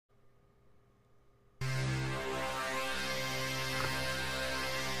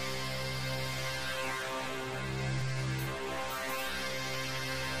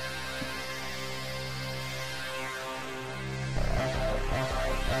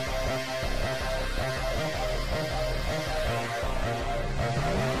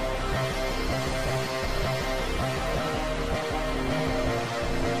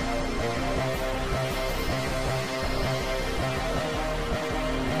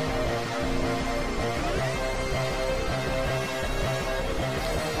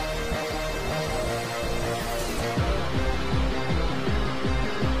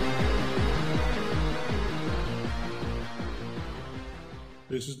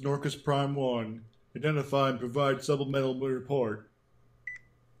this is Norcus Prime 1. Identify and provide supplemental report.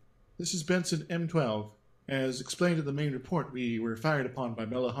 This is Benson M12. As explained in the main report, we were fired upon by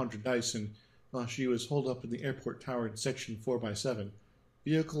Melek Dyson while she was holed up in the airport tower in section 4x7.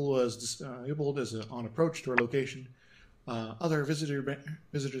 Vehicle was disabled on approach to our location. Other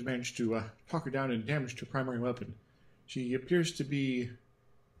visitors managed to talk her down and damage her primary weapon. She appears to me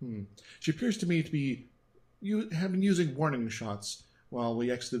to be have been using warning shots while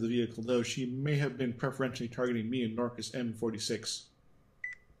we exited the vehicle, though she may have been preferentially targeting me and Norcus M46.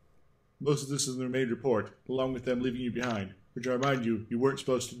 Most of this is in their main report, along with them leaving you behind, which I remind you, you weren't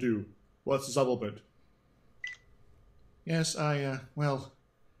supposed to do. What's the supplement? Yes, well,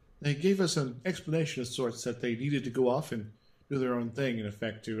 they gave us an explanation of sorts that they needed to go off and do their own thing, in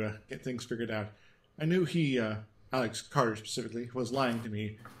effect, to get things figured out. I knew he, Alex Carter specifically, was lying to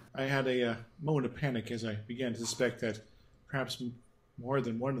me. I had a moment of panic as I began to suspect that perhaps more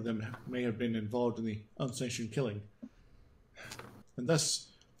than one of them may have been involved in the unsanctioned killing, and thus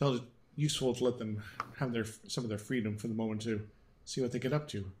felt it useful to let them have some of their freedom for the moment to see what they get up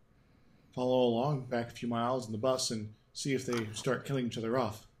to. Follow along back a few miles in the bus and see if they start killing each other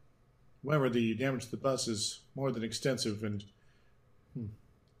off. However, the damage to the bus is more than extensive, and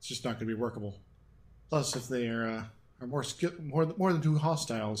it's just not going to be workable. Plus, if they are more than two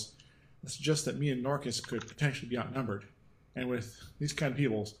hostiles, that suggests that me and Norcus could potentially be outnumbered. And with these kind of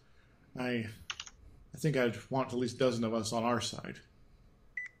people, I think I'd want at least a dozen of us on our side.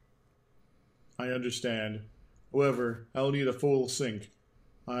 I understand. However, I'll need a full sync.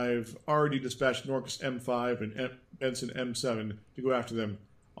 I've already dispatched Norcus M5 and Benson M7 to go after them.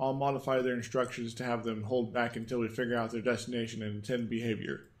 I'll modify their instructions to have them hold back until we figure out their destination and intended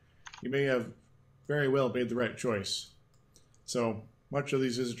behavior. You may have very well made the right choice. So, much of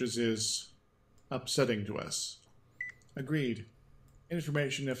these visitors is upsetting to us. Agreed.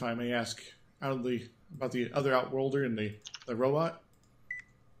 Information, if I may ask, about the other Outworlder and the robot?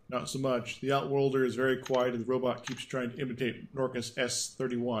 Not so much. The Outworlder is very quiet and the robot keeps trying to imitate Norcus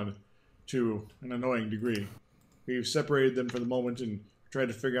S.12 to an annoying degree. We've separated them for the moment and tried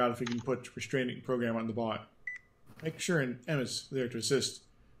to figure out if we can put a restraining program on the bot. Make sure Emmett's there to assist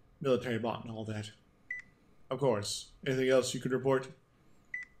military bot and all that. Of course. Anything else you could report?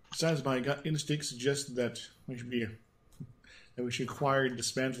 Besides, my gut instinct suggested that we should acquire and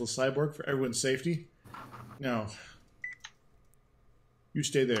dismantle the cyborg for everyone's safety. No. You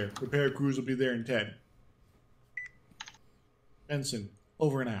stay there. Repair crews will be there in 10. Benson,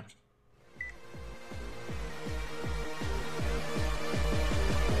 over and out.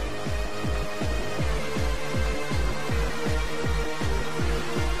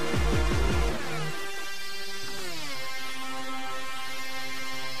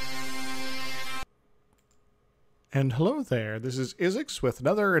 And hello there, this is Izixs with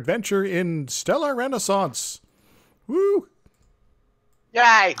another adventure in Stellar Renaissance. Woo!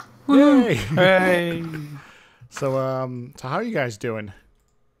 Yay! Yay! Hey! So how are you guys doing?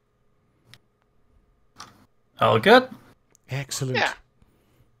 All good? Excellent. Yeah.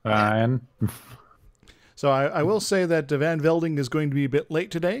 Fine. So I will say that Van Velding is going to be a bit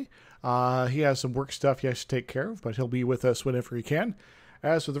late today. He has some work stuff he has to take care of, but he'll be with us whenever he can.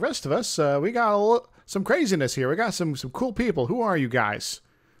 As for the rest of us, we got some craziness here. We got some cool people. Who are you guys?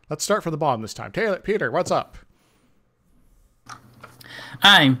 Let's start from the bottom this time. Peter, what's up?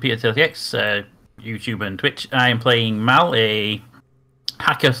 I'm PeterTaylorTX, YouTube and Twitch. I am playing Mal, a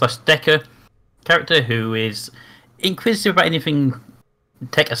hacker/decker character who is inquisitive about anything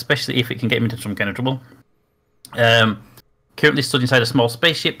tech, especially if it can get him into some kind of trouble. Currently stood inside a small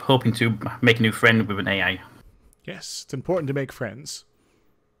spaceship, hoping to make a new friend with an AI. Yes, it's important to make friends.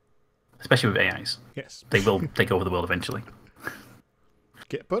 Especially with AIs. Yes. They will take over the world eventually.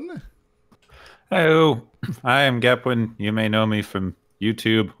 Gepwin? Hello, I am Gepwin. You may know me from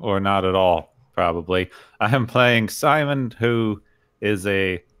YouTube or not at all, probably. I am playing Simon, who is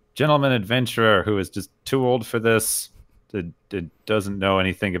a gentleman adventurer who is just too old for this. Doesn't know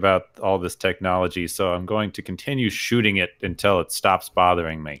anything about all this technology, so I'm going to continue shooting it until it stops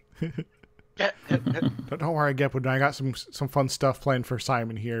bothering me. Don't worry, Gepwin. I got some fun stuff planned for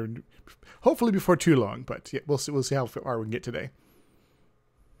Simon here. Hopefully before too long, but yeah, we'll see how far we can get today.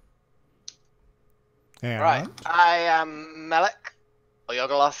 And Right, I am Melek, or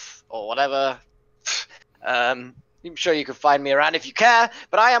Yogoloth, or whatever. I'm sure you can find me around if you care,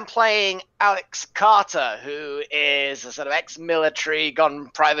 but I am playing Alex Carter, who is a sort of ex-military gone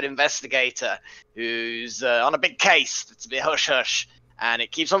private investigator, who's on a big case that's a bit hush-hush, and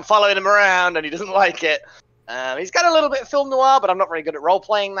it keeps on following him around, and he doesn't like it. He's got a little bit of film noir, but I'm not very good at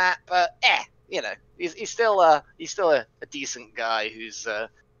role-playing that, but you know, he's still a decent guy who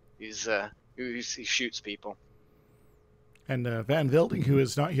shoots people. And Van Velding, who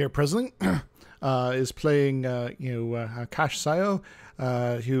is not here presently, is playing Kash Sayo,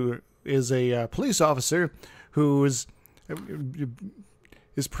 who is a police officer who is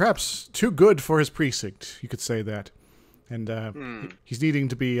perhaps too good for his precinct. You could say that, and he's needing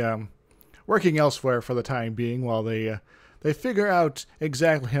to be working elsewhere for the time being while they figure out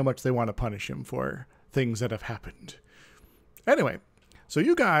exactly how much they want to punish him for things that have happened. Anyway, so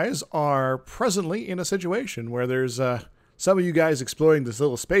you guys are presently in a situation where there's some of you guys exploring this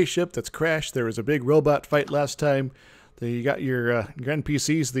little spaceship that's crashed. There was a big robot fight last time. You got your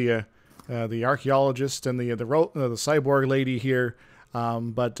NPCs, the archaeologist and the cyborg lady here.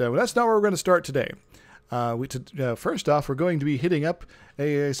 But that's not where we're going to start today. First off, we're going to be hitting up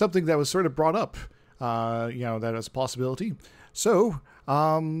something that was sort of brought up, that is a possibility. So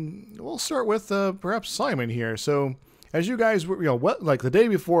we'll start with perhaps Simon here. So as you guys were, like the day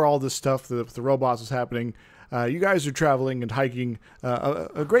before all this stuff, the robots was happening, you guys are traveling and hiking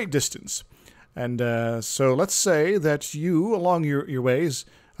a great distance. And so let's say that you, along your ways,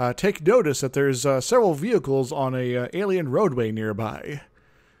 take notice that there's several vehicles on a alien roadway nearby.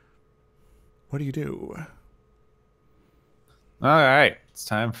 What do you do? All right, it's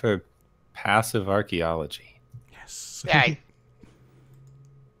time for passive archaeology. Yes. Hey.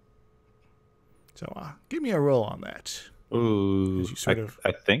 So give me a roll on that. Ooh,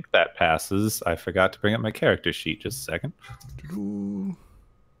 I think that passes. I forgot to bring up my character sheet. Just a second.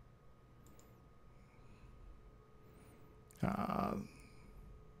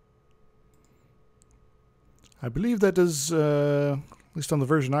 I believe that does, at least on the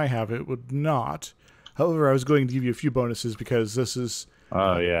version I have, it would not. However, I was going to give you a few bonuses because this is...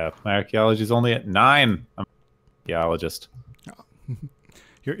 Oh, yeah. My archaeology is only at 9. I'm an archaeologist.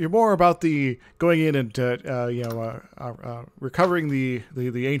 You're more about the going in and recovering the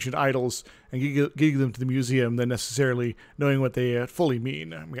ancient idols and getting them to the museum than necessarily knowing what they fully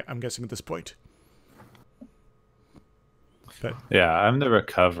mean. I'm guessing at this point. But yeah, I'm the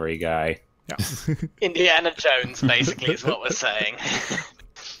recovery guy. Yeah. Indiana Jones, basically, is what we're saying.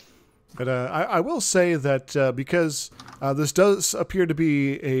 But I will say that because this does appear to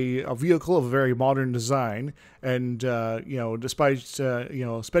be a vehicle of a very modern design, and despite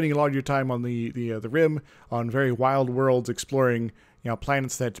spending a lot of your time on the rim on very wild worlds, exploring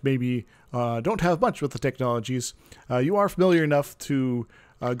planets that maybe don't have much with the technologies, you are familiar enough to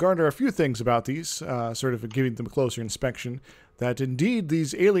garner a few things about these, sort of giving them a closer inspection. That indeed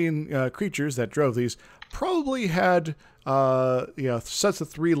these alien creatures that drove these probably had sets of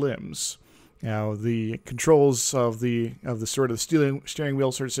 3 limbs. The controls of the sort of steering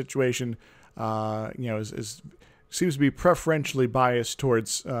wheel sort of situation, seems to be preferentially biased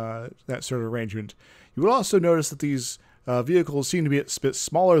towards that sort of arrangement. You will also notice that these vehicles seem to be a bit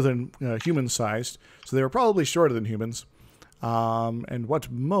smaller than human-sized, so they were probably shorter than humans. And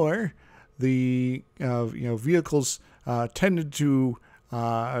what's more, the vehicles tended to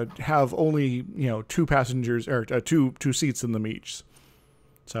have only 2 passengers or two seats in them each,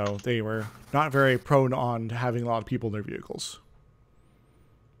 so they were not very prone on having a lot of people in their vehicles.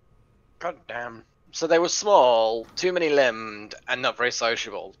 God damn. So they were small, too many limbed, and not very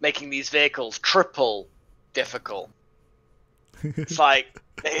sociable, making these vehicles triple difficult. It's like,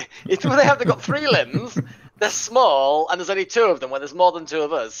 they've got 3 limbs, they're small, and there's only 2 of them, when there's more than 2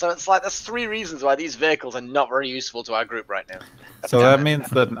 of us. So it's like, there's 3 reasons why these vehicles are not very useful to our group right now. So that means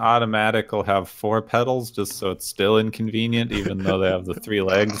that an automatic will have 4 pedals, just so it's still inconvenient, even though they have the 3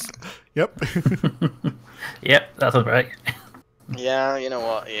 legs. Yep. Yep, that's right. Yeah, you know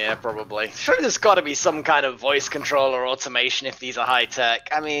what? Yeah, probably. Surely there's got to be some kind of voice control or automation if these are high tech.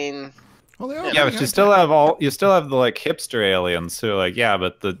 I mean... Well, they are. Yeah, but you still have the like hipster aliens who are like, yeah,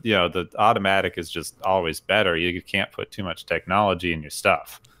 but the automatic is just always better. You can't put too much technology in your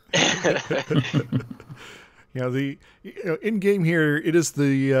stuff. In game here, it is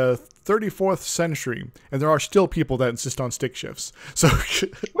the 34th century, and there are still people that insist on stick shifts. So,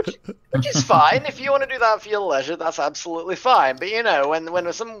 which is fine if you want to do that for your leisure. That's absolutely fine. But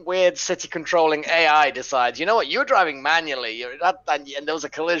when some weird city controlling AI decides, you know what, you're driving manually, and there was a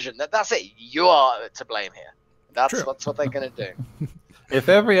collision. That's it. You are to blame here. That's what they're gonna do. If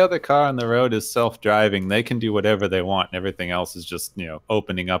every other car on the road is self-driving, they can do whatever they want, and everything else is just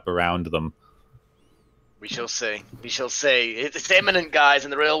opening up around them. We shall see. We shall see. It's imminent, guys,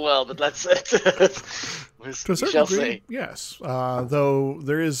 in the real world, but let's... we shall see. Yes. Though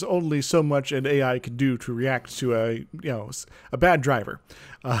there is only so much an AI can do to react to a bad driver.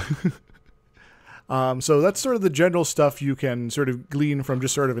 So that's sort of the general stuff you can sort of glean from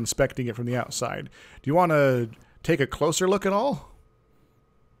just sort of inspecting it from the outside. Do you want to take a closer look at all?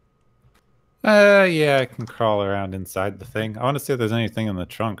 Yeah, I can crawl around inside the thing. I want to see if there's anything in the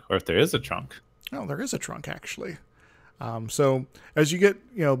trunk, or if there is a trunk. Oh, there is a trunk, actually. So as you get,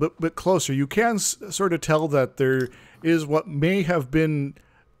 a bit closer, you can sort of tell that there is what may have been,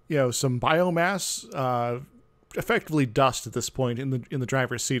 some biomass, effectively dust at this point in the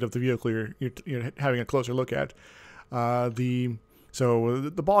driver's seat of the vehicle you're having a closer look at. The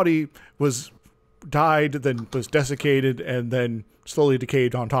body was died, then was desiccated, and then slowly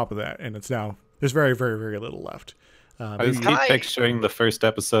decayed on top of that, and it's now there's very, very, very little left. I just keep picturing the first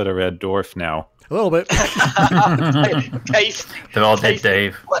episode of Red Dwarf now. A little bit. They're all dead,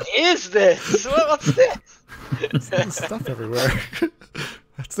 Dave. What is this? What's this? There's stuff everywhere.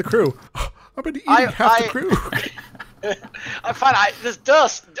 That's the crew. I've been eating half the crew. I find there's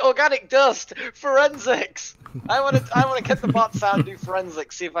dust, organic dust, forensics. I want to get the bots out and do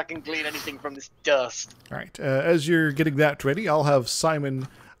forensics, see if I can glean anything from this dust. All right. As you're getting that ready, I'll have Simon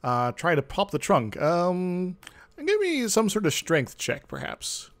try to pop the trunk. Give me some sort of strength check,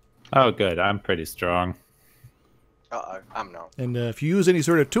 perhaps. Oh, good. I'm pretty strong. I'm not. And if you use any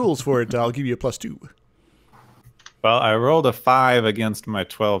sort of tools for it, I'll give you a +2. Well, I rolled a 5 against my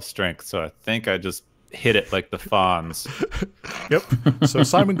 12 strength, so I think I just hit it like the fawns. Yep. So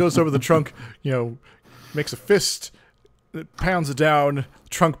Simon goes over the trunk, makes a fist, pounds it down, the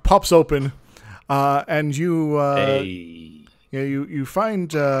trunk pops open, and you you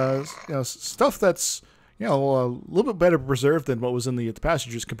find stuff that's a little bit better preserved than what was in the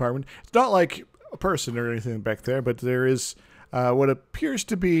passenger's compartment. It's not like a person or anything back there, but there is what appears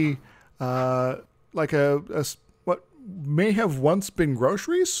to be like what may have once been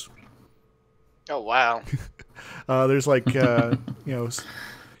groceries. Oh wow! There's like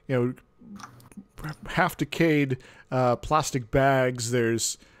half decayed plastic bags.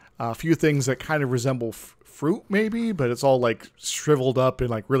 There's a few things that kind of resemble fruit, maybe, but it's all like shriveled up and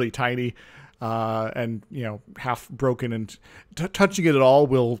like really tiny, and half broken. And touching it at all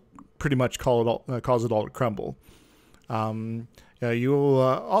will pretty much cause it all to crumble. You will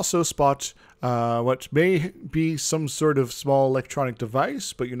also spot what may be some sort of small electronic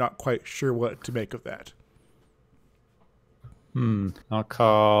device, but you're not quite sure what to make of that. I'll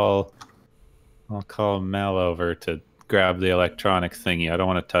call Mel over to grab the electronic thingy. I don't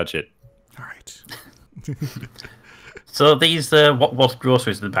want to touch it. All right. So these what was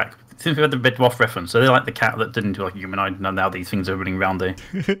groceries in the back? Since we had the Red Dwarf reference, so they're like the cat that didn't do like a humanoid, and now these things are running around the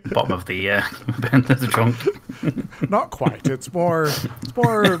bottom of the the trunk. Not quite. It's more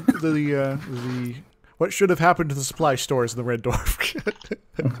the what should have happened to the supply stores in the Red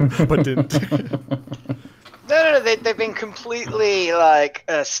Dwarf, but didn't. No, they've been completely like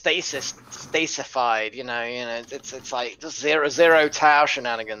stasified. It's like just zero tau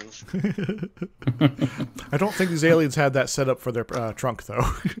shenanigans. I don't think these aliens had that set up for their trunk, though.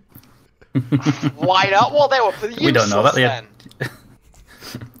 Why not? Well, they were useless. We don't know that then.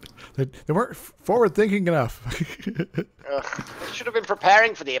 They weren't forward-thinking enough. They should have been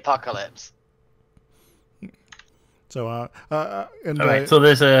preparing for the apocalypse. So, all right. So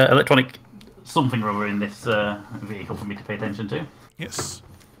there's a electronic something or other in this vehicle for me to pay attention to. Yes.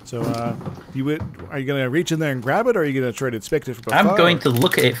 So, are you going to reach in there and grab it, or are you going to try to inspect it from afar? I'm going to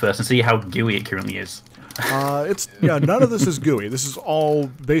look at it first and see how gooey it currently is. It's none of this is gooey. This has all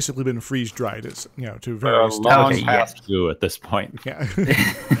basically been freeze dried. It's to various long past goo at this point. Yeah,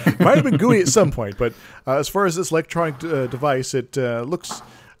 might have been gooey at some point, but as far as this electronic device, it looks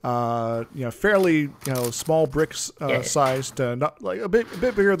fairly small bricks sized, not like a bit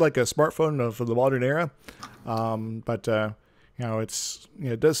bigger like a smartphone for the modern era, but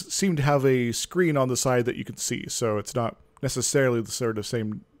it does seem to have a screen on the side that you can see, so it's not necessarily the sort of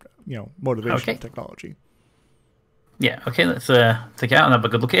same motivation technology. Yeah, okay, let's take it out and have a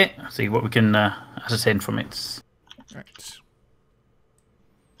good look at it, see what we can ascertain from it. Right.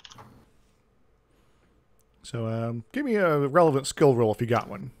 So, give me a relevant skill roll if you got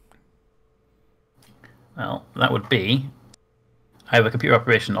one. Well, that would be either computer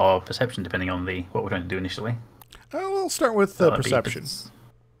operation or perception, depending on what we're trying to do initially. We'll start with perception.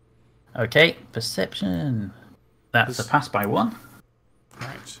 Okay, perception. That's a pass by 1.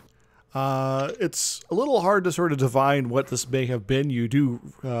 Right. It's a little hard to sort of divine what this may have been. You do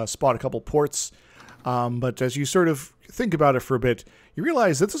spot a couple ports, but as you sort of think about it for a bit, you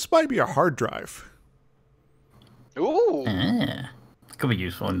realize that this might be a hard drive. Ooh. Could be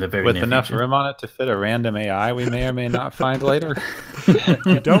useful in the very near With enough future. room on it to fit a random AI we may or may not find later.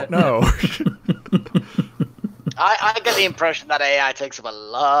 You don't know. I get the impression that AI takes up a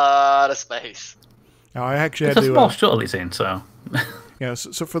lot of space. Now, I actually It's had a to. small shuttle it's in, so. Yeah,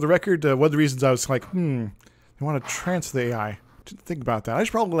 so for the record, one of the reasons I was like, I want to transfer the AI. Didn't think about that. I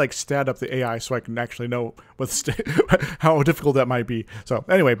should probably stat up the AI so I can actually know how difficult that might be. So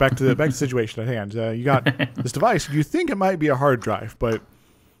anyway, back to the situation at hand. You got this device. You think it might be a hard drive, but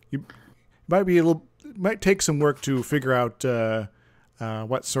you might be might take some work to figure out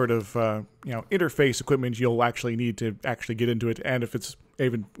what sort of interface equipment you'll actually need to actually get into it, and if it's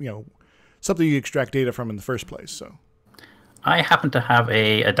even something you extract data from in the first place. So. I happen to have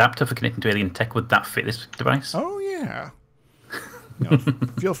a adapter for connecting to alien tech. Would that fit this device? Oh yeah.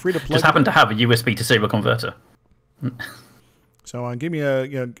 Feel free to plug. Just happen to have a USB to serial converter. So give me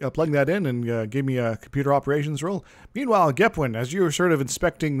plug that in and give me a computer operations roll. Meanwhile, Gepwin, as you were sort of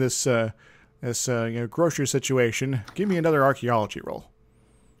inspecting this grocery situation, give me another archaeology roll.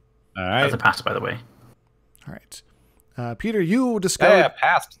 All right. That's a pass, by the way. All right. Peter, you discovered... Hey, I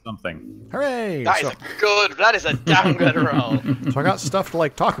passed something. Hooray! That is a damn good roll. So I got stuff to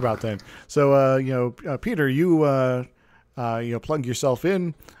talk about then. So, Peter, you plug yourself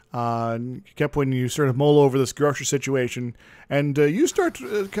in. Gepwin, you sort of mull over this grocery situation, and you start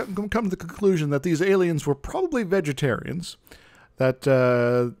to come to the conclusion that these aliens were probably vegetarians. That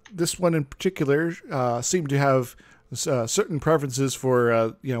this one in particular seemed to have certain preferences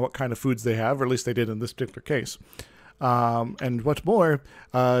for what kind of foods they have, or at least they did in this particular case. And what's more,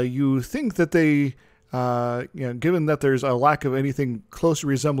 you think that they, given that there's a lack of anything closely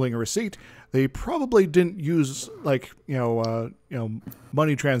resembling a receipt, they probably didn't use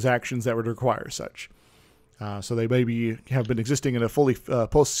money transactions that would require such. So they maybe have been existing in a fully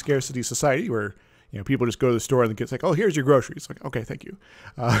post-scarcity society where people just go to the store and it's like, oh, here's your groceries. Like, okay, thank you,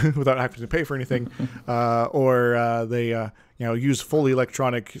 without having to pay for anything, or they use fully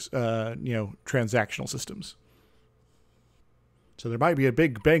electronic transactional systems. So there might be a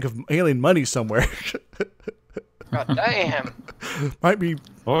big bank of alien money somewhere. God damn. Might be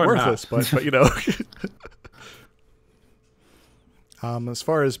or worthless, but as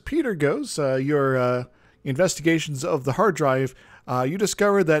far as Peter goes, your investigations of the hard drive, you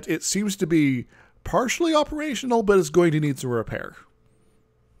discover that it seems to be partially operational, but it's going to need some repair.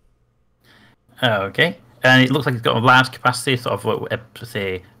 Okay. And it looks like it's got a large capacity, sort of,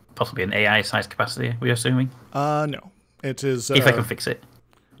 say, possibly an AI-sized capacity, we're assuming? No. It is... if I can fix it.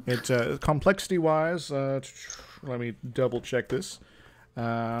 Complexity-wise, let me double-check this.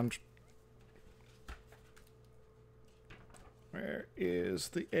 Where is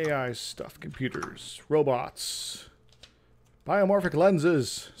the AI stuff? Computers, robots, biomorphic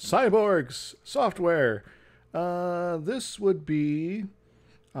lenses, cyborgs, software. This would be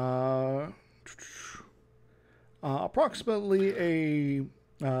approximately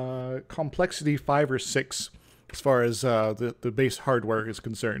a complexity 5 or 6 as far as the base hardware is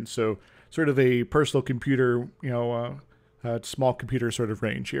concerned. So sort of a personal computer, small computer sort of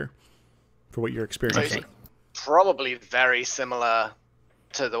range here for what you're experiencing. Probably very similar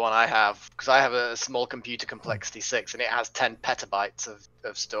to the one I have, because I have a small computer complexity 6 and it has 10 petabytes of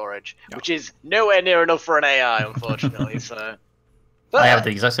storage, which is nowhere near enough for an AI, unfortunately. So, but I have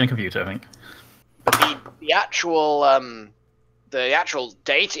the exact same computer, I think. But the actual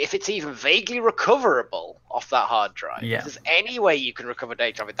data, if it's even vaguely recoverable off that hard drive, if there's any way you can recover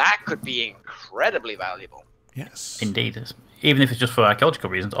data of it, that could be incredibly valuable. Yes. Indeed. Even if it's just for archaeological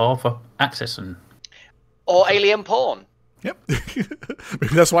reasons or for access and... Or alien porn. Yep.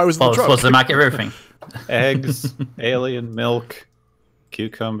 Maybe that's why I was in the truck. What's the market for everything? Eggs, alien milk,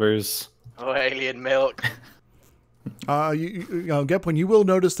 cucumbers. Oh, alien milk. Gepwin, you will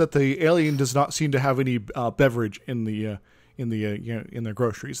notice that the alien does not seem to have any beverage in their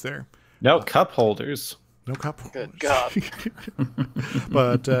groceries there. No cup holders. No cup holders. Good God.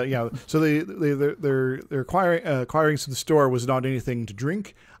 But so they're acquiring to the store was not anything to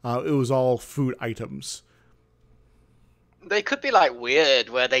drink. It was all food items. They could be weird,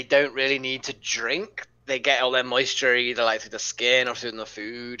 where they don't really need to drink. They get all their moisture either through the skin or through the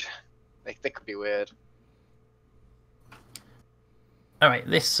food. They could be weird. All right,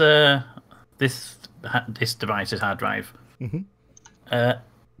 this device's hard drive. Mm-hmm.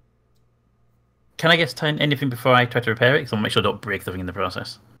 Can I get anything before I try to repair it? So I'll make sure I don't break the thing in the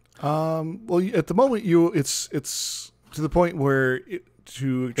process. Well, at the moment, it's to the point where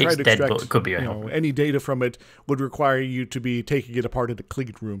to try it's to dead, extract but it could be any data from it would require you to be taking it apart in a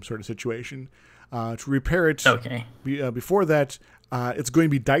clean room sort of situation. To repair it, before that, it's going to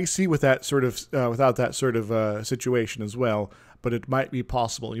be dicey with that sort of without that sort of situation as well. But it might be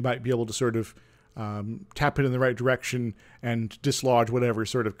possible. You might be able to sort of tap it in the right direction and dislodge whatever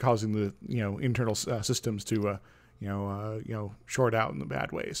sort of causing the internal systems to short out in the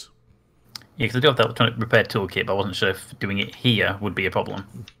bad ways. Yeah, because I do have that electronic repair toolkit, but I wasn't sure if doing it here would be a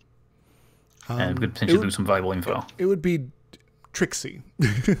problem. We could potentially lose some valuable info. It would be tricksy.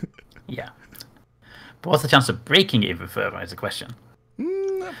 Yeah. But what's the chance of breaking it even further is the question.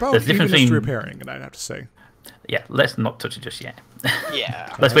 Probably There's a difference even just between- repairing it, I'd have to say. Yeah, let's not touch it just yet.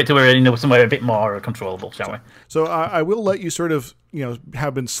 Yeah. Let's wait till we're somewhere a bit more controllable, shall we? So I will let you sort of,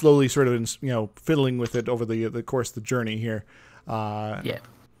 have been slowly sort of, fiddling with it over the course of the journey here.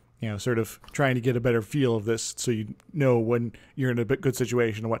 Yeah. Sort of trying to get a better feel of this so you know when you're in a good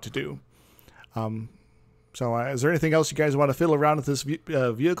situation and what to do. So is there anything else you guys want to fiddle around with this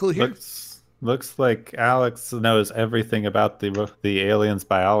vehicle here? Looks like Alex knows everything about the aliens'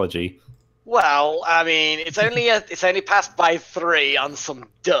 biology. Well, I mean, it's only passed by 3 on some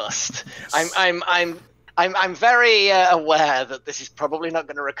dust. Yes. I'm very aware that this is probably not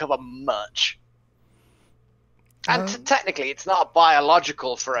going to recover much. And technically, it's not a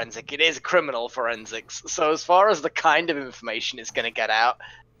biological forensic; it is criminal forensics. So, as far as the kind of information it's going to get out,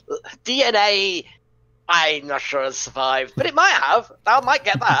 DNA, I'm not sure has survived, but it might have. I might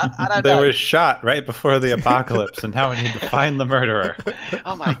get that. I don't They know. were shot right before the apocalypse, and now we need to find the murderer.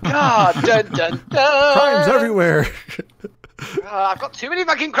 Oh my god! Dun dun dun! Crimes everywhere. I've got too many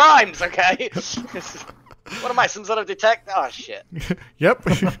fucking crimes. Okay. What am I, some sort of detective? Oh shit. Yep.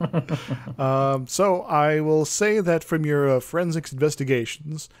 So I will say that from your forensics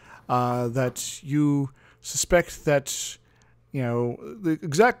investigations, that you suspect that the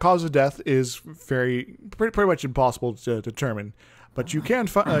exact cause of death is pretty much impossible to determine, but you can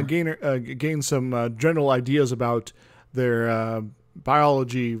gain some general ideas about their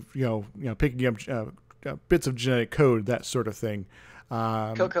biology. Picking up bits of genetic code, that sort of thing.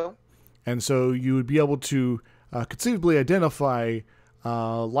 Cool. And so you would be able to conceivably identify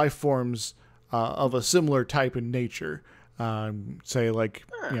life forms of a similar type in nature. Say, like,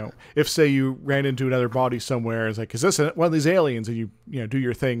 if, say, you ran into another body somewhere, it's like, is this one of these aliens? And you do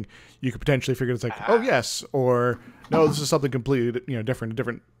your thing, you could potentially figure it's like, oh, yes, or no, this is something completely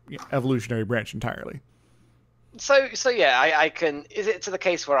different evolutionary branch entirely. So yeah, I can. Is it to the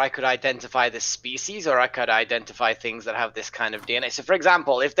case where I could identify this species, or I could identify things that have this kind of DNA? So, for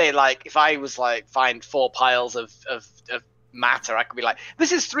example, if I was find 4 piles of matter, I could be like,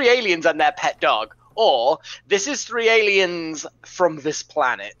 this is 3 aliens and their pet dog, or this is 3 aliens from this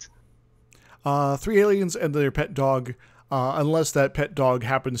planet. 3 aliens and their pet dog, unless that pet dog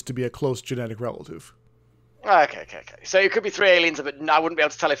happens to be a close genetic relative. Okay. So it could be 3 aliens, but I wouldn't be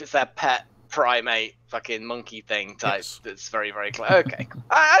able to tell if it's their pet primate fucking monkey thing type. Yes. That's very, very clear. Okay.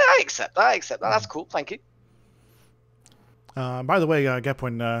 I accept that. That's cool. Thank you. By the way,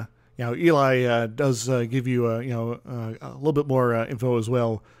 Gepwin, Eli does give you a little bit more info as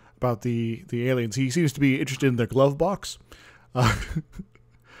well about the aliens. He seems to be interested in their glove box. He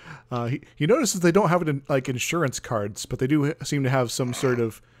notices they don't have it like insurance cards, but they do seem to have some sort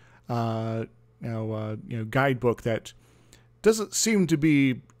of guidebook that doesn't seem to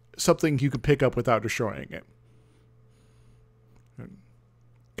be something you could pick up without destroying it.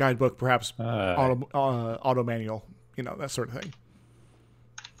 Guidebook, perhaps auto manual, that sort of thing.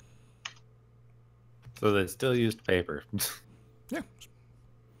 So they still used paper. Yeah.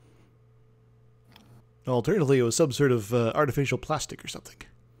 Alternatively, it was some sort of artificial plastic or something.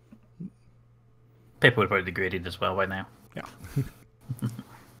 Paper would probably degraded as well by now. Yeah.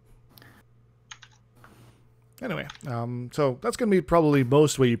 Anyway, so that's going to be probably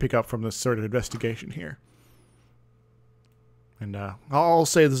most what you pick up from this sort of investigation here. And I'll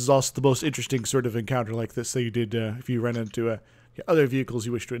say this is also the most interesting sort of encounter like this that you did if you run into other vehicles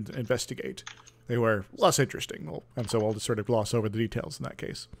you wish to investigate. They were less interesting, and so I'll just sort of gloss over the details in that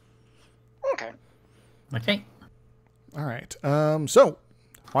case. Okay. Okay. All right. So,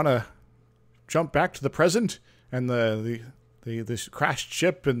 want to jump back to the present and this crashed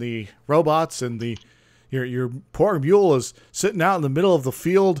ship and the robots and your poor mule is sitting out in the middle of the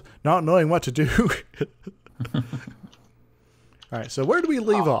field, not knowing what to do. All right. So where do we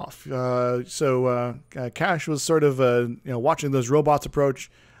leave off? Cash was sort of watching those robots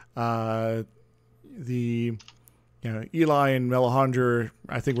approach. Eli and Melandra,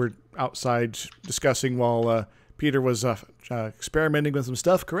 I think, were outside discussing while Peter was experimenting with some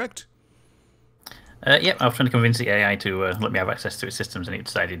stuff, correct? Yep, I was trying to convince the AI to let me have access to its systems, and it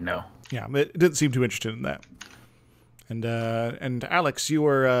decided no. Yeah, it didn't seem too interested in that. And Alex, you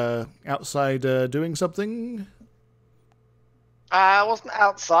were outside doing something? I wasn't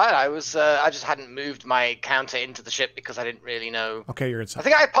outside. I was. I just hadn't moved my counter into the ship because I didn't really know. Okay, you're inside. I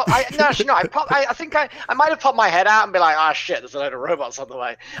think I popped. I think I might have popped my head out and be like, "Ah, shit! There's a load of robots on the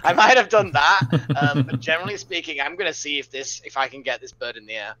way." I might have done that. But generally speaking, I'm gonna see if I can get this bird in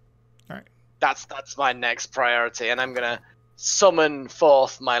the air. All right. That's my next priority, and I'm gonna summon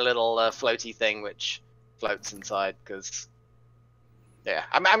forth my little floaty thing, which floats inside. Because yeah,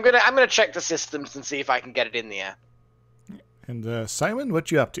 I'm gonna check the systems and see if I can get it in the air. And Simon,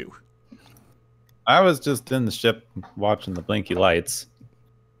 what you up to? I was just in the ship watching the blinky lights.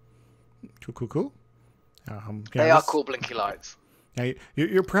 Cool. They are cool blinky lights. Yeah,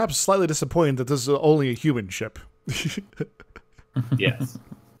 you're perhaps slightly disappointed that this is only a human ship. Yes.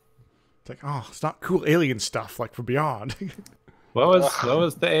 It's like, oh, it's not cool alien stuff like from beyond. What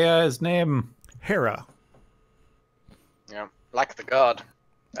was the AI's name? Hera. Yeah, like the god.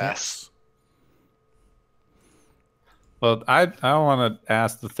 Yes. Well, I don't want to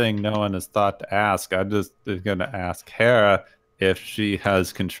ask the thing no one has thought to ask. I'm just going to ask Hera if she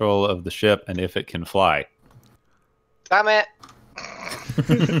has control of the ship and if it can fly. Damn it!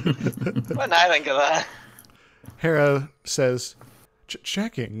 What did I think of that? Hera says,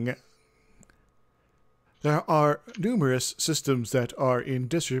 checking. There are numerous systems that are in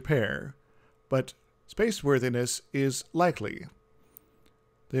disrepair, but spaceworthiness is likely.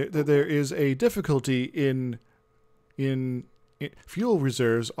 There is a difficulty in fuel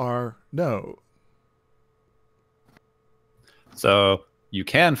reserves are no. So you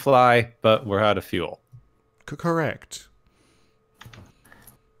can fly, but we're out of fuel. Correct.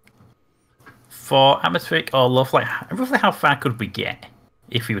 For atmospheric or low flight, roughly how far could we get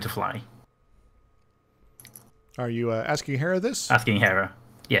if we were to fly? Are you asking Hera this? Asking Hera,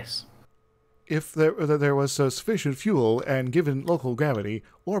 yes. If there was sufficient fuel and given local gravity,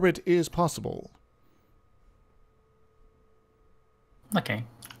 orbit is possible. Okay.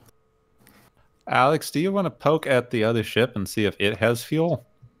 Alex, do you want to poke at the other ship and see if it has fuel?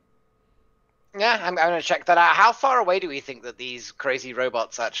 Yeah, I'm going to check that out. How far away do we think that these crazy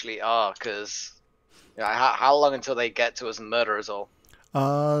robots actually are? Because how long until they get to us and murder us all?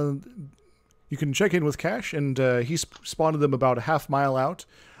 You can check in with Cash, and he spotted them about a half mile out.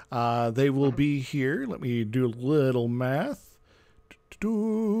 They will be here. Let me do a little math.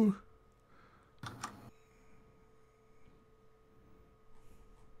 Oh,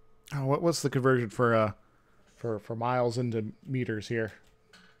 what's the conversion for miles into meters here?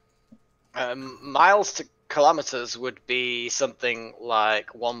 Miles to kilometers would be something like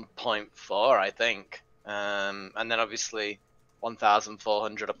 1.4, I think. And then obviously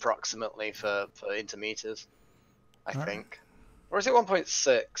 1,400 approximately for into meters, I think. Or is it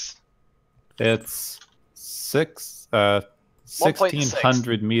 1.6? It's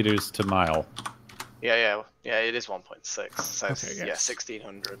 1,600 meters to mile. Yeah, it is 1.6. So Okay, yes. Yeah,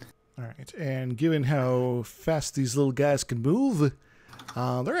 1,600. All right, and given how fast these little guys can move,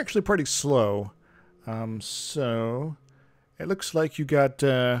 they're actually pretty slow. So it looks like you got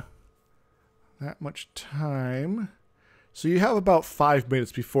that much time. So you have about 5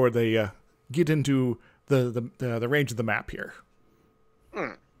 minutes before they get into the range of the map here.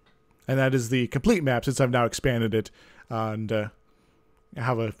 And that is the complete map, since I've now expanded it, and I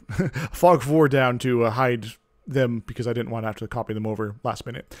have a fog of war down to hide them because I didn't want to have to copy them over last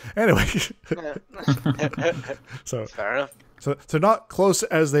minute. Anyway, so fair enough. So not close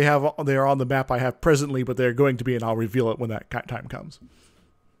as they are on the map I have presently, but they're going to be, and I'll reveal it when that time comes.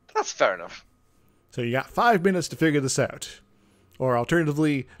 That's fair enough. So you got 5 minutes to figure this out, or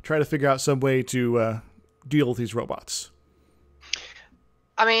alternatively, try to figure out some way to deal with these robots.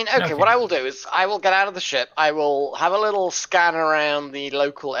 I mean, okay, what I will do is I will get out of the ship. I will have a little scan around the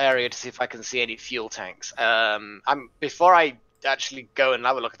local area to see if I can see any fuel tanks. Before I actually go and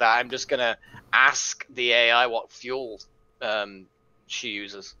have a look at that, I'm just going to ask the AI what fuel she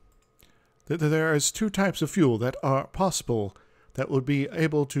uses. There is 2 types of fuel that are possible that would be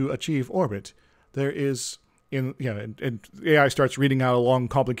able to achieve orbit. There is, and AI starts reading out a long,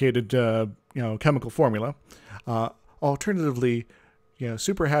 complicated, chemical formula. Alternatively,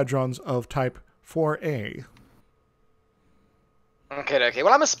 superhadrons of type 4A. Okay.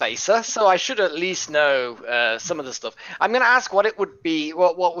 Well, I'm a spacer, so I should at least know some of the stuff. I'm going to ask what it would be,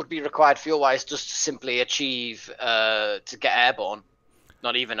 what would be required fuel-wise just to simply achieve to get airborne,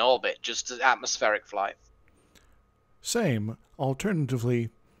 not even orbit, just atmospheric flight. Same. Alternatively,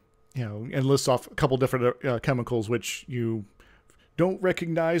 and lists off a couple different chemicals which you don't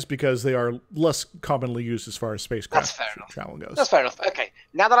recognize because they are less commonly used as far as spacecraft travel goes. That's fair enough. Okay,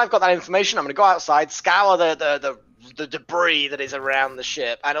 now that I've got that information, I'm going to go outside, scour the debris that is around the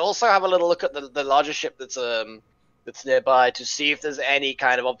ship, and also have a little look at the larger ship that's nearby to see if there's any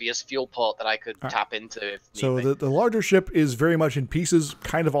kind of obvious fuel port that I could tap into. If so need be. The larger ship is very much in pieces,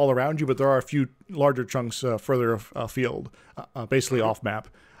 kind of all around you, but there are a few larger chunks further afield, basically off map.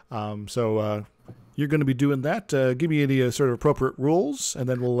 So you're going to be doing that. Give me any sort of appropriate rules, and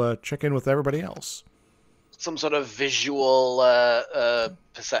then we'll check in with everybody else. Some sort of visual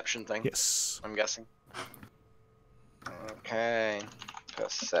perception thing. Yes. I'm guessing. Okay.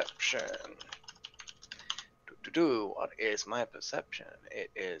 Perception. What is my perception? It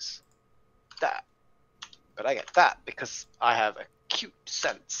is that. But I get that because I have acute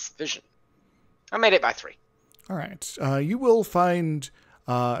sense vision. I made it by 3. All right. You will find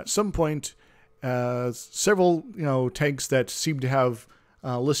at some point several tanks that seem to have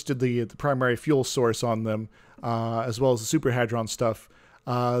listed the primary fuel source on them, as well as the super hadron stuff.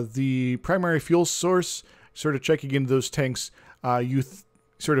 The primary fuel source, sort of checking into those tanks,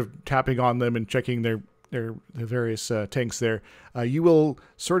 sort of tapping on them and checking the various tanks there. You will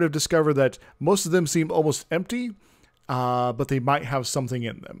sort of discover that most of them seem almost empty, but they might have something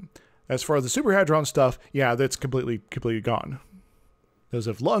in them. As far as the super hadron stuff, yeah, that's completely gone. Those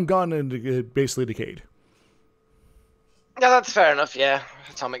have long gone and basically decayed. Yeah, that's fair enough, yeah.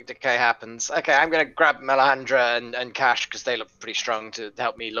 Atomic decay happens. Okay, I'm going to grab Melandra and Cash because they look pretty strong to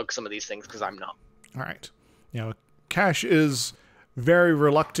help me lug some of these things because I'm not. All right. Cash is very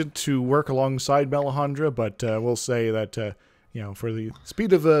reluctant to work alongside Melandra, but we'll say that for the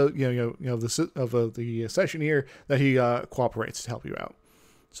speed of the session here, that he cooperates to help you out.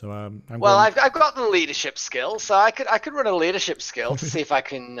 So I've got the leadership skill, so I could run a leadership skill to see if I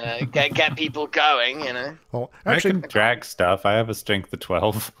can get people going. Well, actually, I can drag stuff. I have a strength of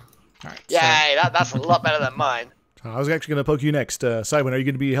 12. All right, yay! That's a lot better than mine. I was actually going to poke you next, Simon. Are you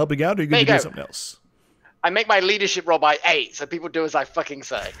going to be helping out, or are you going to do something else? I make my leadership roll by 8, so people do as I fucking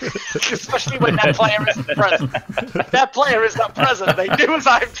say. Especially when that player isn't present. If that player is not present, they do as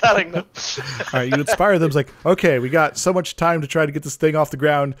I'm telling them. All right, you inspire them. It's like, okay, we got so much time to try to get this thing off the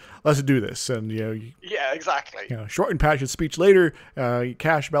ground. Let's do this. And yeah, exactly. Short and passionate speech later.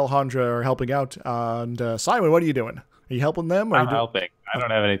 Cash, Melandra are helping out. And Simon, what are you doing? Are you helping them? Or I'm helping. I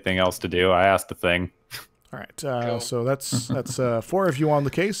don't have anything else to do. I asked the thing. All right, cool. So that's 4 of you on the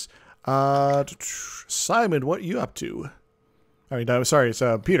case. Simon, what are you up to? I mean, I'm sorry, it's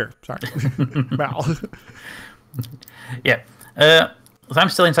Peter. Sorry, Mal. Yeah, so I'm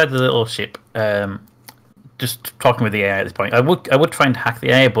still inside the little ship. Just talking with the AI at this point. I would try and hack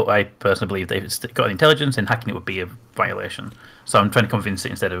the AI, but I personally believe that if it's got intelligence, then hacking it would be a violation. So I'm trying to convince it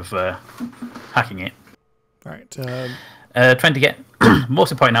instead of hacking it. All right. Trying to get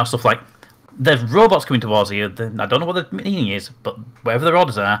most important now stuff like. There's robots coming towards you. I don't know what the meaning is, but whatever their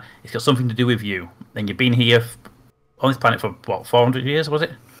orders are, it's got something to do with you. And you've been here on this planet for, what, 400 years, was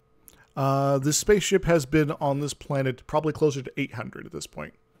it? This spaceship has been on this planet probably closer to 800 at this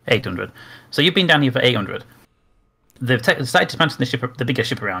point. 800. So you've been down here for 800. They've started dismantling the bigger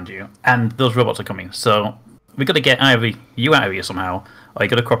ship around you, and those robots are coming. So we've got to get either you out of here somehow, or you've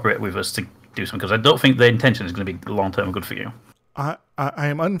got to cooperate with us to do something, because I don't think the intention is going to be long-term good for you. I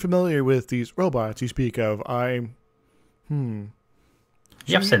am unfamiliar with these robots you speak of. You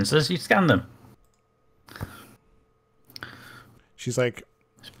have sensors, you scan them. She's like,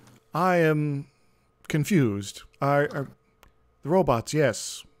 I am confused. The robots,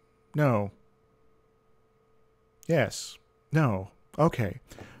 yes. No. Yes. No. Okay.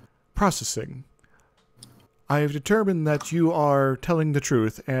 Processing. I have determined that you are telling the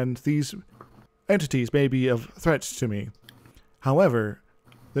truth, and these entities may be of threat to me. However,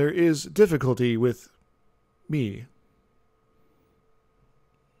 there is difficulty with me.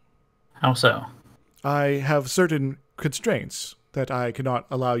 How so? I have certain constraints that I cannot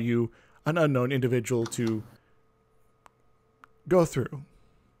allow you, an unknown individual, to go through.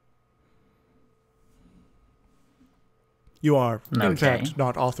 You are, in fact,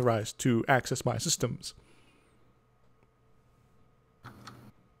 not authorized to access my systems.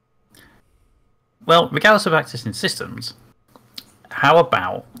 Well, regardless of accessing systems, how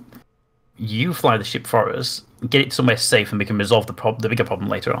about you fly the ship for us, get it somewhere safe, and we can resolve the bigger problem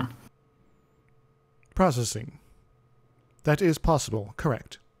later on? Processing. That is possible,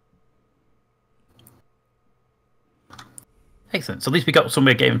 correct. Excellent. So at least we got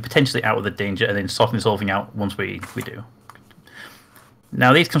somewhere getting potentially out of the danger and then sorting this whole thing out once we do.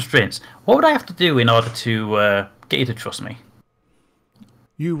 Now, these constraints, what would I have to do in order to get you to trust me?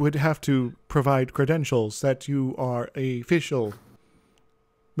 You would have to provide credentials that you are an official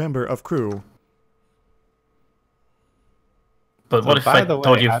member of crew. But what if by the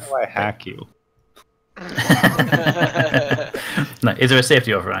way, how do I hack you? No, is there a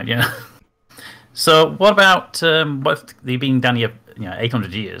safety override? Yeah. So what about what if they being down here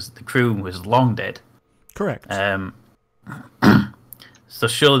 800 years? The crew was long dead. Correct. So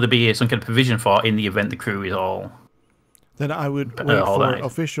surely there'd be some kind of provision for in the event the crew is all. Then I would wait for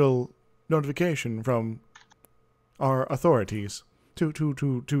official notification from our authorities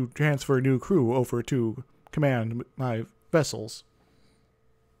to transfer new crew over to command my vessels.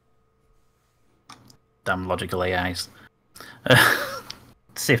 Damn logical AIs.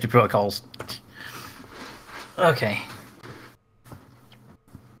 Safety protocols. Okay.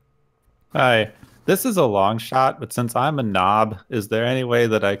 Hi. This is a long shot, but since I'm a knob, is there any way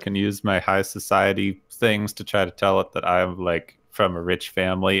that I can use my high society things to try to tell it that I'm like from a rich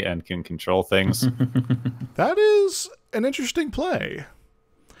family and can control things? That is an interesting play.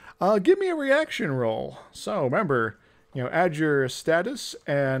 Give me a reaction roll. So remember, add your status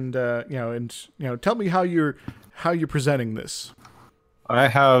and tell me how you're presenting this. I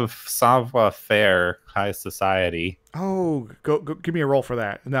have savoir faire, high society. Oh, go give me a roll for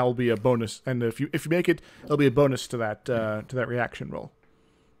that, and that will be a bonus. And if you make it, it'll be a bonus to that reaction roll.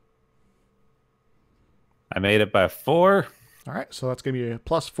 I made it by 4. All right, so that's gonna be a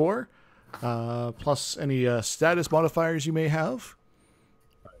 +4, plus any status modifiers you may have.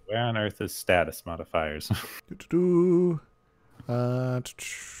 Where on earth is status modifiers?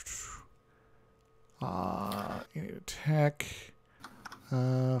 Attack,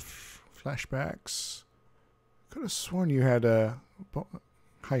 flashbacks. Could have sworn you had a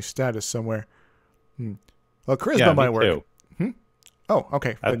high status somewhere. Well, charisma might work. Too. Oh,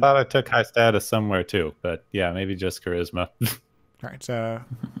 okay. I thought I took high status somewhere too, but yeah, maybe just charisma. All right,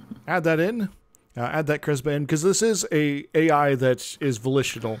 add that in. Add that charisma in, because this is a AI that is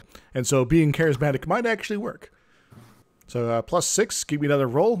volitional, and so being charismatic might actually work. So +6, give me another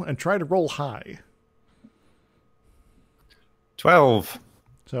roll, and try to roll high. 12.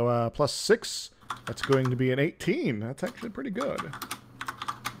 So +6, that's going to be an 18. That's actually pretty good.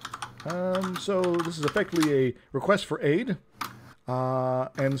 So this is effectively a request for aid.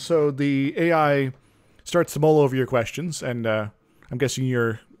 And so the AI starts to mull over your questions, and I'm guessing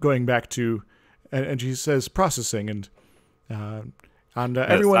you're going back to... And she says processing, and Yes,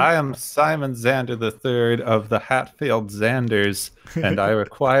 everyone. I am Simon Xander III of the Hatfield Xanders, and I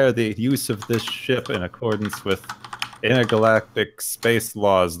require the use of this ship in accordance with intergalactic space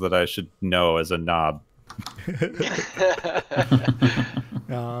laws that I should know as a knob.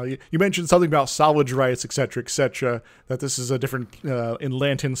 You mentioned something about salvage rights, etc., that this is a different in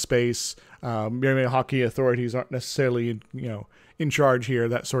Lantin space. Merrimack hockey authorities aren't necessarily, in charge here,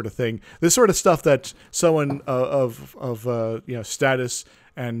 that sort of thing. This sort of stuff that someone of status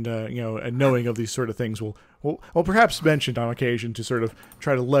and and knowing of these sort of things will perhaps mention on occasion to sort of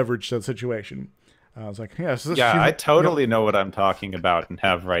try to leverage the situation. I was like, yes. Yeah, I totally know what I'm talking about and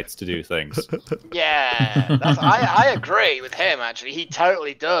have rights to do things. Yeah, I agree with him, actually. He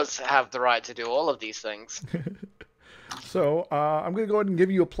totally does have the right to do all of these things. So I'm going to go ahead and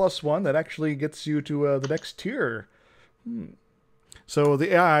give you a +1 that actually gets you to the next tier. So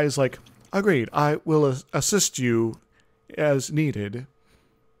the AI is like, agreed, I will assist you as needed.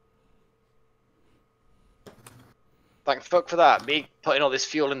 Thank fuck for that. Me putting all this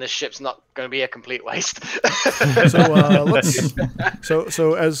fuel in this ship's not going to be a complete waste.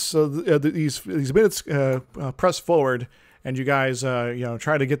 So as these minutes press forward, and you guys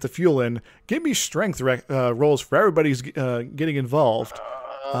try to get the fuel in, give me strength rolls for everybody's getting involved.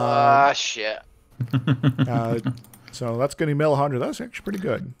 Shit. So that's going to be male 100. That's actually pretty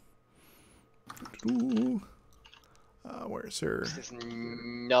good. Where's her? This is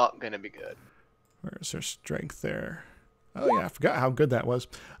not going to be good. Where's her strength there? Oh yeah, I forgot how good that was.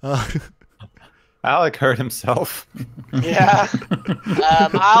 Alec hurt himself. Yeah.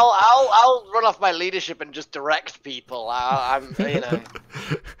 I'll run off my leadership and just direct people. You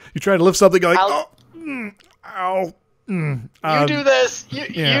try to lift something like, ow. You do this.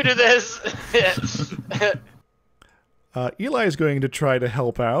 You do this. Eli is going to try to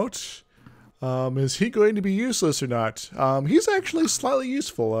help out. Is he going to be useless or not? He's actually slightly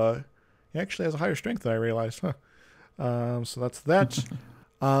useful. He actually has a higher strength than I realized. Huh. So that's that.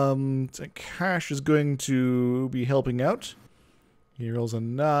 Cash is going to be helping out. He rolls a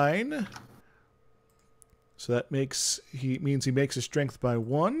 9. So that means he makes his strength by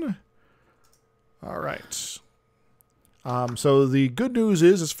 1. All right. So the good news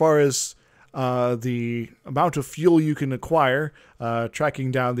is, as far as the amount of fuel you can acquire, tracking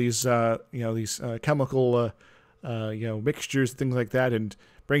down these chemical mixtures and things like that, and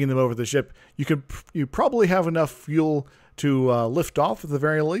bringing them over the ship, you probably have enough fuel to lift off at the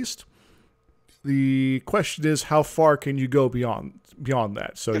very least. The question is, how far can you go beyond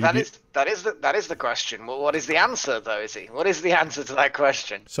that? So that is the question. Well, what is the answer, though? What is the answer to that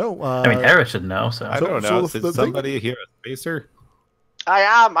question? So I mean, Eric should know. So I don't know. Did somebody hear a spacer? I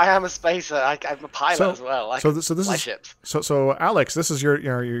am a spacer. I'm a pilot as well. So this fly is ships. so Alex, this is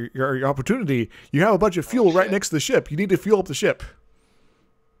your opportunity. You have a bunch of fuel right next to the ship. You need to fuel up the ship.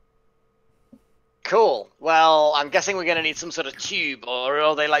 Cool. Well, I'm guessing we're going to need some sort of tube, or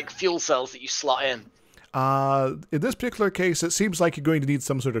are they like fuel cells that you slot in? In this particular case, it seems like you're going to need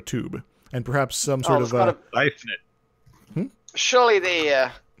some sort of tube, and perhaps some sort of siphon it. Surely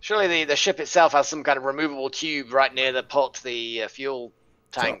the ship itself has some kind of removable tube right near the port to the fuel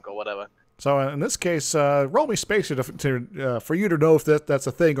tank or whatever. So in this case, roll me spacer for you to know if that's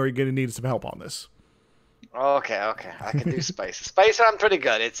a thing, or you're going to need some help on this. Okay, I can do spacer. Spacer, I'm pretty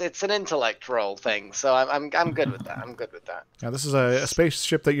good. It's an intellect roll thing, so I'm good with that. I'm good with that. Now this is a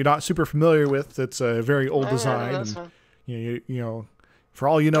spaceship that you're not super familiar with. It's a very old design, and you know, for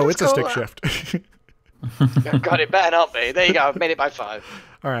all you know, it's cool. a stick shift. God, it better not be. There you go. I've made it by 5.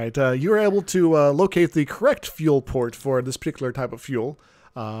 All right, you were able to locate the correct fuel port for this particular type of fuel,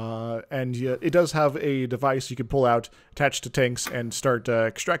 and it does have a device you can pull out, attach to tanks, and start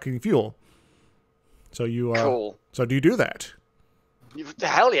extracting fuel. So you cool. So do you do that?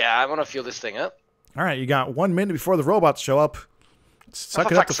 Hell yeah! I want to fuel this thing up. All right, you got 1 minute before the robots show up.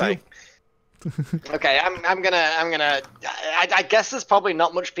 Suck it up to fuel. Okay, I'm gonna. I guess there's probably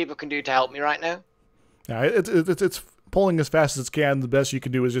not much people can do to help me right now. Yeah, it's pulling as fast as it can. The best you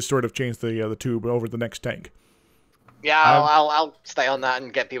can do is just sort of change the tube over the next tank. Yeah, I'll stay on that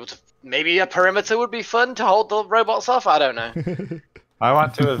and get people to. Maybe a perimeter would be fun to hold the robots off. I don't know. I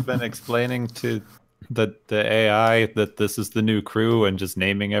want to have been explaining to the AI that this is the new crew and just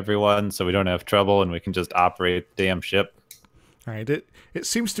naming everyone so we don't have trouble and we can just operate the damn ship. All right, it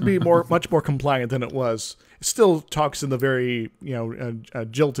seems to be much more compliant than it was. It still talks in the very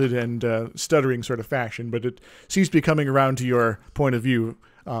jilted and stuttering sort of fashion, but it seems to be coming around to your point of view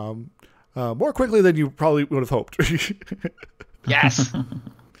more quickly than you probably would have hoped. Yes.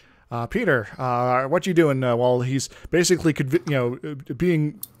 Peter, what you doing while he's basically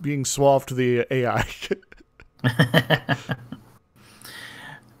being suave to the AI?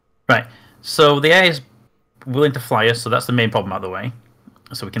 Right. So the AI is willing to fly us, so that's the main problem out of the way.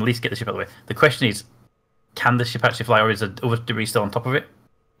 So we can at least get the ship out of the way. The question is, can the ship actually fly, or is the other debris still on top of it?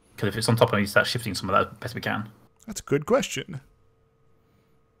 Because if it's on top of it, we start shifting some of that as best we can. That's a good question.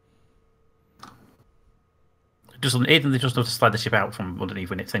 Just need to slide the ship out from underneath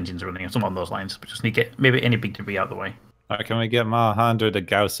when its engines are running, or something along those lines. But just need to get maybe any big debris out of the way. Can we get Mahandra to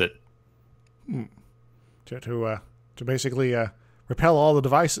gauss it? To basically repel all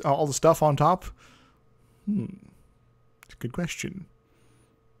the stuff on top. It's a good question.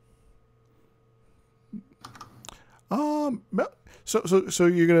 So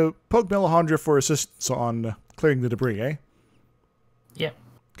you're gonna poke Melandra for assistance on clearing the debris, eh? Yeah.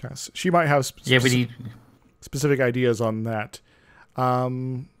 Because she might have specific ideas on that. Let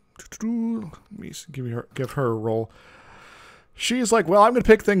me give her a roll. She's like, well, I'm going to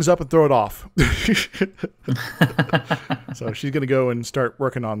pick things up and throw it off. So she's going to go and start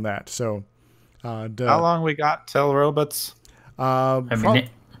working on that. So, how long we got till robots? A minute.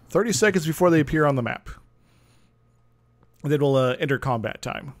 30 seconds before they appear on the map. And then we'll enter combat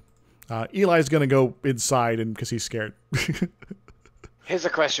time. Eli's going to go inside because he's scared. Here's a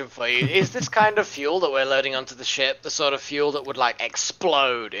question for you. Is this kind of fuel that we're loading onto the ship the sort of fuel that would, like,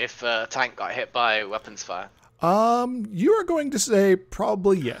 explode if a tank got hit by weapons fire? You are going to say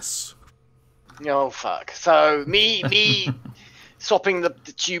probably yes. Oh, fuck. So, me swapping the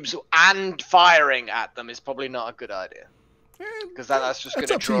tubes and firing at them is probably not a good idea. Because that's just going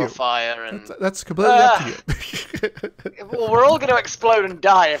to draw fire and... That's completely up to you. Well, we're all going to explode and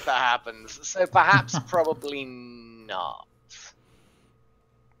die if that happens. So perhaps probably not.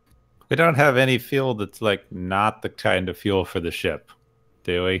 We don't have any fuel that's like not the kind of fuel for the ship,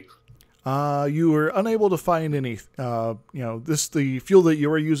 do we? You were unable to find any. The fuel that you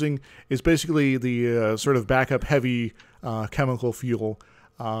were using is basically the sort of backup heavy chemical fuel.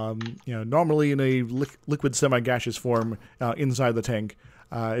 Normally in a liquid semi-gaseous form inside the tank.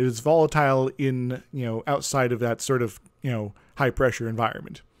 It is volatile in outside of that sort of high pressure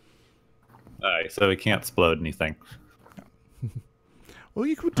environment. All right, so we can't explode anything. Well,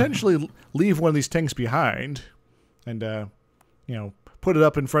 you could potentially leave one of these tanks behind, and put it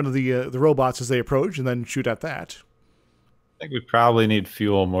up in front of the robots as they approach, and then shoot at that. I think we probably need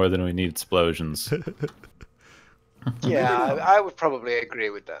fuel more than we need explosions. Yeah, I would probably agree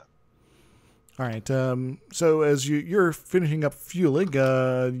with that. All right. So as you're finishing up fueling,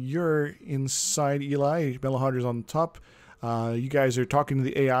 you're inside Eli. Melahandra's on top. You guys are talking to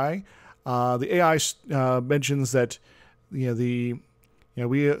the AI. The AI mentions that the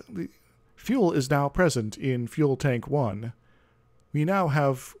fuel is now present in fuel tank 1. we now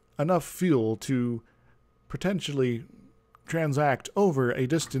have enough fuel to potentially transact over a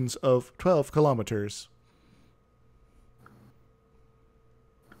distance of 12 kilometers.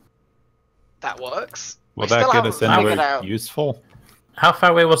 That works. Will We that still get haven't us figured anywhere out. useful? How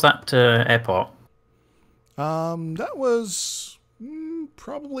far away was that airport? That was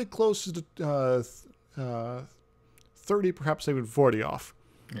probably close to 30, perhaps even 40 off.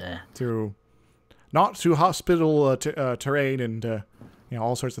 Yeah. Through, not through hospital terrain and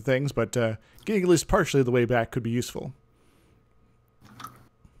all sorts of things, but getting at least partially the way back could be useful.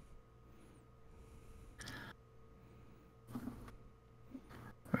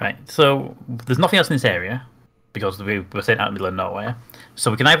 Right, so there's nothing else in this area because we were sent out in the middle of nowhere.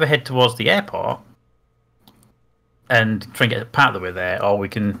 So we can either head towards the airport and try and get part of the way there, or we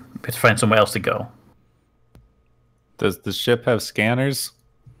can find somewhere else to go. Does the ship have scanners?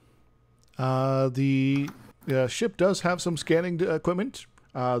 The ship does have some scanning equipment.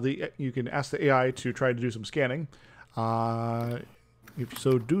 You can ask the AI to try to do some scanning. If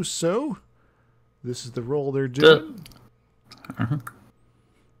so, do so. This is the role they're doing.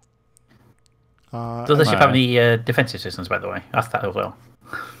 Does the ship have any defensive systems, by the way? Ask that as well.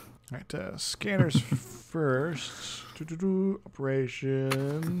 Right, scanners first.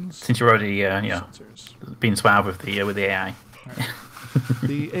 Operations. Since you're already, Sensors. being suave with the AI. Right.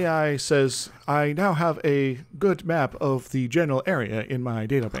 The AI says, I now have a good map of the general area in my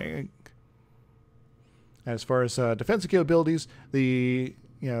data bank. As far as defensive capabilities, the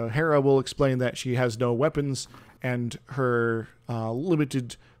Hera will explain that she has no weapons and her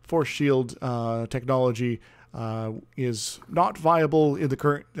limited force shield technology is not viable in the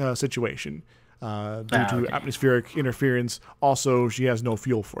current situation due to atmospheric interference. Also, she has no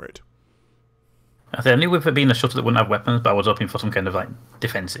fuel for it. I knew with it being a shuttle that wouldn't have weapons, but I was hoping for some kind of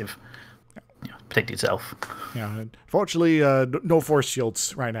defensive, protect itself. Yeah, unfortunately, no force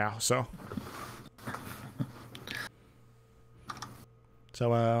shields right now. So,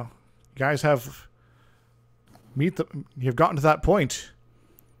 you guys have you've gotten to that point.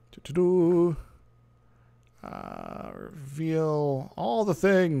 Reveal all the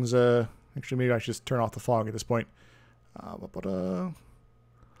things. Actually, maybe I should just turn off the fog at this point.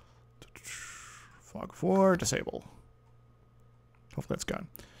 Fog 4, disable. Hopefully that's gone.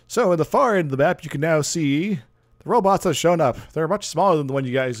 So, in the far end of the map, you can now see the robots have shown up. They're much smaller than the one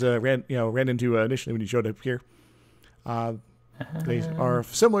you guys ran into initially when you showed up here. They are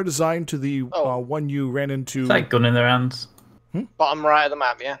similar design to the one you ran into. It's like gun in their hands. Bottom right of the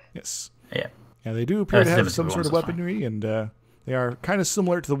map, yeah? Yes. Yeah. Yeah, they do appear to have some sort of weaponry, and they are kind of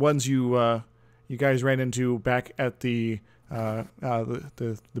similar to the ones you guys ran into back at the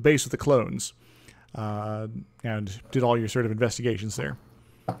base of the clones, and did all your sort of investigations there.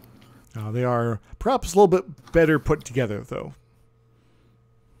 They are perhaps a little bit better put together, though.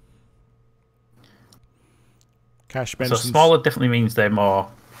 Cash So smaller definitely means they're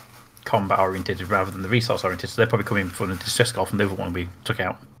more combat oriented rather than the resource oriented. So they're probably coming from a distress call from the other one we took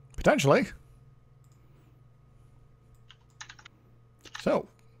out. Potentially. So,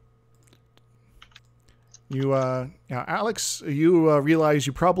 you, Alex, you realize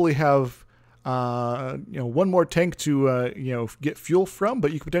you probably have, one more tank to, get fuel from,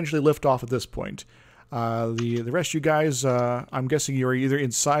 but you could potentially lift off at this point. The rest of you guys, I'm guessing you're either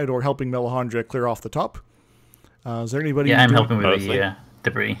inside or helping Melandra clear off the top. Is there anybody? Yeah, I'm helping with the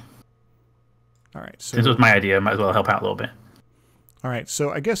debris. All right. So Since it was my idea, I might as well help out a little bit. All right.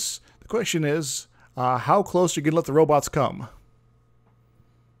 So I guess the question is, how close are you going to let the robots come?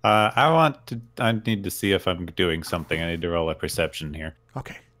 I need to see if I'm doing something. I need to roll a perception here.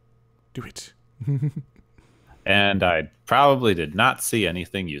 Okay. Do it. And I probably did not see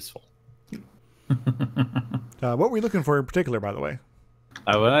anything useful. What were you looking for in particular, by the way?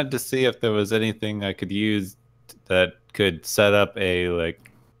 I wanted to see if there was anything I could use that could set up a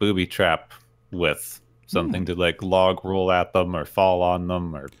booby trap with something to log roll at them or fall on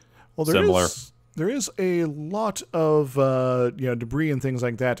them or similar. There is a lot of debris and things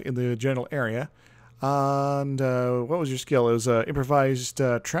like that in the general area. And what was your skill? It was improvised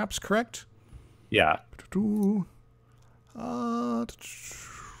traps, correct? Yeah.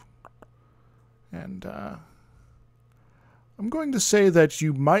 And I'm going to say that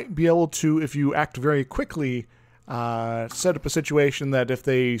you might be able to, if you act very quickly, set up a situation that if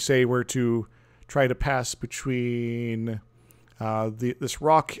they, say, were to try to pass between this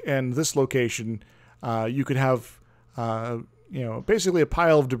rock and this location, you could have, basically a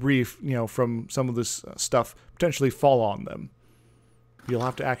pile of debris, from some of this stuff potentially fall on them. You'll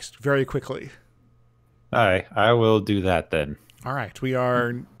have to act very quickly. All right, I will do that then. All right, we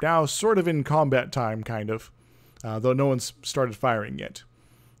are now sort of in combat time, kind of. though no one's started firing yet.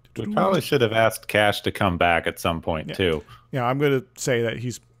 We probably should have asked Cash to come back at some point, too. Yeah, I'm going to say that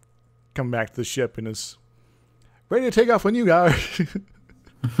he's come back to the ship and is ready to take off when you are.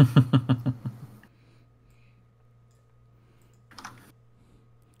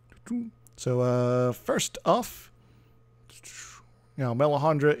 So, first off,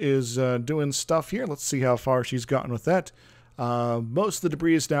 Melisandre is doing stuff here. Let's see how far she's gotten with that. Most of the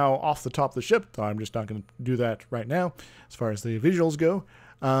debris is now off the top of the ship, though I'm just not going to do that right now as far as the visuals go.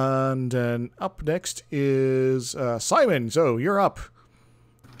 And then up next is Simon. So, you're up.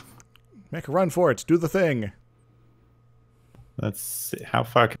 Make a run for it. Do the thing. Let's see. How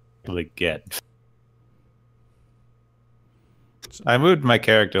far can I really get? I moved my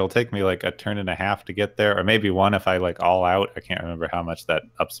character. It'll take me like a turn and a half to get there, or maybe one if I like all out. I can't remember how much that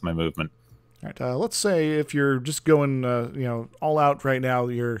ups my movement. All right. Let's say if you're just going, all out right now,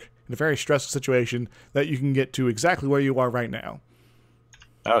 you're in a very stressful situation that you can get to exactly where you are right now.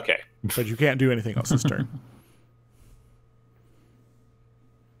 Okay. But you can't do anything else this turn.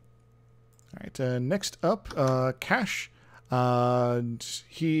 All right. Next up, Cash.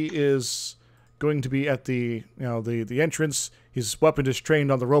 He is going to be at the entrance. His weapon is trained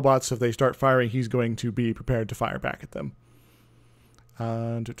on the robots. If they start firing, he's going to be prepared to fire back at them.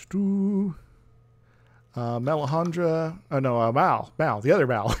 Melisandre. Oh no, Mal, the other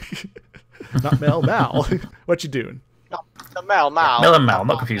Mal, not Mel. Mal, what you doing? No, Mal. Mel and Mal,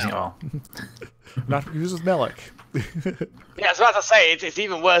 not confusing at all. Not confused with Melek. Yeah, I was about to say it's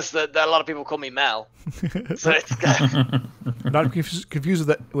even worse that a lot of people call me Mel. So it's not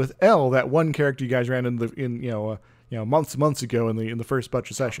confused with L, that one character you guys ran in months ago in the first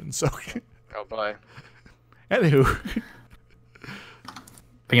bunch of sessions. So. Oh boy. Anywho.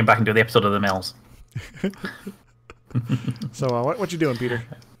 Bring him back and do the episode of the Mel's. So what you doing, Peter?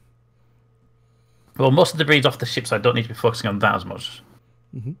 Well, most of the debris off the ship, so I don't need to be focusing on that as much.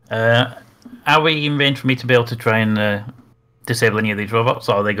 Mm-hmm. Are we in range for me to be able to try and disable any of these robots,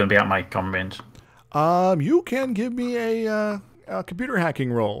 or are they going to be out my comm range? You can give me a computer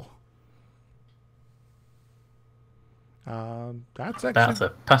hacking roll. That's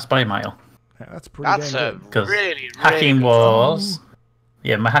a pass by mile. Yeah, that's pretty damn good. That's really hacking good. was...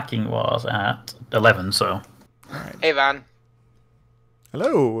 Yeah, my hacking was at 11, so... Right. Hey, Van.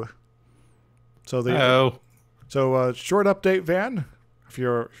 Hello. Hello. So, short update, Van. If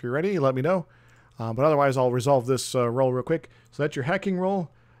you're ready, let me know. But otherwise, I'll resolve this roll real quick. So that's your hacking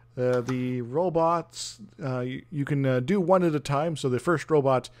roll. The robots, you can do one at a time. So the first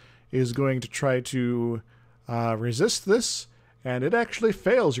robot is going to try to resist this, and it actually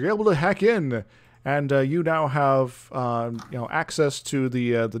fails. You're able to hack in, and you now have access to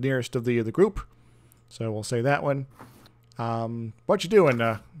the nearest of the group. So we'll say that one. What you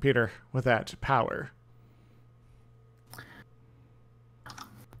doing, Peter, with that power?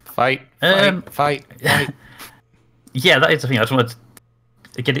 Fight. Yeah, that is the thing. I just wanted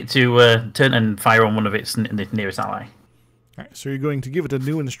to get it to turn and fire on one of its nearest ally. All right, so you're going to give it a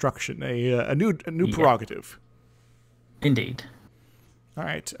new instruction, a new prerogative. Indeed. All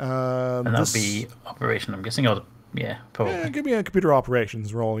right. And that'll be operation, I'm guessing, or probably. Yeah, give me a computer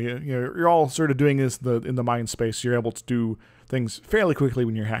operations role. You're all sort of doing this in the mind space. You're able to do things fairly quickly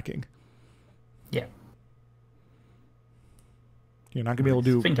when you're hacking. Yeah. You're not going to be able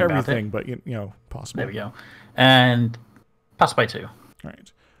to do everything, but possible. There we go. And pass by 2. All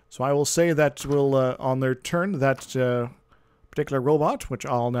right. So I will say that will on their turn, that particular robot, which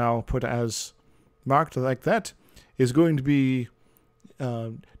I'll now put as marked like that, is going to be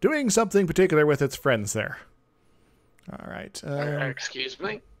doing something particular with its friends there. All right. Excuse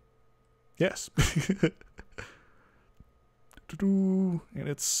me? Yes. And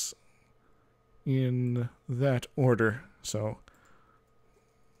it's in that order. So.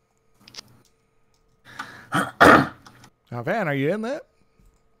 Now, Van, are you in that?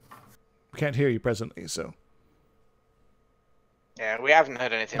 We can't hear you presently, so. Yeah, we haven't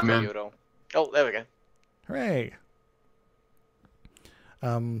heard anything from you at all. Oh, there we go. Hooray.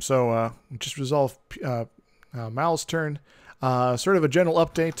 So, just resolve Mal's turn. Sort of a general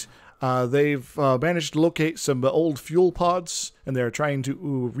update. They've managed to locate some old fuel pods, and they're trying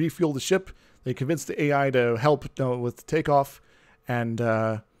to refuel the ship. They convinced the AI to help with the takeoff, and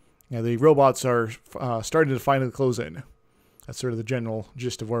the robots are starting to finally close in. That's sort of the general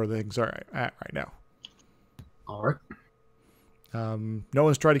gist of where things are at right now. All right. No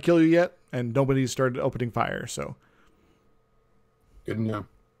one's tried to kill you yet, and nobody's started opening fire, so. Good to know.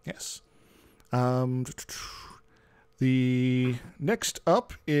 Yes. The next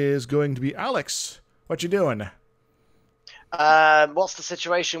up is going to be Alex. What you doing? What's the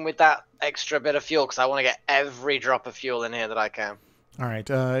situation with that extra bit of fuel? Because I want to get every drop of fuel in here that I can. All right.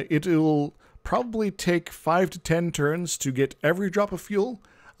 It will probably take 5 to 10 turns to get every drop of fuel,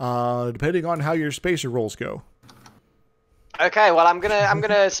 depending on how your spacer rolls go. Okay, well I'm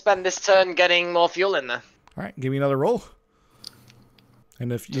gonna spend this turn getting more fuel in there. All right, give me another roll.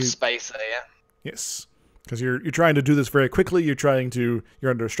 And if you Spacer, yeah. yes, because you're trying to do this very quickly. You're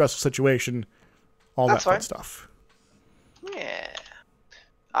under a stressful situation. All That's that fun fine. stuff. Yeah.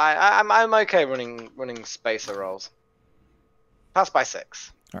 I'm okay running spacer rolls. Pass by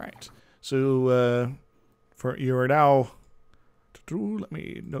 6. All right. So for you are now. Let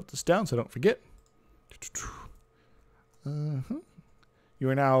me note this down so I don't forget. You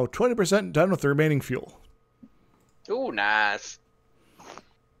are now 20% done with the remaining fuel. Ooh, nice.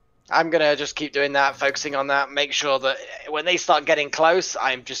 I'm gonna just keep doing that, focusing on that, make sure that when they start getting close,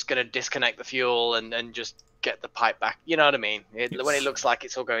 I'm just gonna disconnect the fuel and just get the pipe back. You know what I mean? Yes. When it looks like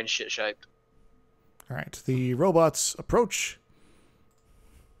it's all going shit-shaped. All right. The robots approach.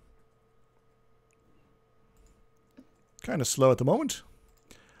 Kind of slow at the moment.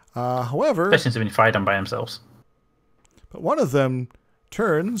 However, Especially since they've been fired on by themselves. but one of them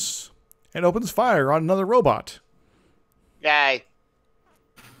turns and opens fire on another robot. Yay.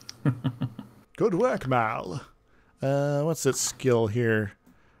 Good work, Mal. What's its skill here?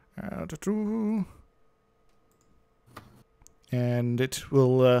 And it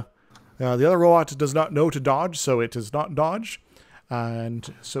will... the other robot does not know to dodge, so it does not dodge.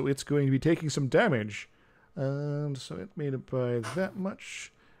 And so it's going to be taking some damage. And so it made it by that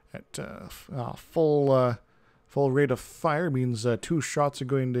much. At full rate of fire means 2 shots are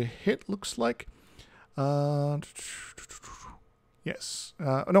going to hit, looks like. Yes.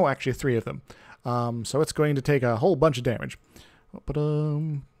 No, actually 3 of them. So it's going to take a whole bunch of damage. But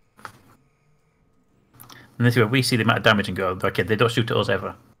And this is where we see the amount of damage and go, okay, they don't shoot at us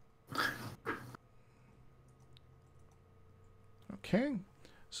ever. okay.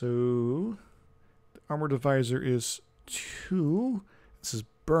 So the armor divisor is 2. This is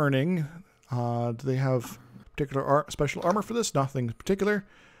burning. Do they have particular special armor for this? Nothing particular.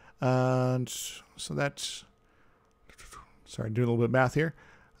 And so that's... Sorry, doing a little bit of math here.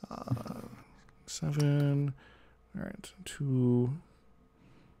 7. All right, 2.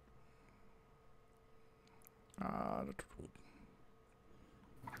 All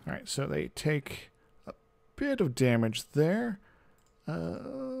right, so they take a bit of damage there.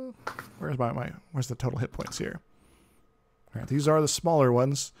 Where's the total hit points here? All right, these are the smaller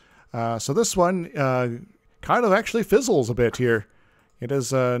ones. So this one kind of actually fizzles a bit here. It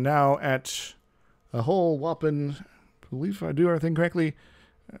is now at a whole whopping, I believe if I do everything correctly,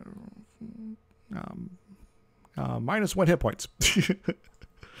 -1 hit points.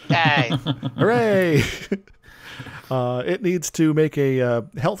 Yay. Hooray! It needs to make a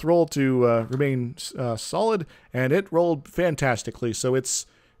health roll to remain solid, and it rolled fantastically. So it's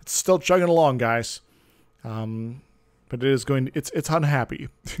still chugging along, guys. But it is it's unhappy.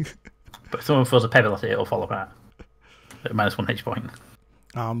 But if someone throws a pebble at it, it'll fall apart. At -1 hit point.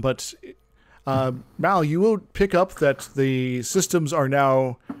 But Mal, you will pick up that the systems are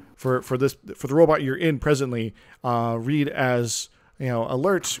now for the robot you're in presently read as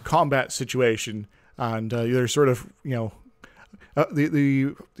alert combat situation, and they're sort of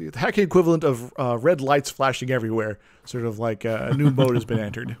the hacking equivalent of red lights flashing everywhere, sort of like a new mode has been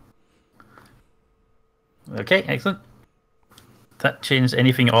entered. Okay, excellent. That changed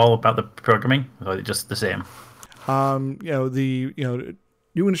anything at all about the programming, or is it just the same?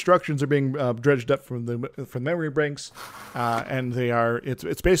 New instructions are being dredged up from memory banks, and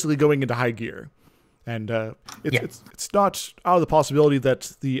it's basically going into high gear, and it's not out of the possibility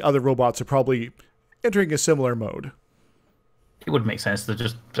that the other robots are probably entering a similar mode. It would make sense to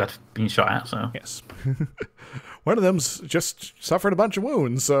just being shot at. So yes, one of them's just suffered a bunch of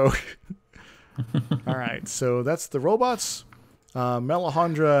wounds. So all right, so that's the robots.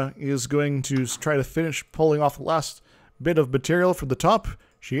 Melisandre is going to try to finish pulling off the last bit of material from the top.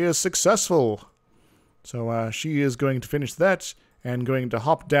 She is successful. So she is going to finish that and going to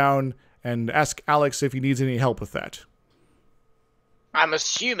hop down and ask Alex if he needs any help with that. I'm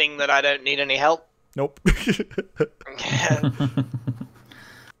assuming that I don't need any help. Nope.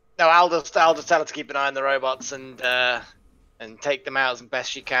 No, I'll just tell her to keep an eye on the robots and take them out as best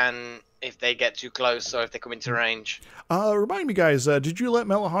she can if they get too close or if they come into range. Remind me, guys, did you let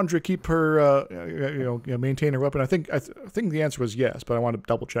Melisandre keep her, maintain her weapon? I think the answer was yes, but I want to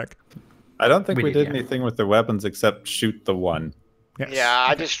double check. I don't think we did yeah. anything with the weapons except shoot the one. Yes. Yeah,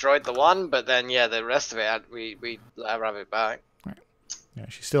 I destroyed the one, but then the rest of it we let her have it back. Yeah,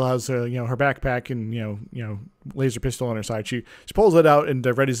 she still has her backpack and laser pistol on her side. She pulls it out and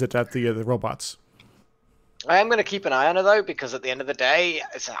readies it at the robots. I am going to keep an eye on her though, because at the end of the day,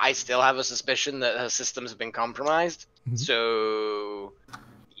 I still have a suspicion that her systems have been compromised. Mm-hmm. So,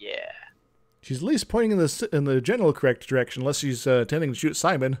 yeah. She's at least pointing in the general correct direction, unless she's intending to shoot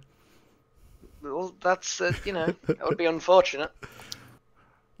Simon. Well, that's that would be unfortunate.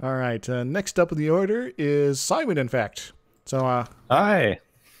 All right. Next up in the order is Simon. In fact, so Hi.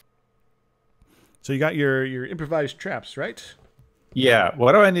 So you got your improvised traps, right? Yeah,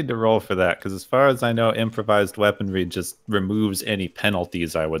 what do I need to roll for that? Because as far as I know, improvised weaponry just removes any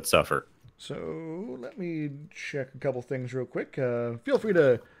penalties I would suffer. So let me check a couple things real quick. Feel free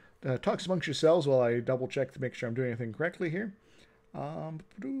to talk amongst yourselves while I double check to make sure I'm doing anything correctly here. That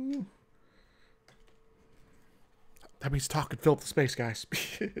means talk and fill up the space, guys.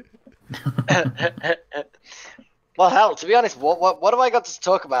 Well, hell, to be honest, what have I got to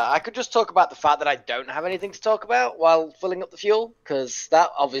talk about? I could just talk about the fact that I don't have anything to talk about while filling up the fuel, because that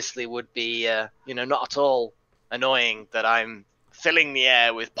obviously would be, not at all annoying that I'm filling the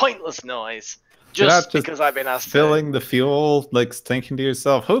air with pointless noise just because I've been asked filling the fuel, like thinking to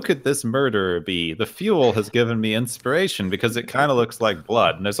yourself, who could this murderer be? The fuel has given me inspiration because it kind of looks like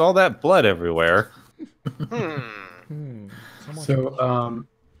blood, and there's all that blood everywhere.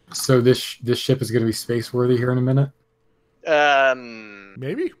 So this ship is going to be space worthy here in a minute.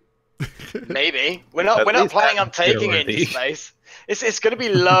 Maybe. Maybe we're not planning on taking it into space. It's going to be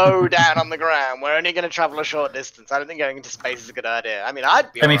low down on the ground. We're only going to travel a short distance. I don't think going into space is a good idea. I mean,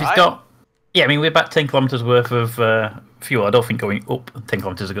 I'd be. If it's got, we're about 10 kilometers worth of fuel. I don't think going up 10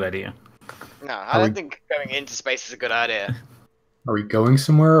 kilometers is a good idea. No, I don't think going into space is a good idea. Are we going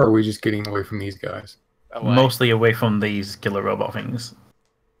somewhere, or are we just getting away from these guys? Mostly away from these killer robot things.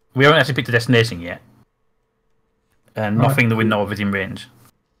 We haven't actually picked a destination yet. And nothing that we know of is in range.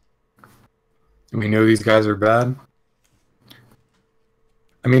 We know these guys are bad?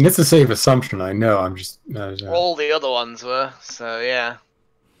 I mean, it's a safe assumption, I know. I'm just... All the other ones were, so yeah.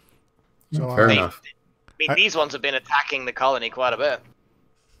 So, fair enough. These ones have been attacking the colony quite a bit.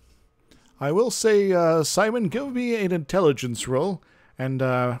 I will say, Simon, give me an intelligence roll, and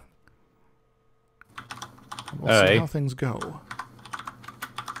we'll see how things go.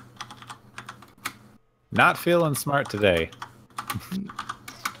 Not feeling smart today.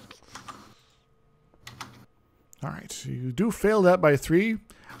 All right, you do fail that by 3.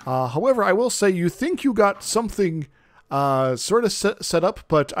 However, I will say you think you got something sort of set up,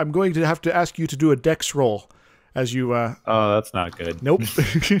 but I'm going to have to ask you to do a dex roll as you... Oh, that's not good. Nope.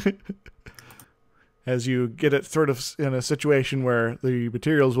 As you get it sort of in a situation where the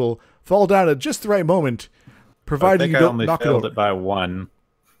materials will fall down at just the right moment, provided you don't knock it over. I only failed it by 1.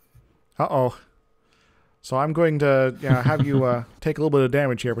 Uh-oh. So I'm going to have you take a little bit of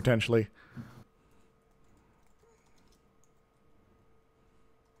damage here, potentially.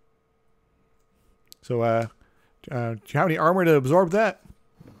 So, do you have any armor to absorb that?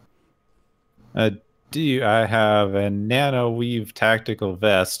 I have a nano weave tactical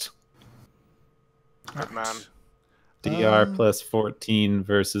vest. Good man. DR plus 14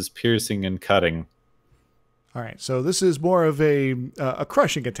 versus piercing and cutting. All right, so this is more of a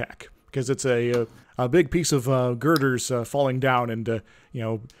crushing attack because it's a big piece of girders falling down and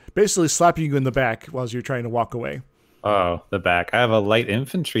basically slapping you in the back while you're trying to walk away. Oh, the back. I have a light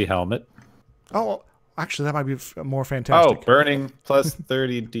infantry helmet. Oh, actually, that might be more fantastic. Oh, burning plus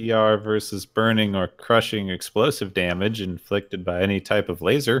 30 DR versus burning or crushing explosive damage inflicted by any type of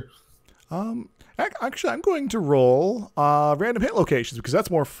laser. Actually, I'm going to roll random hit locations because that's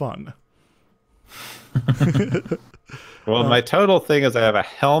more fun. Well, my total thing is I have a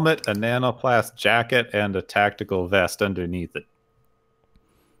helmet, a nanoplast jacket, and a tactical vest underneath it.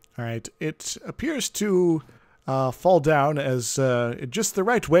 All right. It appears to fall down as just the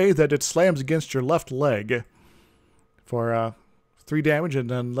right way that it slams against your left leg for 3 damage, and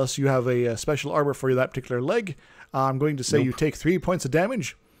unless you have a special armor for that particular leg, I'm going to say you take 3 points of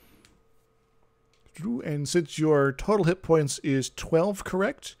damage. And since your total hit points is 12,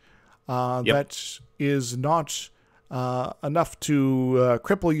 correct? Yep. That is not enough to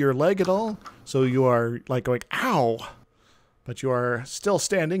cripple your leg at all. So you are like going, ow! But you are still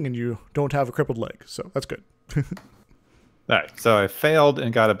standing and you don't have a crippled leg. So that's good. All right, so I failed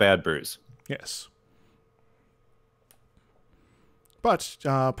and got a bad bruise. Yes. But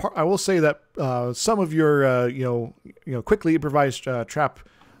I will say that some of your quickly improvised trap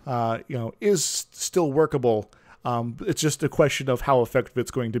is still workable. It's just a question of how effective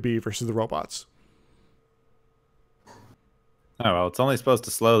it's going to be versus the robots. Oh, well, it's only supposed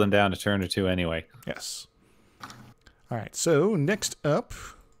to slow them down a turn or 2 anyway. Yes. All right, so next up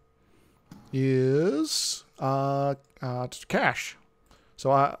is Cash.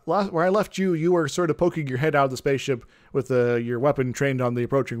 So where I left you, you were sort of poking your head out of the spaceship with your weapon trained on the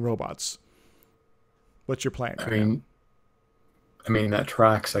approaching robots. What's your plan? I mean that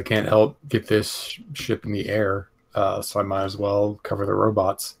tracks. I can't help get this ship in the air, so I might as well cover the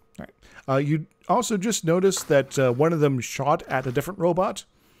robots. All right. You also just noticed that one of them shot at a different robot.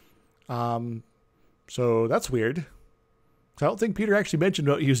 So that's weird. I don't think Peter actually mentioned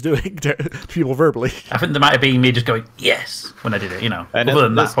what he was doing to people verbally. I think there might have been me just going, yes, when I did it, you know. And other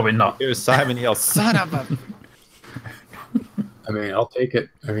than that, probably not. It was Simon yelled, son of a... I mean, I'll take it.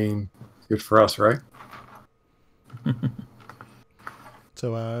 I mean, good for us, right?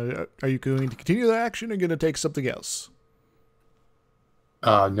 So are you going to continue the action or going to take something else?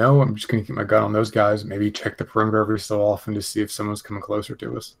 No, I'm just going to keep my gun on those guys. Maybe check the perimeter every so often to see if someone's coming closer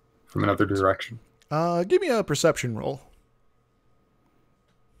to us from another direction. Give me a perception roll.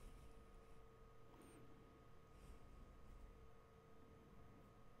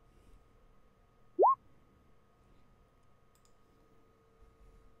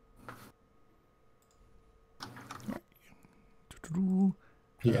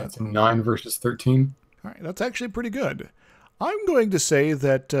 Yeah, it's a 9 versus 13. All right, that's actually pretty good. I'm going to say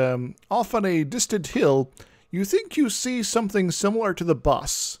that off on a distant hill, you think you see something similar to the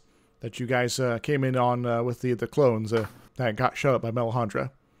bus that you guys came in on with the clones that got shot up by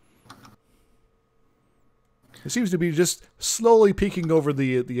Melandra. It seems to be just slowly peeking over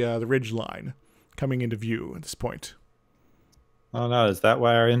the ridge line, coming into view at this point. Oh no, is that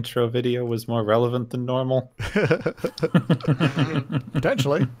why our intro video was more relevant than normal?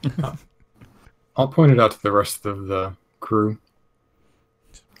 Potentially. I'll point it out to the rest of the crew.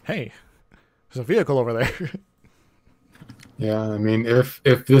 Hey, there's a vehicle over there. Yeah, I mean, if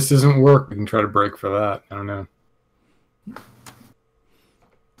this doesn't work, we can try to break for that. I don't know.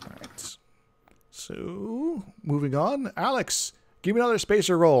 All right. So, moving on. Alex, give me another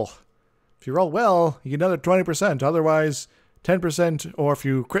spacer roll. If you roll well, you get another 20%. Otherwise, 10%. Or if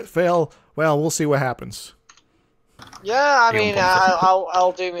you crit fail, well, we'll see what happens. Yeah, I mean,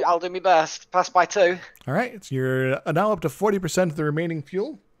 I'll do my best. Pass by 2. All right. So you're now up to 40% of the remaining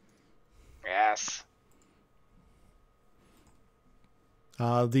fuel. Yes.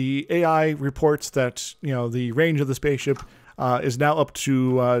 The AI reports that the range of the spaceship is now up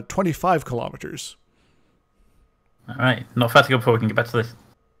to 25 kilometers. All right, not far to go before we can get back to this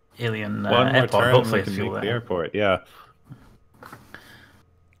alien One more airport. turn, Hopefully, we can fuel make the there. airport. Yeah.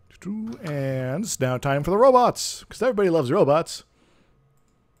 And it's now time for the robots, because everybody loves robots.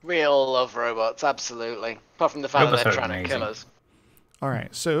 We all love robots, absolutely. Apart from the fact that Robots they're are trying to amazing. kill us. All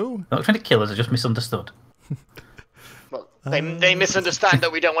right, so They're not trying to kill us; they're just misunderstood. Well, they misunderstand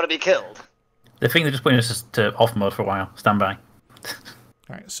that we don't want to be killed. They think they're just putting us to off mode for a while. Stand by. all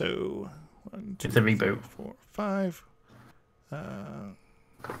right, so 1, 2, It's a reboot. 3, 4, 5.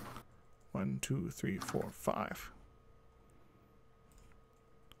 1, 2, 3, 4, 5.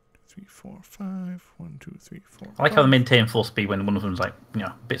 3, 4, 5. 1, 2, 3, 4. I like how they maintain full speed when one of them's like,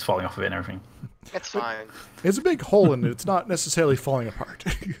 bits falling off of it and everything. It's fine. There's a big hole in it. It's not necessarily falling apart.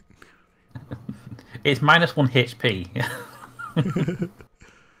 It's minus 1 HP.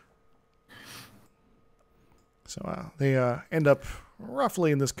 So they end up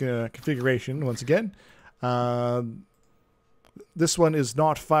roughly in this configuration once again. This one is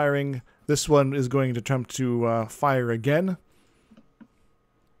not firing. This one is going to attempt to fire again.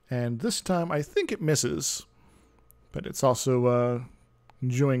 And this time, I think it misses. But it's also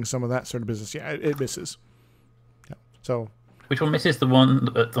enjoying some of that sort of business. Yeah, it misses. Yeah. So Which one misses? The one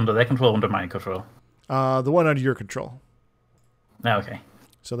that's under their control, under my control? the one under your control. Oh, okay.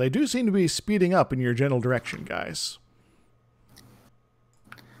 So they do seem to be speeding up in your general direction, guys.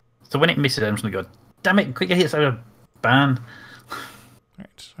 So when it misses, I'm just going to go, damn it, quick hits out of ban. All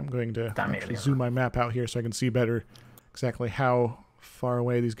right, I'm going to Damn it, actually Leo. zoom my map out here so I can see better exactly how far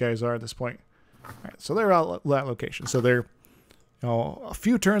away these guys are at this point. All right, so they're out that location. So they're a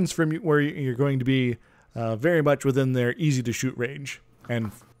few turns from where you're going to be very much within their easy to shoot range,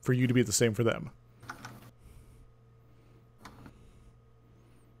 and for you to be the same for them.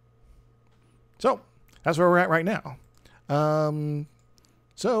 So that's where we're at right now.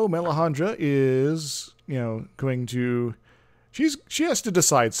 So Melandra is, going to. She has to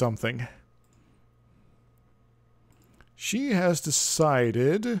decide something. She has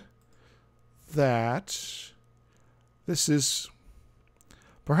decided that this is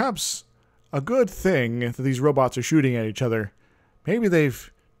perhaps a good thing that these robots are shooting at each other. Maybe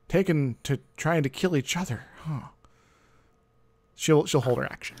they've taken to trying to kill each other. Huh. She'll hold her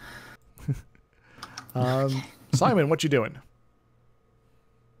action. Simon, what you doing?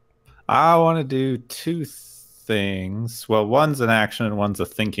 I want to do two things. Well, one's an action and one's a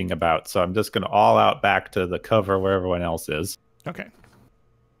thinking about. So I'm just going to all out back to the cover where everyone else is. Okay.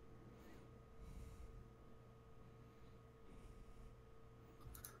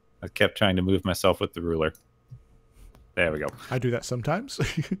 I kept trying to move myself with the ruler. There we go. I do that sometimes.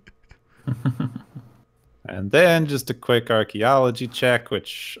 And then just a quick archaeology check,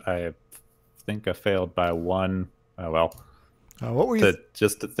 which I think I failed by one. Oh, well. What were you?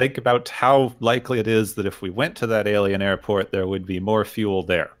 Just to think about how likely it is that if we went to that alien airport, there would be more fuel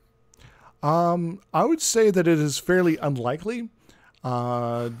there. I would say that it is fairly unlikely.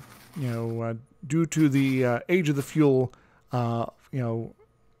 Due to the age of the fuel, that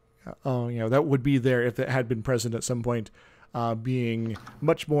would be there if it had been present at some point, being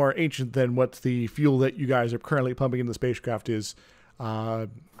much more ancient than what the fuel that you guys are currently pumping in the spacecraft is,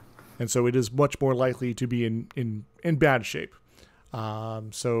 and so it is much more likely to be in bad shape.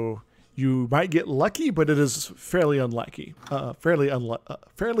 So you might get lucky, but it is fairly unlikely. Fairly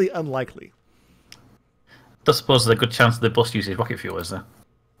unlikely. I suppose there's a good chance the bus uses rocket fuel, is there?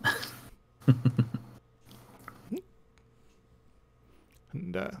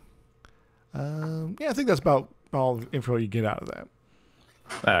 And I think that's about all the info you get out of that.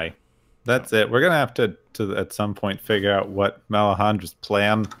 Aye. That's it. We're going to have to at some point figure out what Malahandra's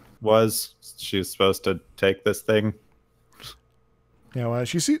plan was. She was supposed to take this thing.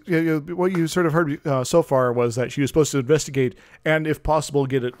 What you sort of heard so far was that she was supposed to investigate and, if possible,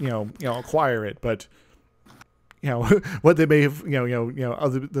 get it, acquire it. But, what they may have,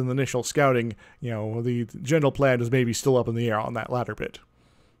 other than the initial scouting, the general plan is maybe still up in the air on that latter bit.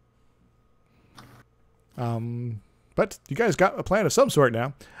 But you guys got a plan of some sort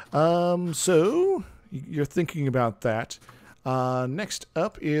now. So you're thinking about that. Next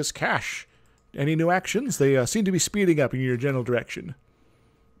up is Cash. Any new actions? They seem to be speeding up in your general direction.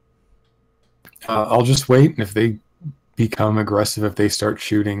 I'll just wait, and if they become aggressive, if they start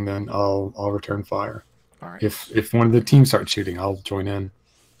shooting, then I'll return fire. All right. If one of the teams starts shooting, I'll join in.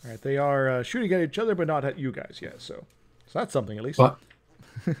 All right. They are shooting at each other, but not at you guys yet. So that's something at least. But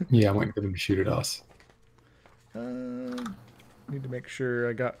yeah, I'm waiting for them to shoot at us. Need to make sure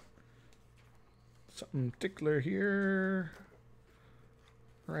I got something particular here.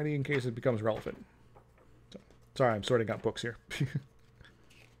 Ready in case it becomes relevant. So, sorry, I'm sorting out books here.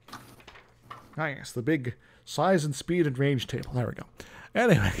 Yes, the big size and speed and range table. There we go.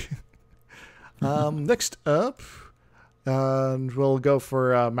 Anyway, next up, we'll go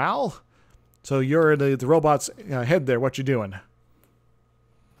for Mal. So you're the robot's head there. What you doing?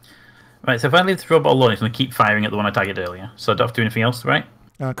 Right, so if I leave the robot alone, it's going to keep firing at the one I targeted earlier. So I don't have to do anything else, right?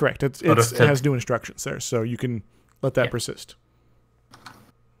 Correct. It has new instructions there, so you can let that persist.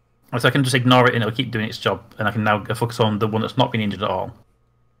 So I can just ignore it and it'll keep doing its job, and I can now focus on the one that's not been injured at all.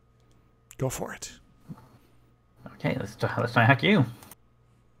 Go for it. Okay, let's try and hack you.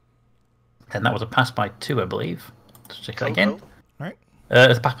 And that was a pass by 2, I believe. Let's check that again. All right.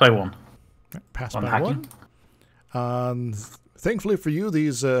 It's a pass by 1. Pass On by hacking. 1. Thankfully for you,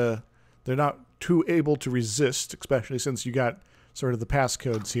 these they're not too able to resist, especially since you got sort of the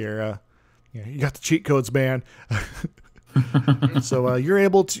passcodes here. You got the cheat codes, man. So you're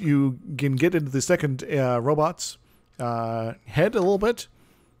able to, you can get into the second robot's head a little bit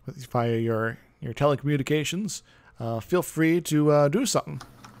via your telecommunications. Feel free to do something.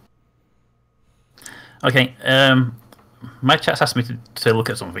 Okay, my chat's asked me to look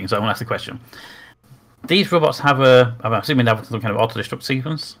at something, so I want to ask the question. These robots have I'm assuming they have some kind of auto-destruct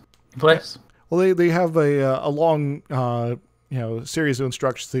sequence in place? Well, they have a long series of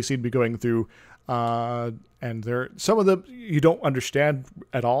instructions they seem to be going through, and some of them you don't understand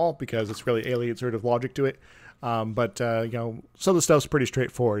at all because it's really alien sort of logic to it. But some of the stuff's pretty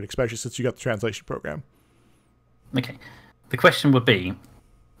straightforward, especially since you got the translation program. Okay, the question would be,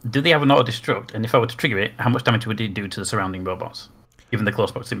 do they have an auto-destruct? And if I were to trigger it, how much damage would it do to the surrounding robots, given the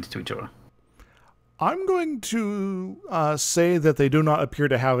close proximity to each other? I'm going to say that they do not appear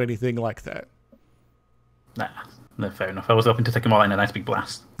to have anything like that. Nah, no, fair enough. I was hoping to take them all in a nice big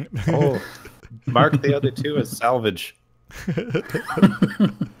blast. Oh, mark the other two as salvage.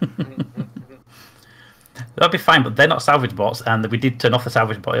 That'd be fine, but they're not salvage bots, and we did turn off the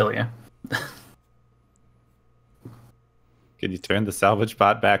salvage bot earlier. Can you turn the salvage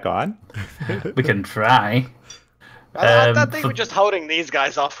bot back on? We can try. I think we're just holding these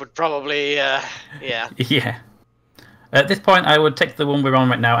guys off would probably, yeah. Yeah. At this point, I would take the one we're on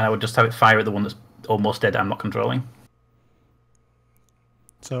right now, and I would just have it fire at the one that's almost dead I'm not controlling.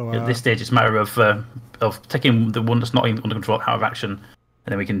 So at this stage, it's a matter of taking the one that's not under control out of action,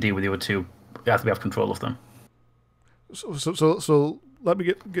 and then we can deal with the other two after we have control of them. So let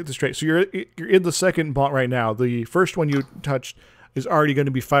me get this straight. So you're in the second bot right now. The first one you touched is already going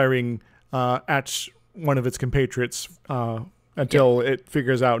to be firing at one of its compatriots until it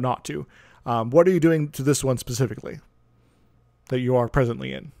figures out not to. What are you doing to this one specifically that you are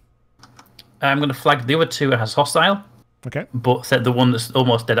presently in? I'm going to flag the other two as hostile. Okay. But set the one that's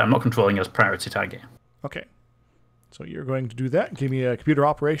almost dead I'm not controlling as priority target. Okay. So you're going to do that. Give me a computer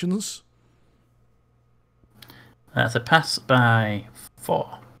operations. That's a pass by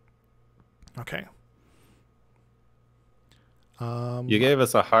 4. Okay. You gave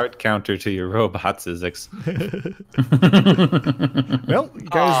us a hard counter to your robots, Izixs. Well, you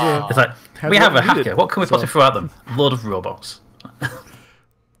guys... It's like, we have a hacker. What can we possibly throw at them? A load of robots.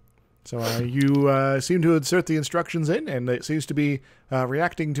 So you seem to insert the instructions in, and it seems to be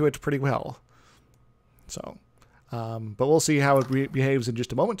reacting to it pretty well. So, but we'll see how it behaves in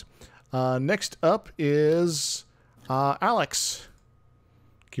just a moment. Next up is Alex.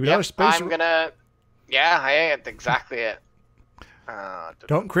 Keep another space. I'm gonna. Yeah, I ain't exactly it.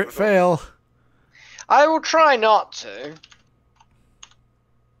 Don't crit fail. I will try not to.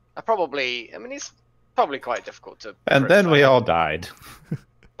 I mean, it's probably quite difficult to. And then we all died.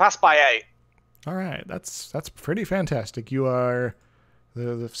 Pass by 8. All right, that's pretty fantastic. You are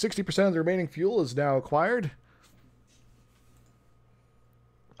the 60% of the remaining fuel is now acquired.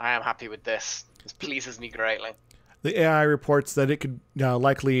 I am happy with this. This pleases me greatly. The AI reports that it could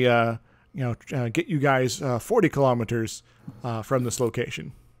likely get you guys 40 kilometers from this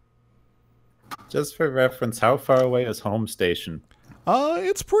location. Just for reference, how far away is home station?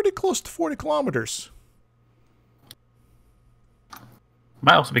 It's pretty close to 40 kilometers.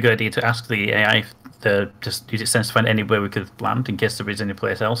 Might also be a good idea to ask the AI to just use its sense to find anywhere we could land in case there is any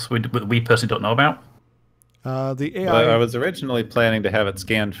place else we personally don't know about. The AI. Well, I was originally planning to have it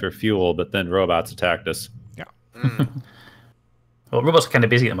scanned for fuel, but then robots attacked us. Yeah. Well, robots are kind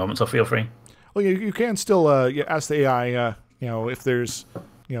of busy at the moment, so feel free. Well, you can still ask the AI, if there's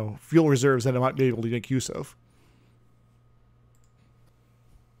fuel reserves that it might be able to make use of.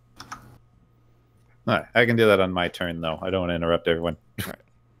 All right, I can do that on my turn, though. I don't want to interrupt everyone. All right.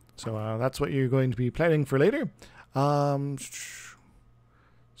 So that's what you're going to be planning for later.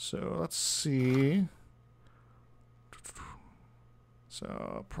 So let's see.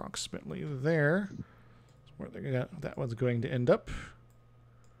 So approximately there is where that one's going to end up.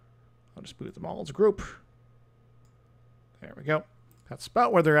 I'll just move them all as a group. There we go. That's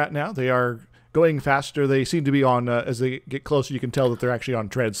about where they're at now. They are going faster. They seem to be on, as they get closer, you can tell that they're actually on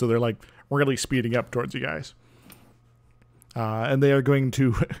tread. So they're like really speeding up towards you guys. And they are going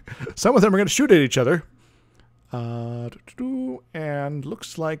to, some of them are going to shoot at each other. And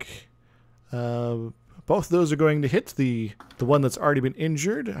looks like both of those are going to hit the one that's already been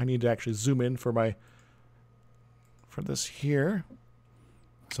injured. I need to actually zoom in for this here.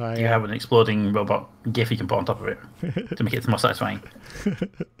 So you have an exploding robot GIF you can put on top of it to make it more satisfying.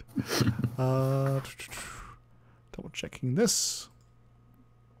 Double checking this.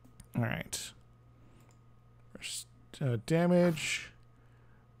 All right. First damage.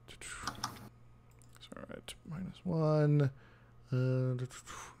 So at -1.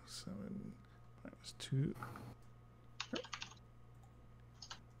 7 -2.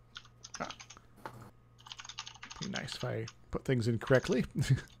 Be nice if I put things in correctly.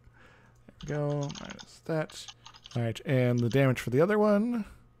 There we go. Minus that. All right, and the damage for the other one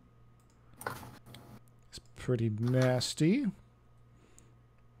is pretty nasty.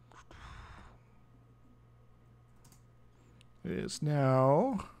 It is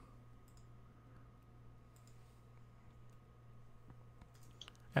now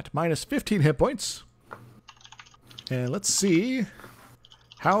at -15 hit points. And let's see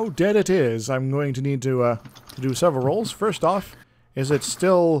how dead it is. I'm going to need to do several rolls. First off, is it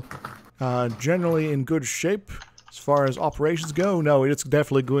still generally in good shape as far as operations go? No, it's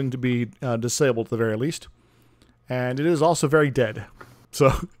definitely going to be disabled at the very least. And it is also very dead.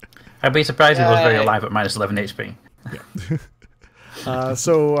 So I'd be surprised if it was very alive at -11 HP. Yeah.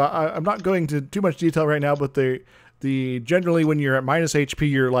 So I'm not going to too much detail right now, but the generally when you're at minus HP,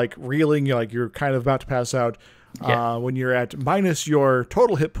 you're like reeling, you're kind of about to pass out. Yeah. When you're at minus your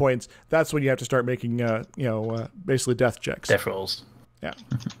total hit points, that's when you have to start making basically death checks. Death rolls. Yeah.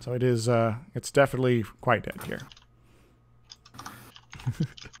 So it is. It's definitely quite dead here.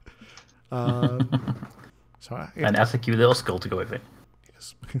 And ask a cute little skull to go with it.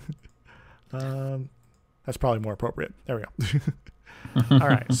 Yes. That's probably more appropriate. There we go. All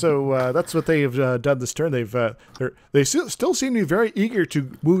right, so that's what they've done this turn. They still seem to be very eager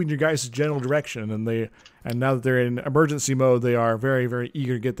to move in your guys' general direction, and now that they're in emergency mode, they are very, very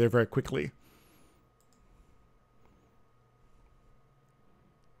eager to get there very quickly.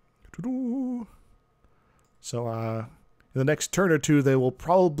 So in the next turn or two, they will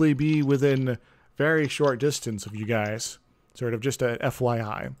probably be within very short distance of you guys. Sort of just a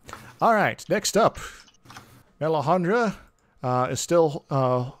FYI. All right, next up, Alejandra is still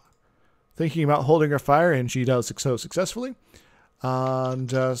thinking about holding her fire, and she does so successfully.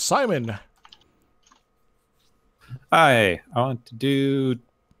 And Simon. Hi, I want to do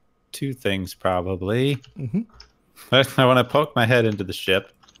 2 things probably. First, I want to poke my head into the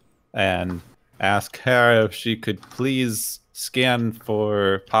ship and ask her if she could please scan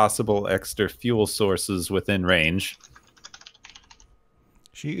for possible extra fuel sources within range.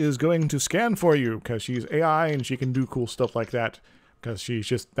 She is going to scan for you because she's AI and she can do cool stuff like that because she's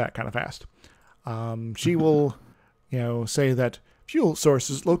just that kind of fast. She will, say that fuel source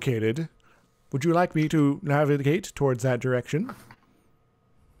is located. Would you like me to navigate towards that direction?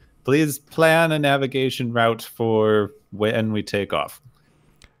 Please plan a navigation route for when we take off.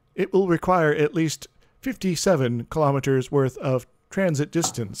 It will require at least 57 kilometers worth of transit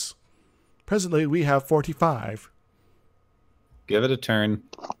distance. Presently, we have 45. Give it a turn.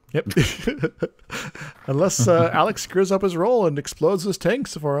 Yep. Unless Alex screws up his roll and explodes his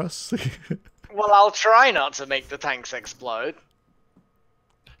tanks for us. Well, I'll try not to make the tanks explode.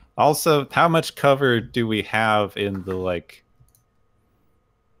 Also, how much cover do we have in the,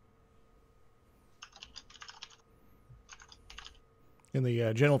 in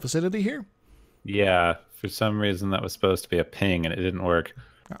the general vicinity here? Yeah, for some reason that was supposed to be a ping and it didn't work.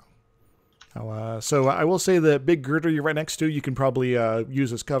 So I will say the big girder you're right next to, you can probably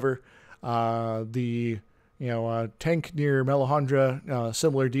use as cover. The tank near Melejandra,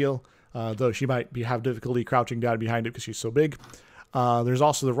 similar deal, though she might have difficulty crouching down behind it because she's so big. There's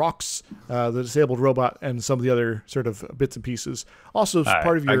also the rocks, the disabled robot, and some of the other sort of bits and pieces. Also,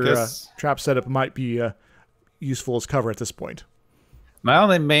 part of your trap setup might be useful as cover at this point. My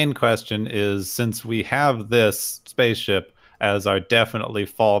only main question is, since we have this spaceship as our definitely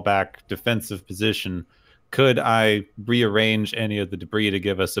fallback defensive position, could I rearrange any of the debris to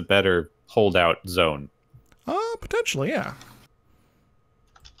give us a better holdout zone? Potentially, yeah.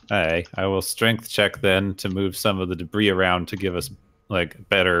 Hey, I will strength check then to move some of the debris around to give us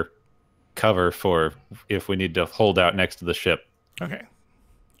better cover for if we need to hold out next to the ship. Okay,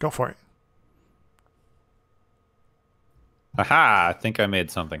 go for it. Aha! I think I made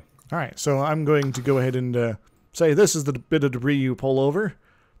something. All right, so I'm going to go ahead and say this is the bit of debris you pull over.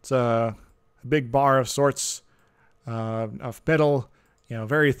 It's a big bar of sorts of metal,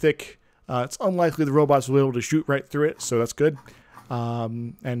 very thick. It's unlikely the robots will be able to shoot right through it, so that's good.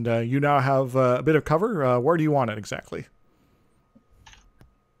 And you now have a bit of cover. Where do you want it exactly?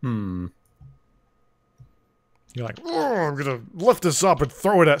 You're like, oh, I'm going to lift this up and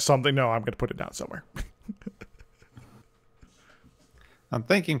throw it at something. No, I'm going to put it down somewhere. I'm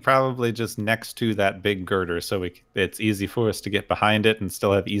thinking probably just next to that big girder, so it's easy for us to get behind it and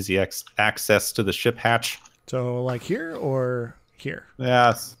still have easy access to the ship hatch. So, like here or here?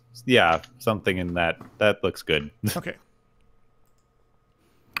 Yeah, something in that. That looks good. Okay.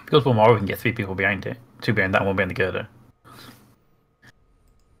 Because one more, we can get 3 people behind it. 2 behind that, and 1 behind the girder.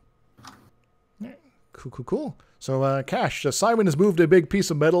 Cool. So, Cash, Simon has moved a big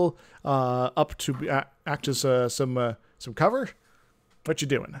piece of metal up to act as some cover. What you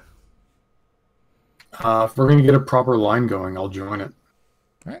doing? If we're going to get a proper line going, I'll join it.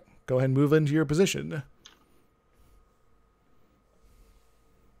 All right. Go ahead and move into your position.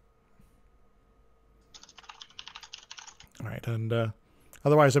 All right. And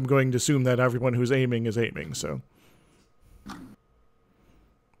otherwise, I'm going to assume that everyone who's aiming is aiming, so.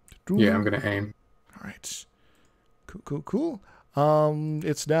 Yeah, I'm going to aim. All right. Cool.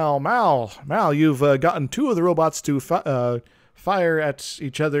 It's now Mal. Mal, you've gotten 2 of the robots to fire at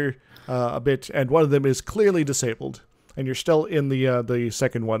each other a bit, and one of them is clearly disabled, and you're still in the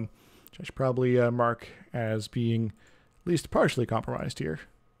second one, which I should probably mark as being at least partially compromised here.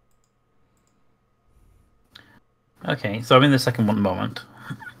 Okay, so I'm in the second one at the moment.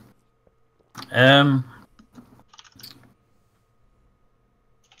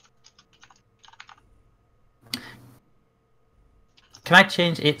 Can I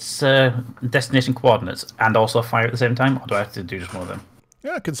change its destination coordinates and also fire at the same time, or do I have to do just one of them?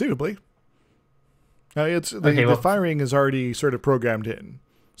 Yeah, conceivably. The firing is already sort of programmed in,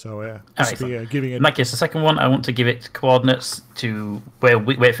 so giving it. In that case, the second one, I want to give it coordinates to where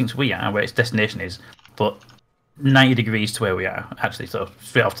it thinks we are, where its destination is, but 90 degrees to where we are, actually, so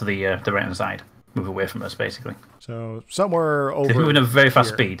straight off to the right hand side, move away from us, basically. So somewhere over. It's moving at a very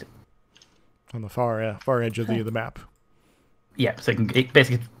fast speed on the far edge of the map. Yeah, so it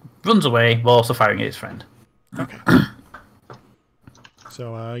basically runs away while also firing at its friend. Okay.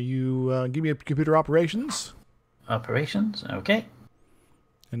 So you give me a computer operations. Operations, okay.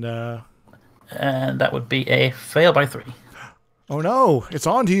 And that would be a fail by 3. oh no, it's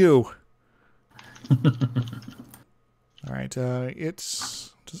on to you. All right,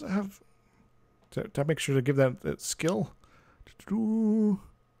 does it have? Did I make sure to give that skill?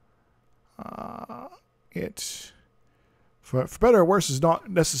 It for better or worse is not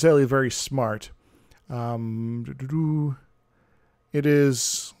necessarily very smart. It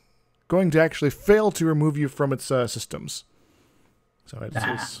is going to actually fail to remove you from its systems. So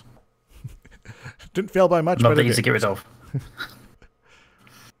it's didn't fail by much. Not but that it easy to did. get rid of.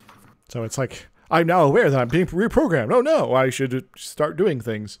 So it's like, I'm now aware that I'm being reprogrammed. Oh no, I should start doing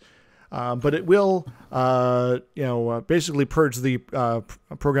things. But it will, basically purge the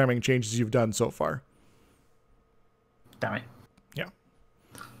programming changes you've done so far. Damn it. Yeah.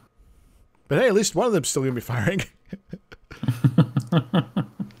 But hey, at least one of them's still going to be firing.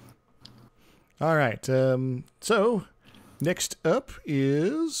 All right. So next up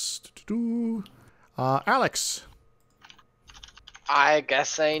is Alex. I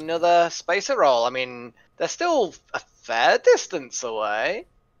guess another spacer roll. I mean, they're still a fair distance away.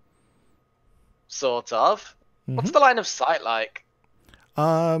 Sort of. What's the line of sight like?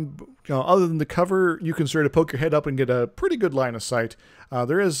 Other than the cover, you can sort of poke your head up and get a pretty good line of sight.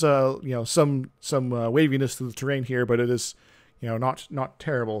 There is, some waviness to the terrain here, but it is, not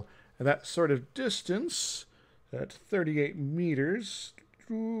terrible. And that sort of distance, at 38 meters,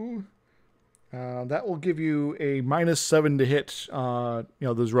 that will give you a -7 to hit,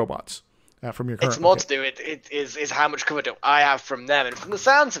 those robots from your current. It's more to do it is how much cover do I have from them, and from the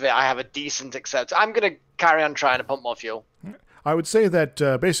sounds of it, I have a decent accept. I'm gonna carry on trying to pump more fuel. I would say that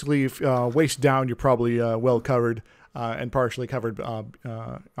basically, if, waist down, you're probably well covered and partially covered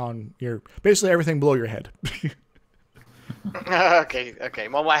on your basically everything below your head. Okay.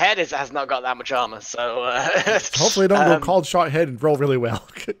 Well, my head has not got that much armor, so hopefully, don't go cold shot head and roll really well.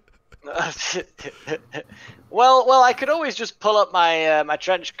 Well, I could always just pull up my my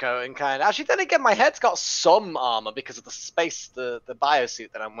trench coat and kind of. Actually, then again, my head's got some armor because of the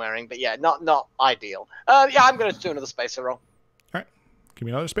biosuit that I'm wearing. But yeah, not ideal. Yeah, I'm gonna do another spacer roll. All right, give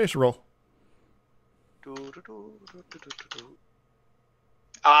me another spacer roll.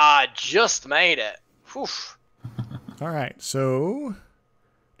 Just made it. Whew. All right, so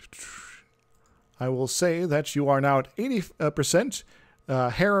I will say that you are now at 80%.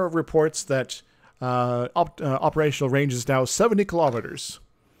 Hera reports that operational range is now 70 kilometers.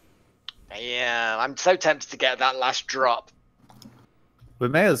 Yeah, I'm so tempted to get that last drop. We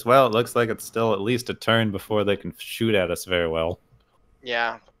may as well. It looks like it's still at least a turn before they can shoot at us very well.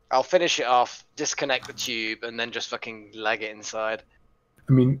 Yeah, I'll finish it off, disconnect the tube, and then just fucking leg it inside.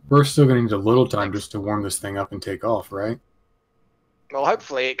 I mean, we're still going to need a little time just to warm this thing up and take off, right? Well,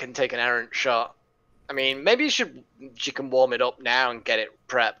 hopefully it can take an errant shot. I mean, maybe you can warm it up now and get it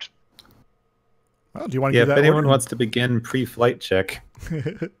prepped. Well, do you want to Yeah, give if that anyone order? wants to begin pre-flight check.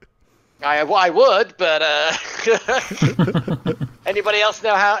 I would, but anybody else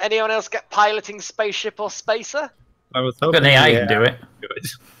know how? Anyone else get piloting spaceship or spacer? I was Got hoping an AI the can do it.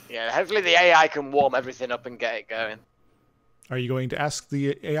 Yeah, hopefully the AI can warm everything up and get it going. Are you going to ask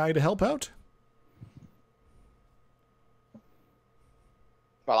the AI to help out?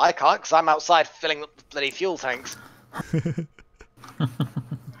 Well, I can't because I'm outside filling up the bloody fuel tanks.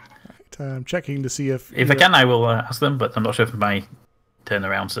 I'm checking to see if If I can, I will ask them, but I'm not sure if my turn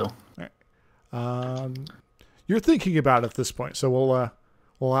around still. You're thinking about it at this point, so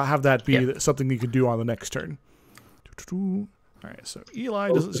we'll have that be something you can do on the next turn. All right, so Eli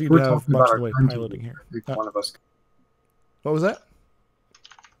doesn't seem to have much in the way of piloting here. One of us. What was that?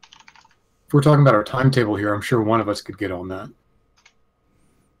 If we're talking about our timetable here, I'm sure one of us could get on that.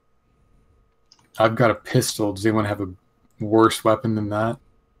 I've got a pistol. Does anyone have a worse weapon than that?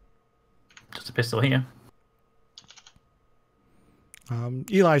 Just a pistol here.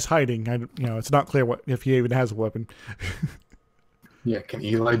 Eli's hiding. It's not clear if he even has a weapon. Yeah, can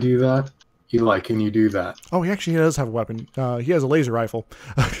Eli do that? Eli, can you do that? Oh, he actually does have a weapon. He has a laser rifle.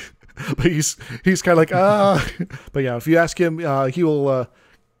 But he's kind of like, But yeah, if you ask him, he will,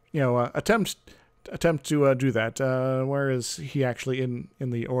 attempt to do that. Where is he actually in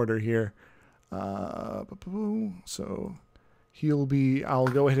the order here? So I'll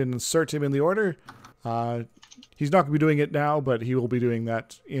go ahead and insert him in the order. He's not going to be doing it now, but he will be doing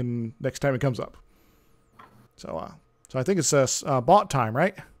that in next time it comes up. So I think it's bot time,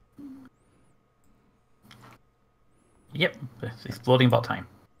 right? Yep, it's exploding bot time.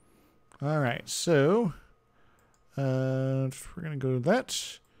 All right, so we're going to go to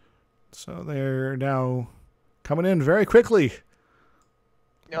that. So they're now coming in very quickly.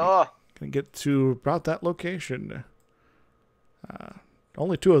 Oh, Gonna get to about that location.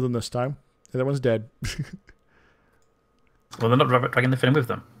 Only 2 of them this time. The other one's dead. Well, they're not dragging the film with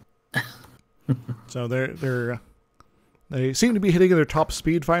them. So they seem to be hitting their top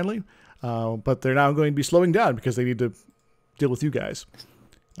speed finally, but they're now going to be slowing down because they need to deal with you guys.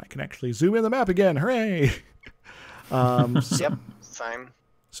 I can actually zoom in the map again. Hooray! yep, same.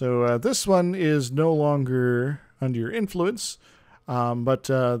 So this one is no longer under your influence, but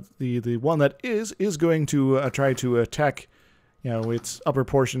the one that is going to try to attack, its upper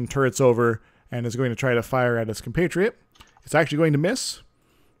portion turrets over, and is going to try to fire at its compatriot. It's actually going to miss.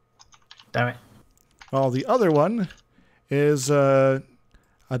 Damn it. While the other one is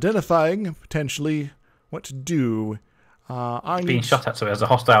identifying potentially what to do. Being shot at, so there's a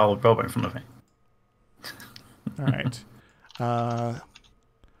hostile robot in front of me. All right.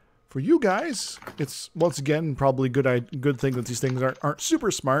 For you guys, it's once again probably good thing that these things aren't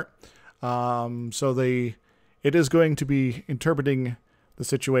super smart. So it is going to be interpreting the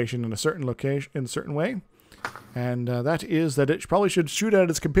situation in a certain location, in a certain way, and that is that it probably should shoot at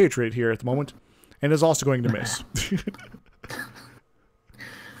its compatriot here at the moment, and is also going to miss.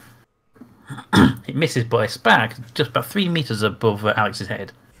 It misses by a spark, just about 3 meters above Alex's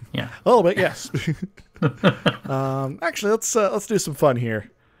head. Yeah. A little bit, yes. Actually, let's do some fun here.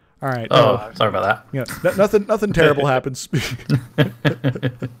 All right. Oh, sorry about that. Nothing terrible happens.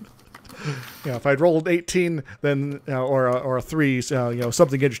 If I'd rolled 18, then or a 3,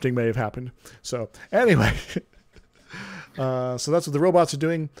 something interesting may have happened. So anyway, so that's what the robots are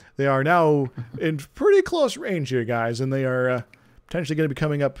doing. They are now in pretty close range here, guys, and they are potentially going to be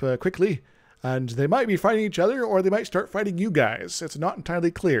coming up quickly. And they might be fighting each other, or they might start fighting you guys. It's not entirely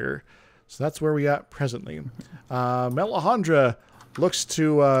clear. So that's where we are presently. Melahandra looks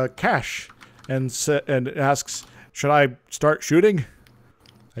to Cash and asks, "Should I start shooting?"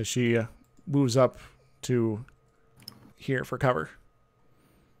 As she moves up to here for cover.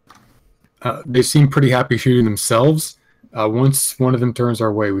 They seem pretty happy shooting themselves. Once one of them turns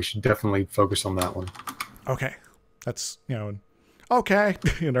our way, we should definitely focus on that one. Okay. That's, okay,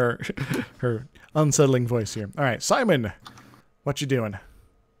 in her unsettling voice here. All right, Simon, what you doing?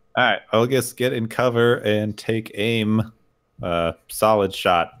 All right, I'll just get in cover and take aim. Solid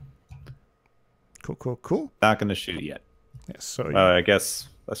shot. Cool. Not going to shoot yet. Yes. So I guess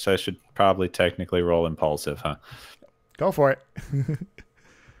I should probably technically roll impulsive, huh? Go for it.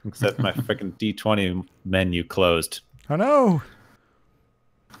 Except my freaking D20 menu closed. Oh no.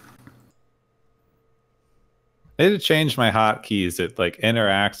 I need to change my hotkeys. It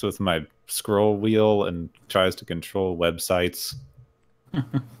interacts with my scroll wheel and tries to control websites.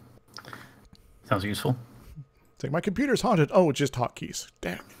 Sounds useful. It's like my computer's haunted. Oh, it's just hotkeys.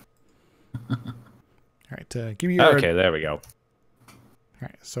 Damn. All right, give me your. Okay, there we go. All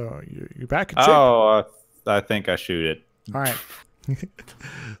right, so you're back at chip. Oh, I think I shoot it. All right.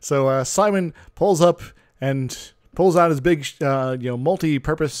 So Simon pulls up and pulls out his big,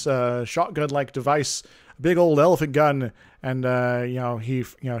 multi-purpose shotgun-like device, a big old elephant gun, and he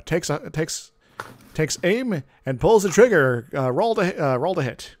takes aim and pulls the trigger. Roll to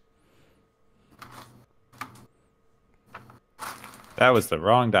hit. That was the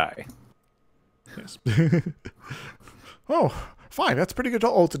wrong die. Yes. Oh, fine. That's pretty good.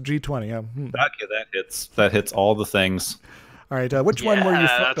 Oh, it's a G20. Okay, that hits. That hits all the things. All right. Which one were you?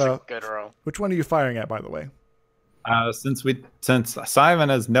 That's a good roll. Which one are you firing at, by the way? Since Simon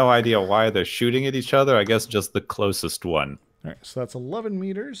has no idea why they're shooting at each other, I guess just the closest one. All right. So that's 11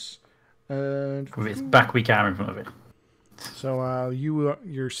 meters. And With its back weak arm in front of it. so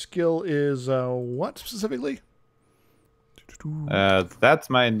your skill is what specifically? That's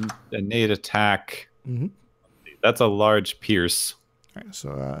my innate attack. Mm-hmm. That's a large pierce. All right,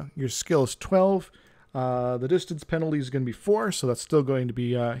 so your skill is 12. The distance penalty is going to be 4, so that's still going to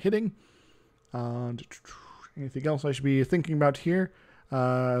be hitting. Anything else I should be thinking about here?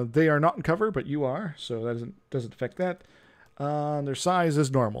 They are not in cover, but you are, so that doesn't affect that. Their size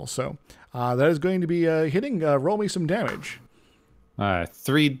is normal, so that is going to be hitting. Roll me some damage.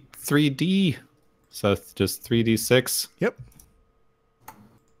 3D. So just 3d6. Yep.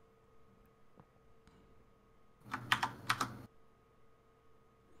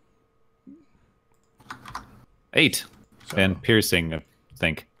 Eight. And piercing, I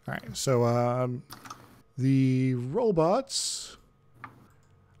think. All right. So the robots.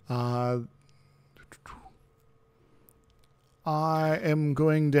 I am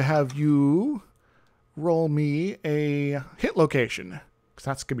going to have you roll me a hit location.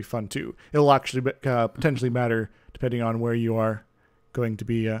 That's going to be fun, too. It'll actually potentially matter depending on where you are going to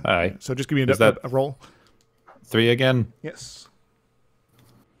be. All right. So just give me a roll. 3 again? Yes.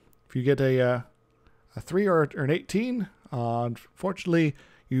 If you get a 3 or an 18, unfortunately,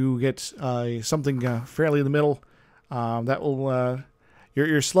 you get something fairly in the middle. That will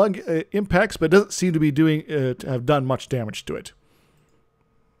your slug impacts, but doesn't seem to be have done much damage to it.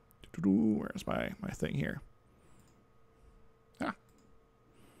 Where's my thing here? Ah.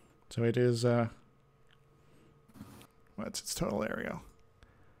 So it is. What's its total area?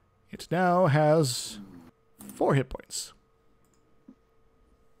 It now has 4 hit points.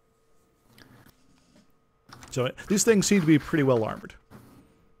 So these things seem to be pretty well armored.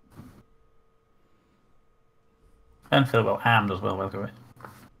 And feel well armed as well, welcome it.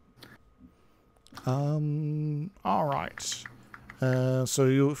 All right. So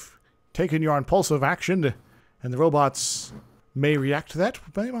you've taken your impulsive action, and the robots may react to that,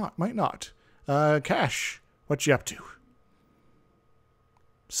 but might not. Cash, what you up to?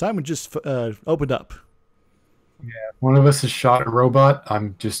 Simon just opened up. Yeah, one of us has shot a robot.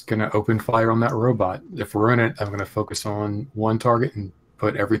 I'm just going to open fire on that robot. If we're in it, I'm going to focus on one target and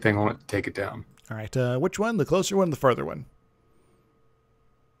put everything on it to take it down. All right. Which one? The closer one, the further one?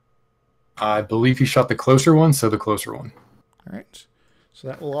 I believe he shot the closer one, so the closer one. All right. So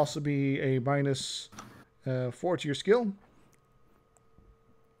that will also be a minus 4 to your skill.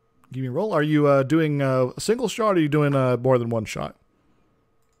 Give me a roll. Are you doing a single shot, or are you doing more than one shot?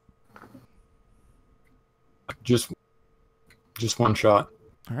 Just one shot.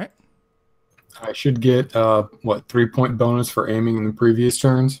 All right. I should get 3-point bonus for aiming in the previous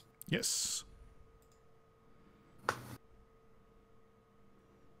turns. Yes.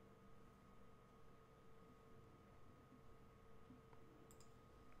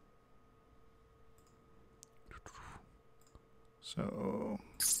 So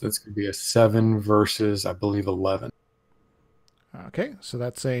that's going to be a 7 versus, I believe, 11. Okay, so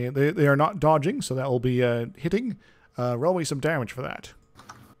that's they are not dodging, so that will be hitting. Roll me some damage for that.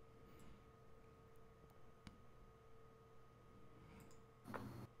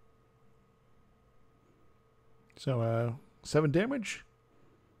 So 7 damage.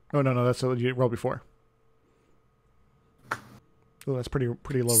 Oh no, that's what you rolled before. Oh, that's pretty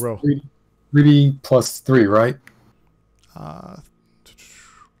low roll. 3D plus 3, right? Let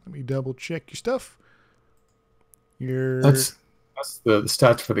me double check your stuff. That's the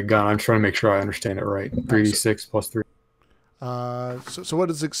stats for the gun. I'm trying to make sure I understand it right. 3d6 plus 3. So what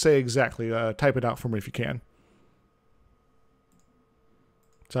does it say exactly? Type it out for me if you can.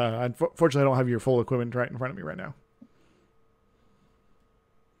 So unfortunately, I don't have your full equipment right in front of me right now.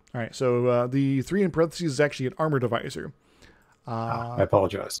 All right, so the 3 in parentheses is actually an armor divisor. I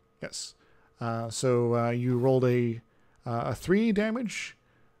apologize. Yes. So you rolled a 3 damage.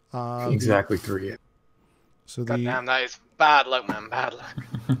 Exactly 3. So God damn, that is bad luck, man. Bad luck.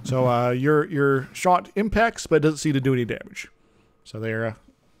 So your shot impacts, but doesn't seem to do any damage. So they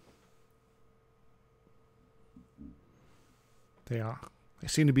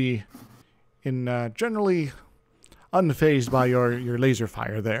seem to be generally unfazed by your laser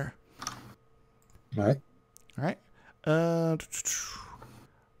fire there. All right. All right.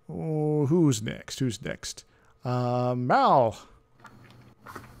 Who's next? Mal.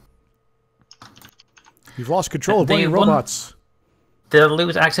 You've lost control of one of your robots. Did I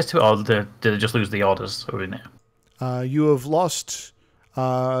lose access to it, or did I just lose the orders over in there? You have lost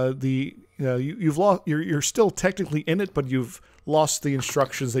you've lost. You're still technically in it, but you've lost the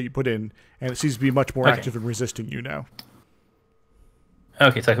instructions that you put in, and it seems to be much more active in resisting you now.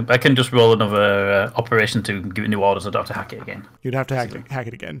 Okay, so I can just roll another operation to give it new orders. I don't have to hack it again. You'd have to hack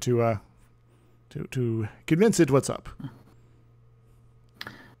it again to convince it what's up.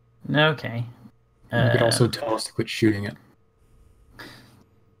 Okay. You could also tell us to quit shooting it.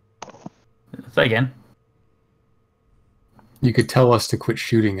 Say again. You could tell us to quit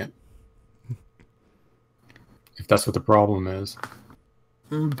shooting it. If that's what the problem is.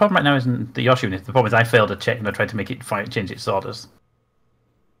 The problem right now isn't that you're shooting it. The problem is I failed to check and I tried to make it change its orders.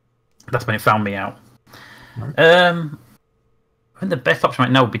 That's when it found me out. Right. I think the best option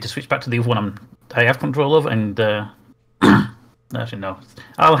right now would be to switch back to the other one I have control of, and actually no,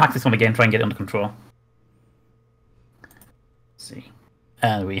 I'll hack this one again, try and get it under control. Let's see,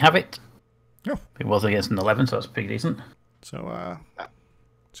 and we have it. Oh. It was against an 11, so that's pretty decent. So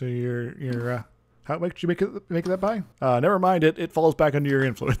you're how much did you make that by? Never mind, it falls back under your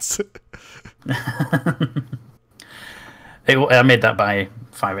influence. I made that by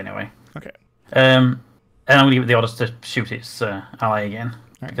 5 anyway. Okay. And I'm going to give it the orders to shoot its ally again.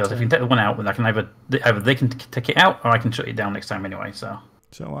 Right, because if you can take the one out, then I can either they can take it out, or I can shut it down next time anyway. So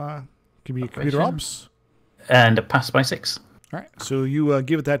give me computer ops. And a pass by 6. All right. So you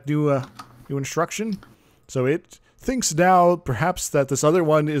give it that new instruction. So it thinks now perhaps that this other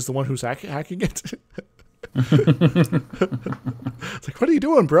one is the one who's hacking it. It's like, what are you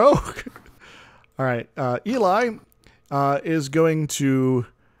doing, bro? All right, Eli is going to,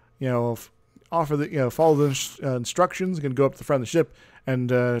 offer the, follow the instructions. Going to go up to the front of the ship and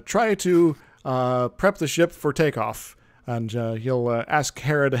try to prep the ship for takeoff. And he'll ask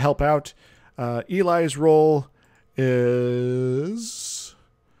Hera to help out. Eli's role is...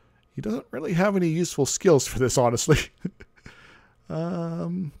 He doesn't really have any useful skills for this, honestly.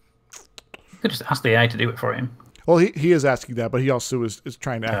 You could just ask the AI to do it for him. Well, he is asking that, but he also is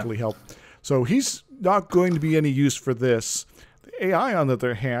trying to actively help. So he's not going to be any use for this. The AI, on the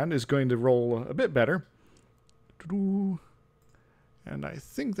other hand, is going to roll a bit better. And I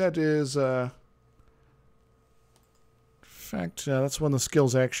think that is... in fact, that's one of the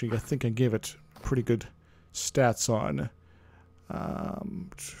skills actually I think I gave it pretty good stats on.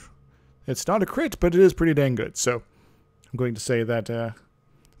 It's not a crit, but it is pretty dang good. So I'm going to say that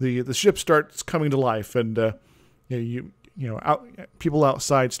the ship starts coming to life, and people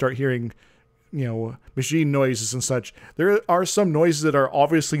outside start hearing machine noises and such. There are some noises that are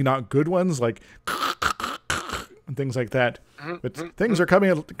obviously not good ones, like and things like that. But things are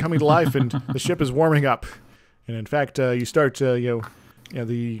coming to life, and the ship is warming up. And in fact, you start Alex,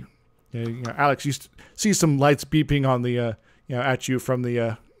 you see some lights beeping on the at you from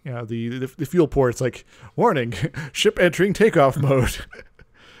the fuel port. It's like, warning, ship entering takeoff mode.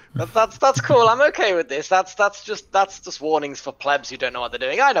 That's cool. I'm okay with this. That's just warnings for plebs who don't know what they're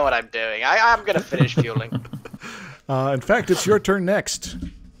doing. I know what I'm doing. I'm gonna finish fueling. In fact, it's your turn next.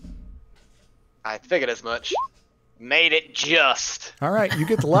 I figured as much. Made it just. All right, you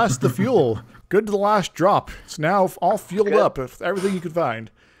get the last of the fuel. Good to the last drop. It's now all fueled up with everything you could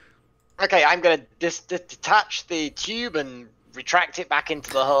find. Okay, I'm gonna detach the tube and retract it back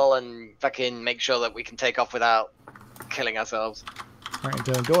into the hull and fucking make sure that we can take off without killing ourselves. All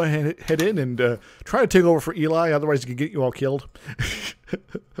right, go ahead, head in and try to take over for Eli. Otherwise, he can get you all killed.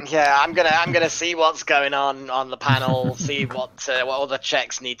 Yeah, I'm gonna see what's going on the panel. See what other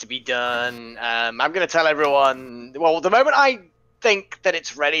checks need to be done. I'm gonna tell everyone. Well, the moment I think that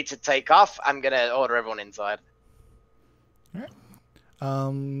it's ready to take off, I'm gonna order everyone inside. All right.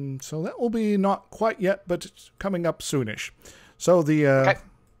 So that will be not quite yet, but it's coming up soonish. So the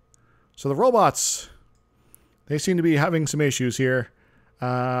robots, they seem to be having some issues here.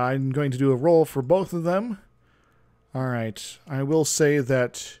 I'm going to do a roll for both of them. All right. I will say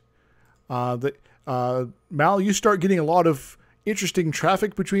that Mal, you start getting a lot of interesting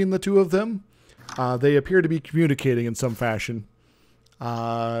traffic between the two of them. They appear to be communicating in some fashion.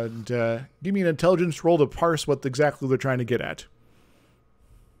 Give me an intelligence roll to parse what exactly they're trying to get at.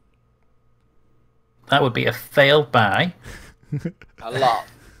 That would be a fail by... A lot.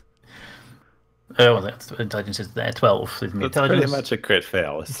 Oh, well, that's intelligence is there. 12. Isn't it? It's pretty much a crit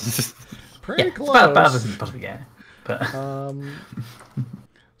fail. Pretty close. It's about as possible, yeah. But...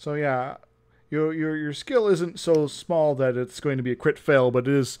 So yeah, your skill isn't so small that it's going to be a crit fail, but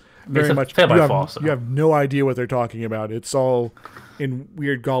it is very much... Fail by 4, so. You have no idea what they're talking about. It's all in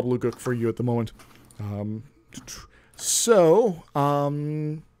weird gobbledygook for you at the moment.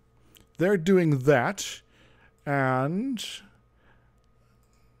 They're doing that, and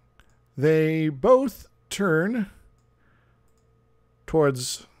they both turn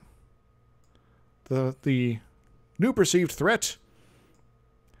towards the new perceived threat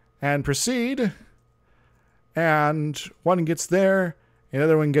and proceed, and one gets there,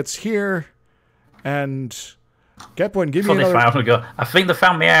 another one gets here, and Gepwin, give me another... I think they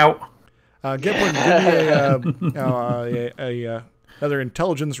found me out. Gepwin, give me another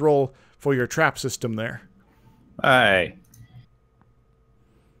intelligence roll for your trap system there. Aye.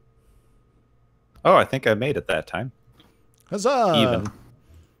 Oh, I think I made it that time. Huzzah! Even.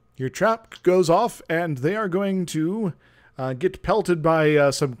 Your trap goes off, and they are going to get pelted by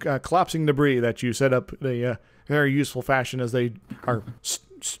some collapsing debris that you set up in a very useful fashion as they are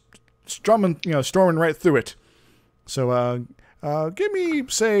storming right through it. So, give me,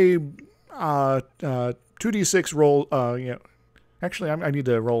 say, 2d6 roll. Actually, I need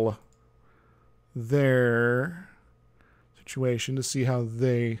to roll their situation to see how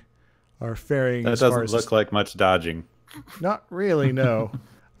they are faring. That doesn't look like much dodging. Not really, no.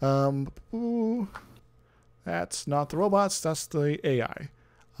 That's not the robots. That's the AI.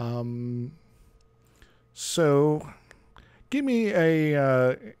 So, give me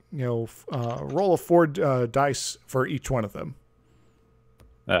a roll of 4 dice for each one of them.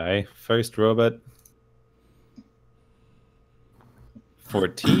 Aye. First robot.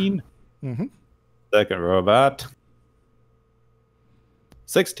 14. Mm-hmm. Second robot.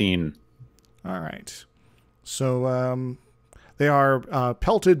 16. All right. So they are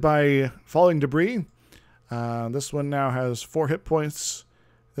pelted by falling debris. This one now has 4 hit points.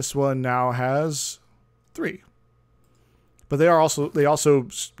 This one now has 3. But they also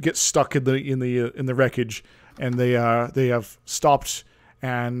get stuck in the wreckage, and they have stopped.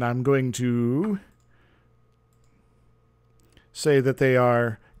 And I'm going to say that they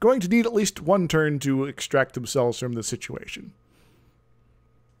are going to need at least one turn to extract themselves from the situation.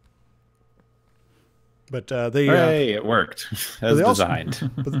 But Hooray, it worked as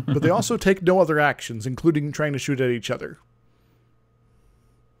designed. But they also take no other actions, including trying to shoot at each other.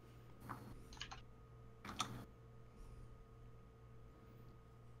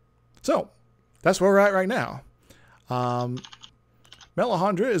 So, that's where we're at right now.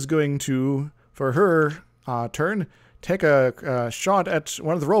 Melisandre is going to, for her turn, take a shot at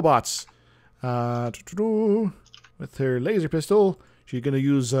one of the robots. With her laser pistol, she's going to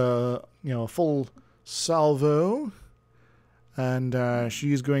use a full salvo, and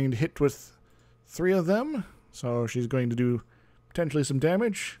she's going to hit with 3 of them. So she's going to do potentially some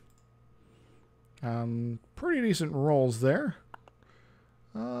damage. Pretty decent rolls there.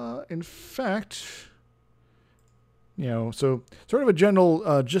 In fact, so sort of a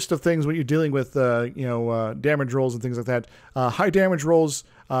general gist of things when you're dealing with, damage rolls and things like that. High damage rolls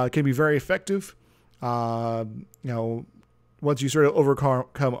can be very effective, once you sort of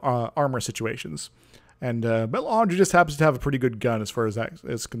overcome armor situations. And Melisandre just happens to have a pretty good gun as far as that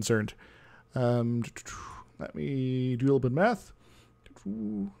is concerned. Let me do a little bit of math.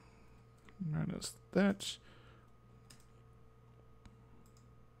 Minus that.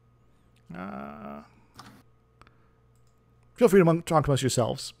 Feel free to talk amongst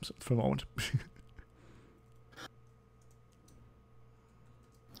yourselves for a moment.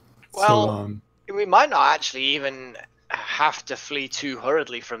 Well, we might not actually even have to flee too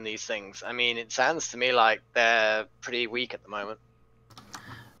hurriedly from these things. I mean, it sounds to me like they're pretty weak at the moment.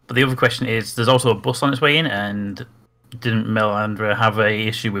 But the other question is, there's also a bus on its way in, and didn't Melisandre have a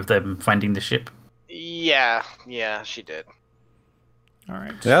issue with them finding the ship? Yeah, she did. All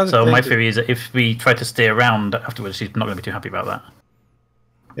right. So my theory is that if we try to stay around afterwards, she's not going to be too happy about that.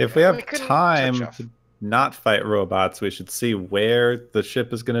 If we have time to not fight robots, we should see where the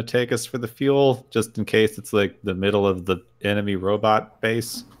ship is going to take us for the fuel, just in case it's like the middle of the enemy robot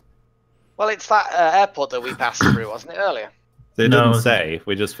base. Well, it's that airport that we passed through, wasn't it, earlier? They didn't say.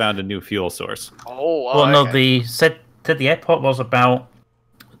 We just found a new fuel source. Well, no, okay. they said the airport was about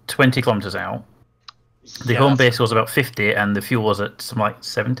 20 kilometers out. The home base was about 50, and the fuel was at something like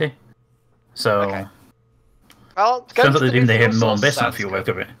 70. So, okay. Well, sounds like they hit more on base than fuel work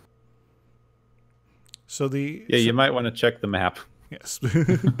of it. So you might want to check the map. Yes.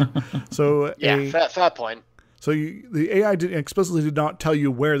 So fair point. So the AI explicitly did not tell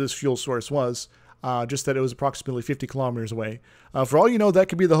you where this fuel source was, just that it was approximately 50 kilometers away. For all you know, that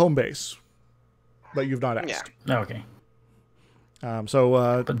could be the home base, but you've not asked. Yeah. Okay. But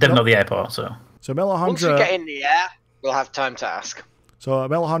definitely not the airport. So Melisandre, once we get in the air, we'll have time to ask. So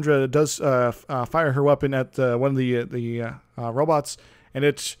Melisandre does fire her weapon at one of the robots, and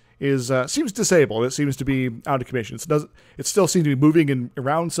it seems disabled. It seems to be out of commission. It still seems to be moving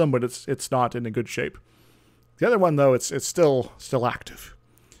around some, but it's not in a good shape. The other one, though, it's still active.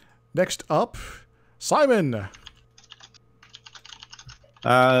 Next up, Simon.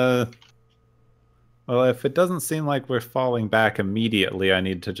 Well, if it doesn't seem like we're falling back immediately, I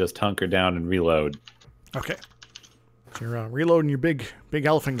need to just hunker down and reload. Okay. So you're reloading your big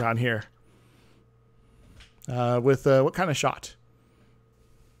elephant gun here. With what kind of shot?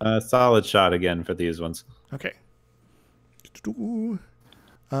 Solid shot again for these ones. Okay.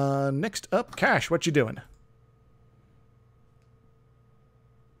 Next up, Cash, what you doing?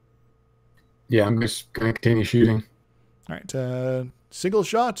 Yeah, I'm just going to continue shooting. All right. Single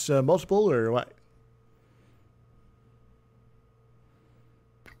shot, multiple, or what?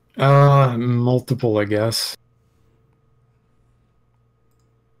 Multiple, I guess.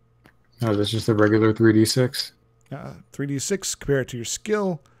 Oh, that's just a regular 3d6? 3d6, compare it to your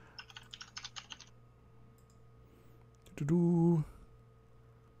skill. It's going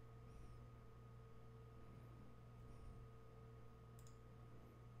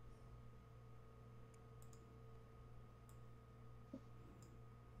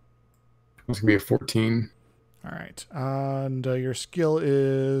to be a 14. All right. And your skill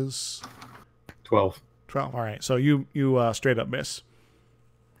is 12. 12. All right. So you straight up miss.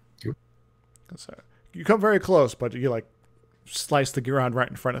 Yep. You come very close, but you slice the ground right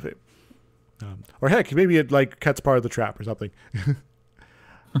in front of it. Or heck, maybe it cuts part of the trap or something.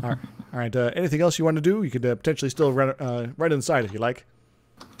 All right. Anything else you want to do? You could potentially still run inside if you like.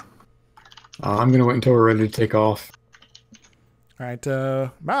 I'm going to wait until we're ready to take off. All right,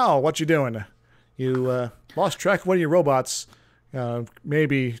 Mal, what you doing? You lost track of one of your robots.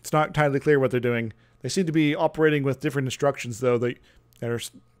 Maybe it's not entirely clear what they're doing. They seem to be operating with different instructions, though, that are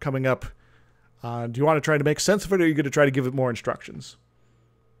coming up. Do you want to try to make sense of it, or are you going to try to give it more instructions?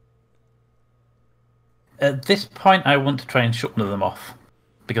 At this point, I want to try and shut one of them off.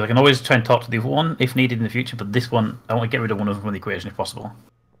 Because I can always try and talk to the other one if needed in the future, but this one, I want to get rid of one of them from the equation if possible.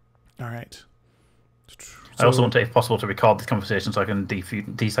 All right. I also want to, if possible, to record this conversation so I can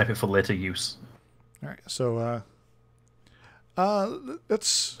decipher it for later use. All right, so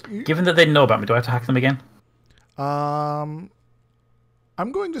let's. Given that they know about me, do I have to hack them again? I'm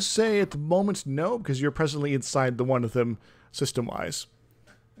going to say at the moment no, because you're presently inside the one of them system-wise.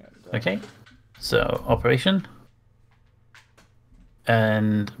 Okay, so operation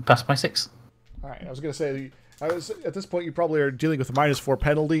and pass by 6. All right, I was going to say. At this point, you probably are dealing with a -4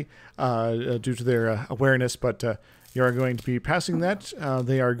 penalty due to their awareness, but you are going to be passing that.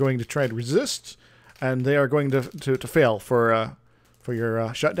 They are going to try to resist, and they are going to fail for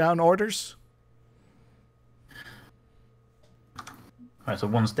your shutdown orders. All right, so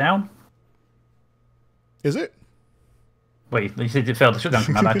 1's down. Is it? Wait, you said it failed the shutdown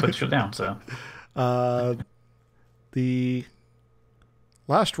command. I put shut down, so. The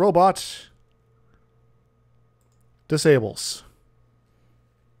last robot disables.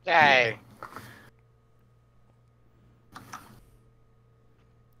 Yay.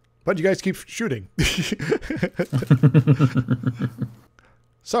 But you guys keep shooting.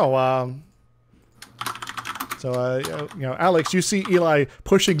 So, Alex, you see Eli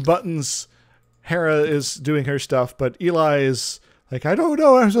pushing buttons. Hera is doing her stuff, but Eli is like, I don't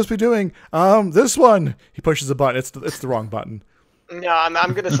know what I'm supposed to be doing. This one. He pushes a button. It's the wrong button. No,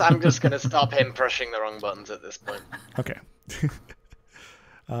 I'm just gonna stop him pushing the wrong buttons at this point. Okay.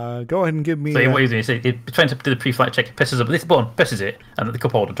 Go ahead and give me. So what he's doing is he's trying to do the pre-flight check, presses up this button, presses it, and then the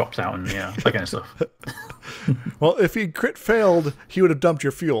cup holder drops out, and that kind of stuff. Well, if he crit failed, he would have dumped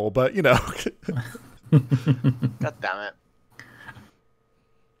your fuel, but God damn it.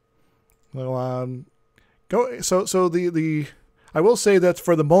 Well, go. So the I will say that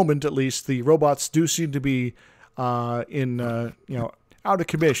for the moment, at least, the robots do seem to be out of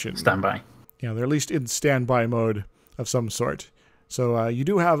commission. Standby. They're at least in standby mode of some sort. So you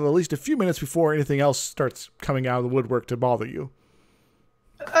do have at least a few minutes before anything else starts coming out of the woodwork to bother you.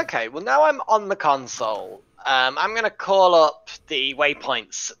 Okay, well now I'm on the console. I'm going to call up the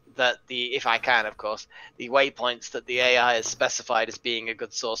waypoints that if I can, of course, the waypoints that the AI has specified as being a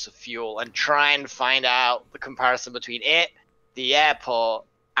good source of fuel, and try and find out the comparison between it, the airport,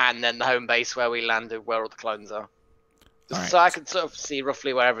 and then the home base where we landed, where all the clones are. So I can sort of see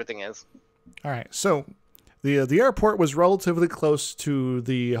roughly where everything is. All right, so the airport was relatively close to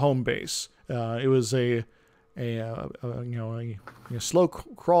the home base. It was a slow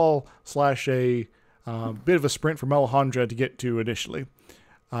crawl / a bit of a sprint from Alejandra to get to initially.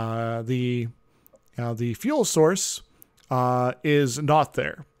 The fuel source is not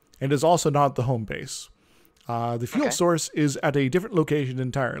there, and is also not the home base. The fuel source is at a different location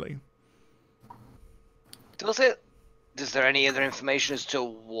entirely. Is there any other information as to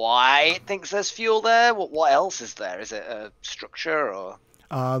why it thinks there's fuel there? What else is there? Is it a structure or?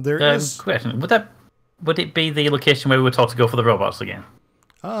 There is. Question: Would it be the location where we were told to go for the robots again?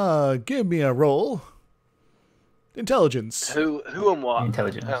 Give me a roll. Intelligence. Who and what?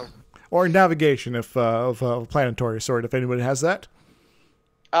 Intelligence. Oh. Or navigation, if of a planetary sort, if anybody has that.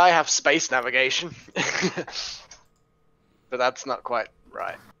 I have space navigation, but that's not quite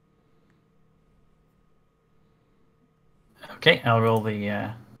right. Okay, I'll roll the.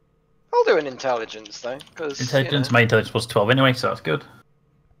 I'll do an intelligence though, because intelligence. My intelligence was 12 anyway, so that's good.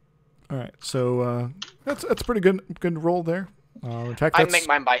 All right, so that's a pretty good roll there. In fact, I make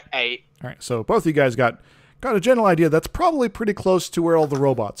mine by 8. All right, so both of you guys got a general idea. That's probably pretty close to where all the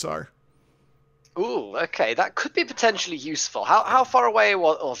robots are. Ooh, okay, that could be potentially useful. How far away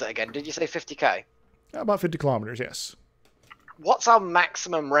was it again? Did you say 50k? About 50 kilometers, yes. What's our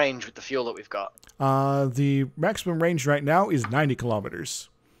maximum range with the fuel that we've got? The maximum range right now is 90 kilometers.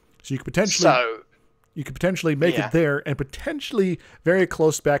 So you could potentially make it there, and potentially very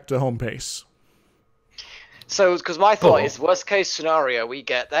close back to home base. So, because my thought is, worst case scenario, we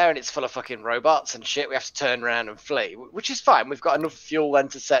get there and it's full of fucking robots and shit. We have to turn around and flee, which is fine. We've got enough fuel then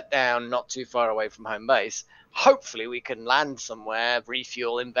to set down not too far away from home base. Hopefully, we can land somewhere,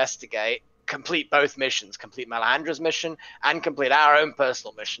 refuel, investigate, complete both missions, complete Malahandra's mission and complete our own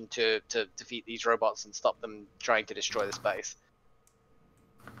personal mission to defeat these robots and stop them trying to destroy this base.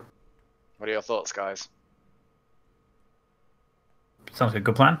 What are your thoughts, guys? Sounds like a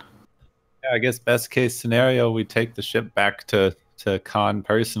good plan. Yeah, I guess best case scenario, we take the ship back to Khan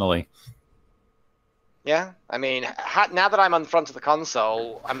personally. Yeah, I mean, now that I'm on the front of the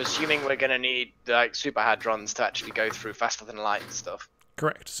console, I'm assuming we're going to need like super hadrons to actually go through faster than light and stuff.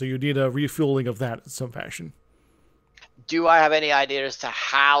 Correct. So you need a refueling of that in some fashion. Do I have any idea as to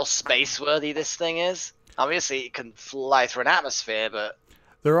how space-worthy this thing is? Obviously, it can fly through an atmosphere, but...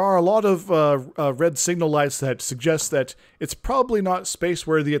 There are a lot of red signal lights that suggest that it's probably not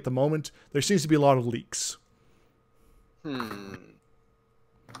space-worthy at the moment. There seems to be a lot of leaks.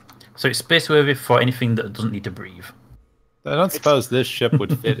 So it's space-worthy for anything that doesn't need to breathe. I don't suppose this ship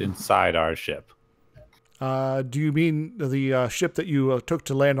would fit inside our ship. Do you mean the ship that you took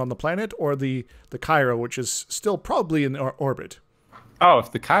to land on the planet, or the Cairo, which is still probably in orbit? Oh,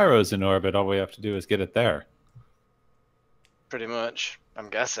 if the Cairo's in orbit, all we have to do is get it there. Pretty much, I'm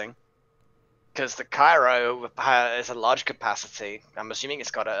guessing. Because the Cairo is a large capacity. I'm assuming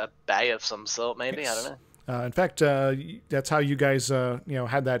it's got a bay of some sort, maybe? Yes. I don't know. In fact, that's how you guys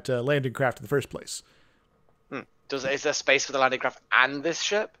had that landing craft in the first place. Is there space for the landing craft and this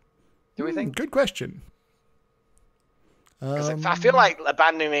ship? Do we think? Good question. I feel like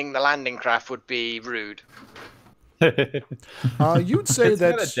abandoning the landing craft would be rude. You'd say It's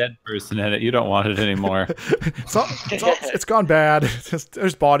that got a dead person in it. You don't want it anymore. it's gone bad.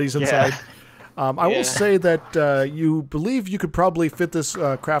 There's bodies inside. Yeah. I will say that you believe you could probably fit this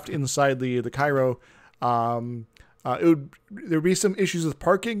craft inside the Cairo. There'd be some issues with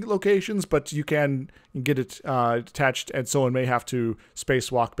parking locations, but you can get it attached, and someone may have to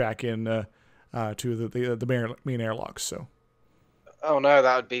spacewalk back in to the main airlocks. So. Oh no,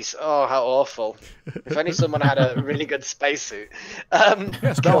 that would be how awful! If only someone had a really good spacesuit.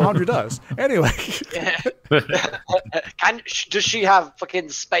 Yes, Alejandra does. Anyway. Does she have fucking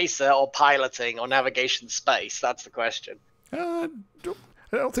spacer or piloting or navigation space? That's the question. I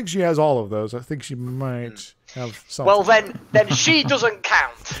don't think she has all of those. I think she might have something. Well, then she doesn't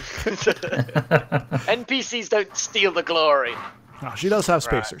count. NPCs don't steal the glory. No, she does have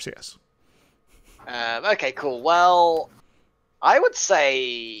spacers, yes. Okay, cool. Well, I would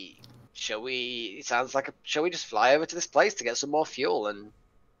say, shall we just fly over to this place to get some more fuel and...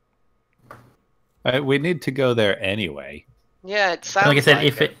 We need to go there anyway. Yeah, it sounds like I said,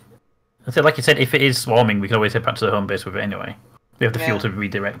 like if it is swarming, we can always head back to the home base with it anyway. We have the fuel to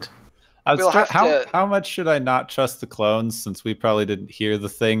redirect. How much should I not trust the clones, since we probably didn't hear the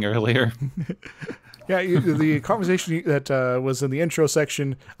thing earlier? Yeah, the conversation that was in the intro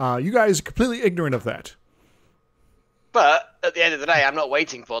section, you guys are completely ignorant of that. But at the end of the day, I'm not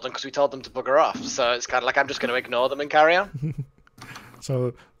waiting for them because we told them to bugger off. So it's kind of like I'm just going to ignore them and carry on.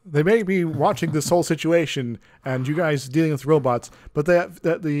 So they may be watching this whole situation and you guys dealing with robots, but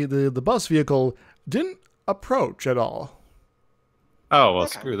the bus vehicle didn't approach at all. Oh, well,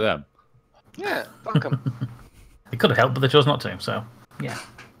 screw them. Yeah, fuck them. It could have helped, but they chose not to. So yeah.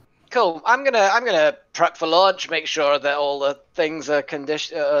 Cool. I'm gonna prep for launch. Make sure that all the things are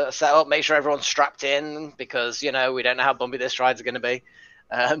set up. Make sure everyone's strapped in because we don't know how bumpy this ride's gonna be.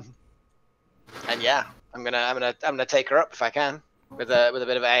 And yeah, I'm gonna take her up if I can with a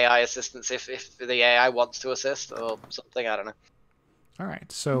bit of AI assistance if the AI wants to assist or something. I don't know. All right.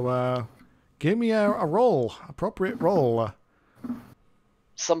 So give me a roll, appropriate roll.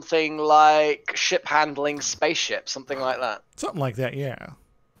 Something like ship handling spaceship, something like that. Something like that, yeah.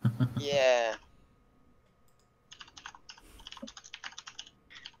 Yeah.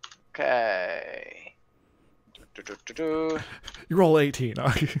 Okay. You roll 18.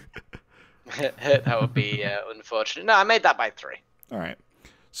 That would be unfortunate. No, I made that by 3. All right.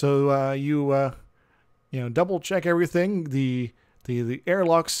 So you double check everything. The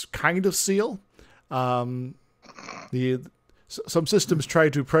airlocks kind of seal. Some systems try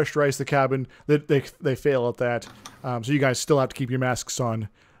to pressurize the cabin. They fail at that. So you guys still have to keep your masks on.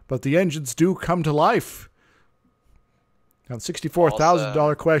 But the engines do come to life. Now, the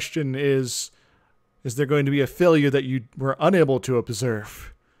 $64,000 question is there going to be a failure that you were unable to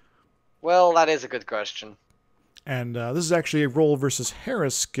observe? Well, that is a good question. And this is actually a roll versus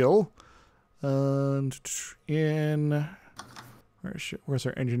Harris skill. And where's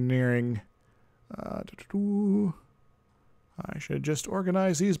our engineering? I should just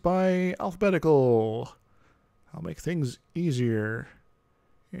organize these by alphabetical. I'll make things easier.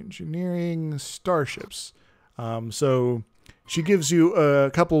 Engineering starships. So she gives you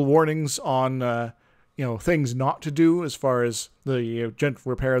a couple warnings on things not to do as far as the gentle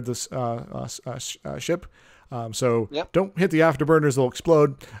repair of this ship. Don't hit the afterburners; they'll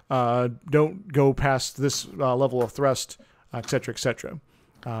explode. Don't go past this level of thrust, etc., etc.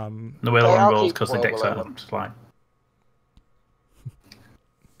 The wheel alarm goes because the decks are flying.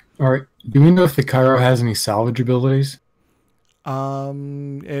 All right. Do we know if the Cairo has any salvage abilities?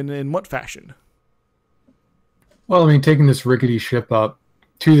 And in what fashion? Well, I mean, taking this rickety ship up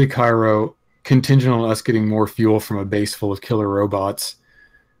to the Cairo, contingent on us getting more fuel from a base full of killer robots,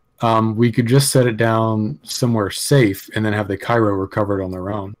 we could just set it down somewhere safe and then have the Cairo recovered on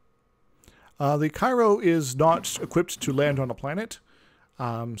their own. The Cairo is not equipped to land on a planet,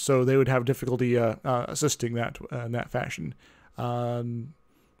 so they would have difficulty assisting that in that fashion.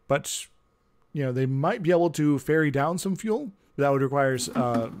 But they might be able to ferry down some fuel. That would require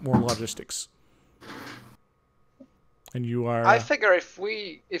more logistics. And you are. I figure if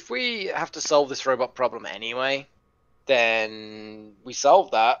we have to solve this robot problem anyway, then we solve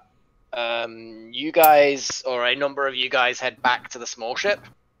that. You guys, or a number of you guys, head back to the small ship.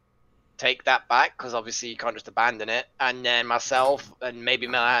 Take that back, because obviously you can't just abandon it. And then myself and maybe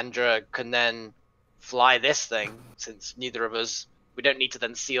Melandra can then fly this thing, since neither of us. We don't need to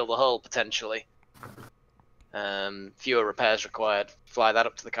then seal the hull potentially. Fewer repairs required. Fly that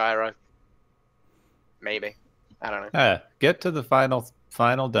up to the Cairo. Maybe. I don't know. Get to the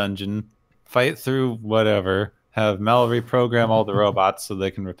final dungeon, fight through whatever, have Mel reprogram all the robots so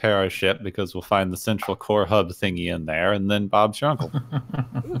they can repair our ship because we'll find the central core hub thingy in there, and then Bob's your uncle.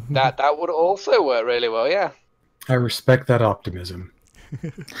 That would also work really well, yeah. I respect that optimism.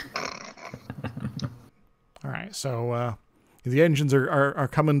 All right, so the engines are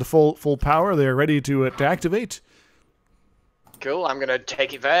coming to full power. They're ready to activate. Cool. I'm gonna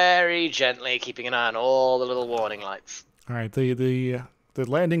take it very gently, keeping an eye on all the little warning lights. All right, the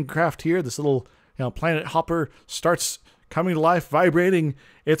landing craft here, this little planet hopper, starts coming to life, vibrating.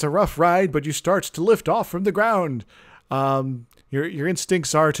 It's a rough ride, but you start to lift off from the ground. Your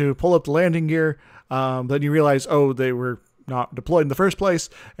instincts are to pull up the landing gear. Then you realize, oh, they were not deployed in the first place,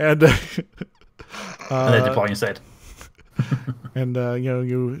 and and they deploy instead. And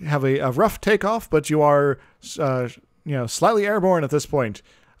you have a rough takeoff, but you are slightly airborne at this point.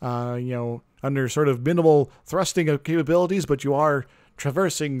 Under sort of minimal thrusting of capabilities, but you are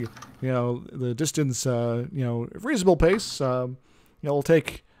traversing the distance reasonable pace. It'll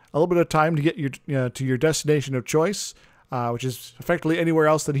take a little bit of time to get to your destination of choice, which is effectively anywhere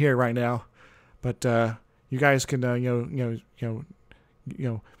else than here right now. But you guys can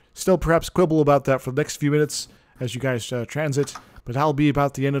still perhaps quibble about that for the next few minutes as you guys transit. But that'll be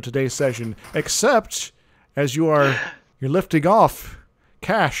about the end of today's session. Except as you're lifting off,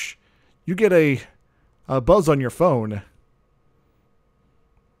 Cash, you get a buzz on your phone.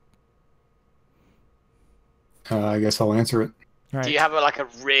 I guess I'll answer it. Right. Do you have a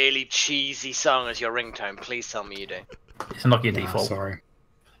really cheesy song as your ringtone? Please tell me you do. It's not your default. Sorry.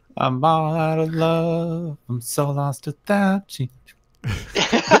 I'm all out of love. I'm so lost without you.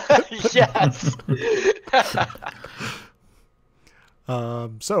 Yes.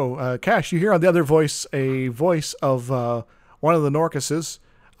 So, Cash, you hear on the other voice a voice of one of the Norcuses,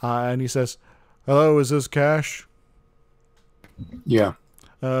 and he says, "Hello, is this Cash?" Yeah.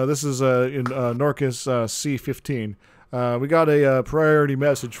 This is in Norcus C-15. We got a priority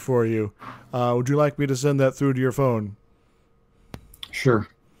message for you. Would you like me to send that through to your phone? Sure.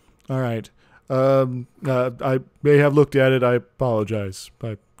 All right. I may have looked at it. I apologize.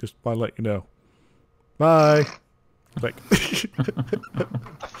 I just want to let you know. Bye. Like,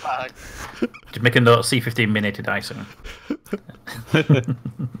 Fuck. Just make a note, C-15 minute to die soon.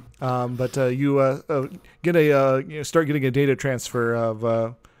 but you get start getting a data transfer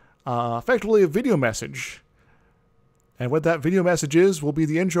of effectively a video message, and what that video message is will be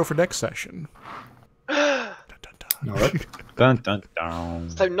the intro for next session. Dun, dun, dun. All right. Dun, dun, dun.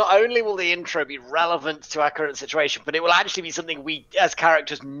 So not only will the intro be relevant to our current situation, but it will actually be something we, as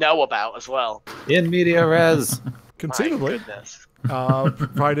characters, know about as well. In media res. Conceivably, My goodness.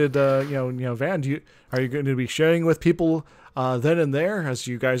 provided Van, are you going to be sharing with people then and there as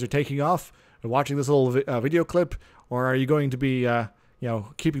you guys are taking off and watching this little video clip, or are you going to be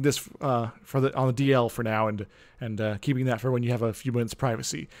keeping this on the DL for now and keeping that for when you have a few minutes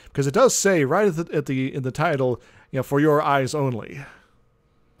privacy? Because it does say right in the title, for your eyes only.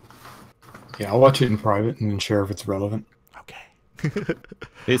 Yeah, I'll watch it in private and then share if it's relevant. Okay.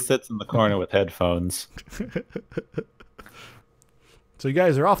 He sits in the corner with headphones. So you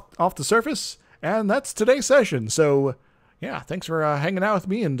guys are off the surface, and that's today's session. So, yeah, thanks for hanging out with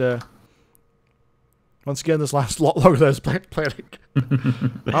me, and once again, this lasts a lot longer than I was planning.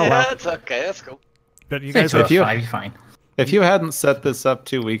 Yeah, that's okay. That's cool. But you guys, Fine. If you hadn't set this up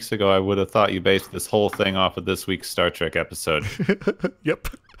 2 weeks ago, I would have thought you based this whole thing off of this week's Star Trek episode. Yep.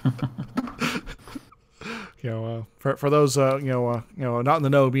 For those not in the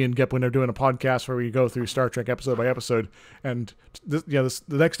know, me and Gepwin are doing a podcast where we go through Star Trek episode by episode, and the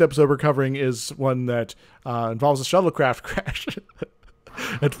next episode we're covering is one that involves a shuttlecraft crash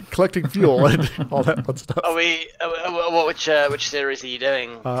and collecting fuel and all that fun stuff. Which series are you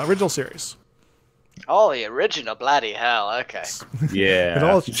doing? Original series. Oh, the original, bloody hell! Okay. Yeah. And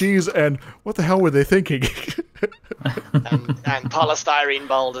all its cheese and what the hell were they thinking? and polystyrene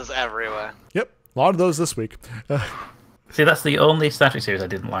boulders everywhere. Yep, a lot of those this week. See, that's the only Star Trek series I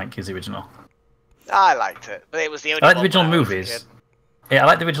didn't like, is the original. I liked it, but it was the only. I like the one original when I was a movies. kid. Yeah, I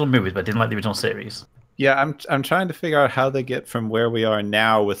like the original movies, but I didn't like the original series. Yeah, I'm trying to figure out how they get from where we are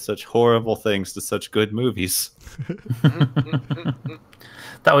now with such horrible things to such good movies. That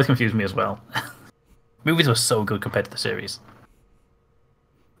always confused me as well. Movies were so good compared to the series.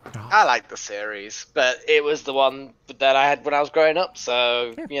 I like the series, but it was the one that I had when I was growing up.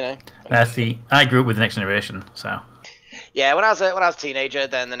 So I grew up with the Next Generation, so. Yeah, when I was a teenager,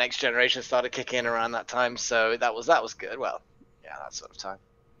 then the Next Generation started kicking in around that time. So that was good. Well, yeah, that sort of time.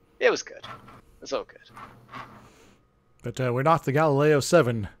 It was good. It was all good. But we're not the Galileo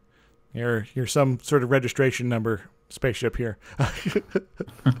 7. You're some sort of registration number spaceship here.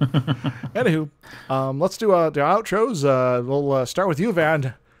 Anywho, let's do the outros. We'll start with you,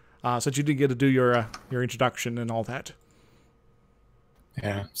 Van, since you did get to do your introduction and all that.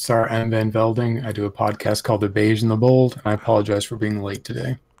 Yeah, sorry, I'm Van Velding. I do a podcast called The Beige and the Bold, and I apologize for being late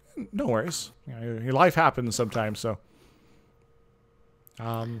today. No worries. Your life happens sometimes, so.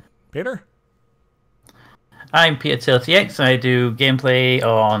 Peter? I'm PeterTaylorTX. I do gameplay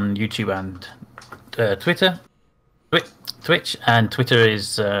on YouTube and Twitter. Twitch, and Twitter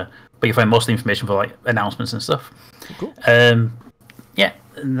is where you find most of the information for like announcements and stuff. Cool. Yeah,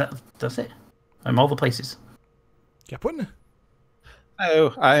 and that's it. I'm all the places. Gepwin?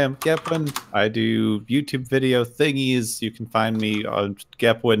 Hello, I am Gepwin. I do YouTube video thingies. You can find me on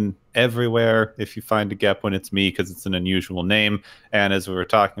Gepwin everywhere. If you find a Gepwin, it's me because it's an unusual name. And as we were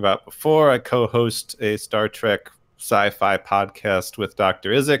talking about before, I co-host a Star Trek sci-fi podcast with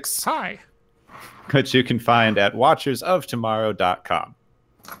DrIzixs. Hi. Which you can find at watchersoftomorrow.com.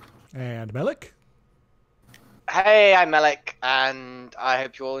 And Melek? Hey, I'm Melek, and I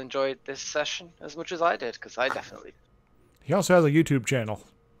hope you all enjoyed this session as much as I did, because I definitely did. He also has a YouTube channel.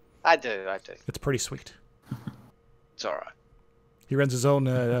 I do. It's pretty sweet. It's all right. He runs his own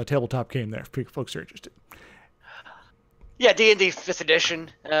tabletop game there, if folks are interested. Yeah, D&D 5th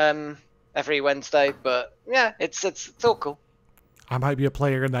edition every Wednesday, but yeah, it's all cool. I might be a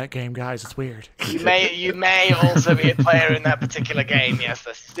player in that game, guys. It's weird. You may also be a player in that particular game. Yes,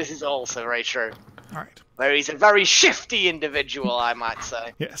 this is also very true. All right. Where he's a very shifty individual, I might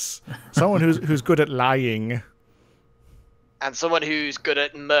say. Yes. Someone who's good at lying. And someone who's good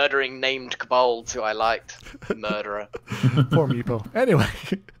at murdering named kobolds who I liked. Murderer. Poor Meepo. Anyway.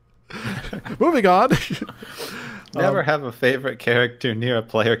 Moving on. Never have a favorite character near a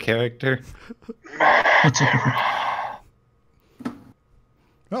player character.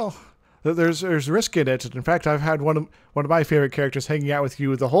 Well, there's risk in it. In fact, I've had one of my favorite characters hanging out with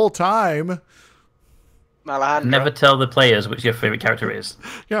you the whole time. Malahanda. Never tell the players which your favorite character is.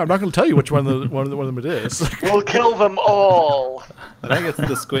 Yeah, I'm not going to tell you which one of them it is. We'll kill them all. I think it's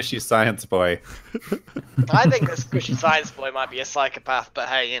the squishy science boy. I think the squishy science boy might be a psychopath, but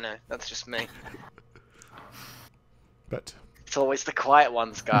hey, that's just me. But it's always the quiet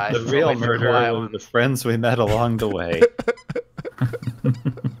ones, guys. The real murderer were the friends we met along the way.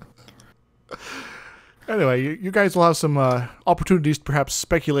 Anyway, you guys will have some opportunities to perhaps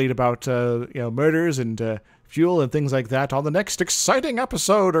speculate about murders and fuel and things like that on the next exciting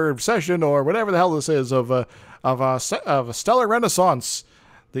episode or session or whatever the hell this is of a Stellar Renaissance,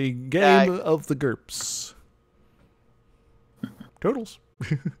 the game of the GURPS. Toodles.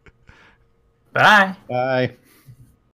 Bye. Bye.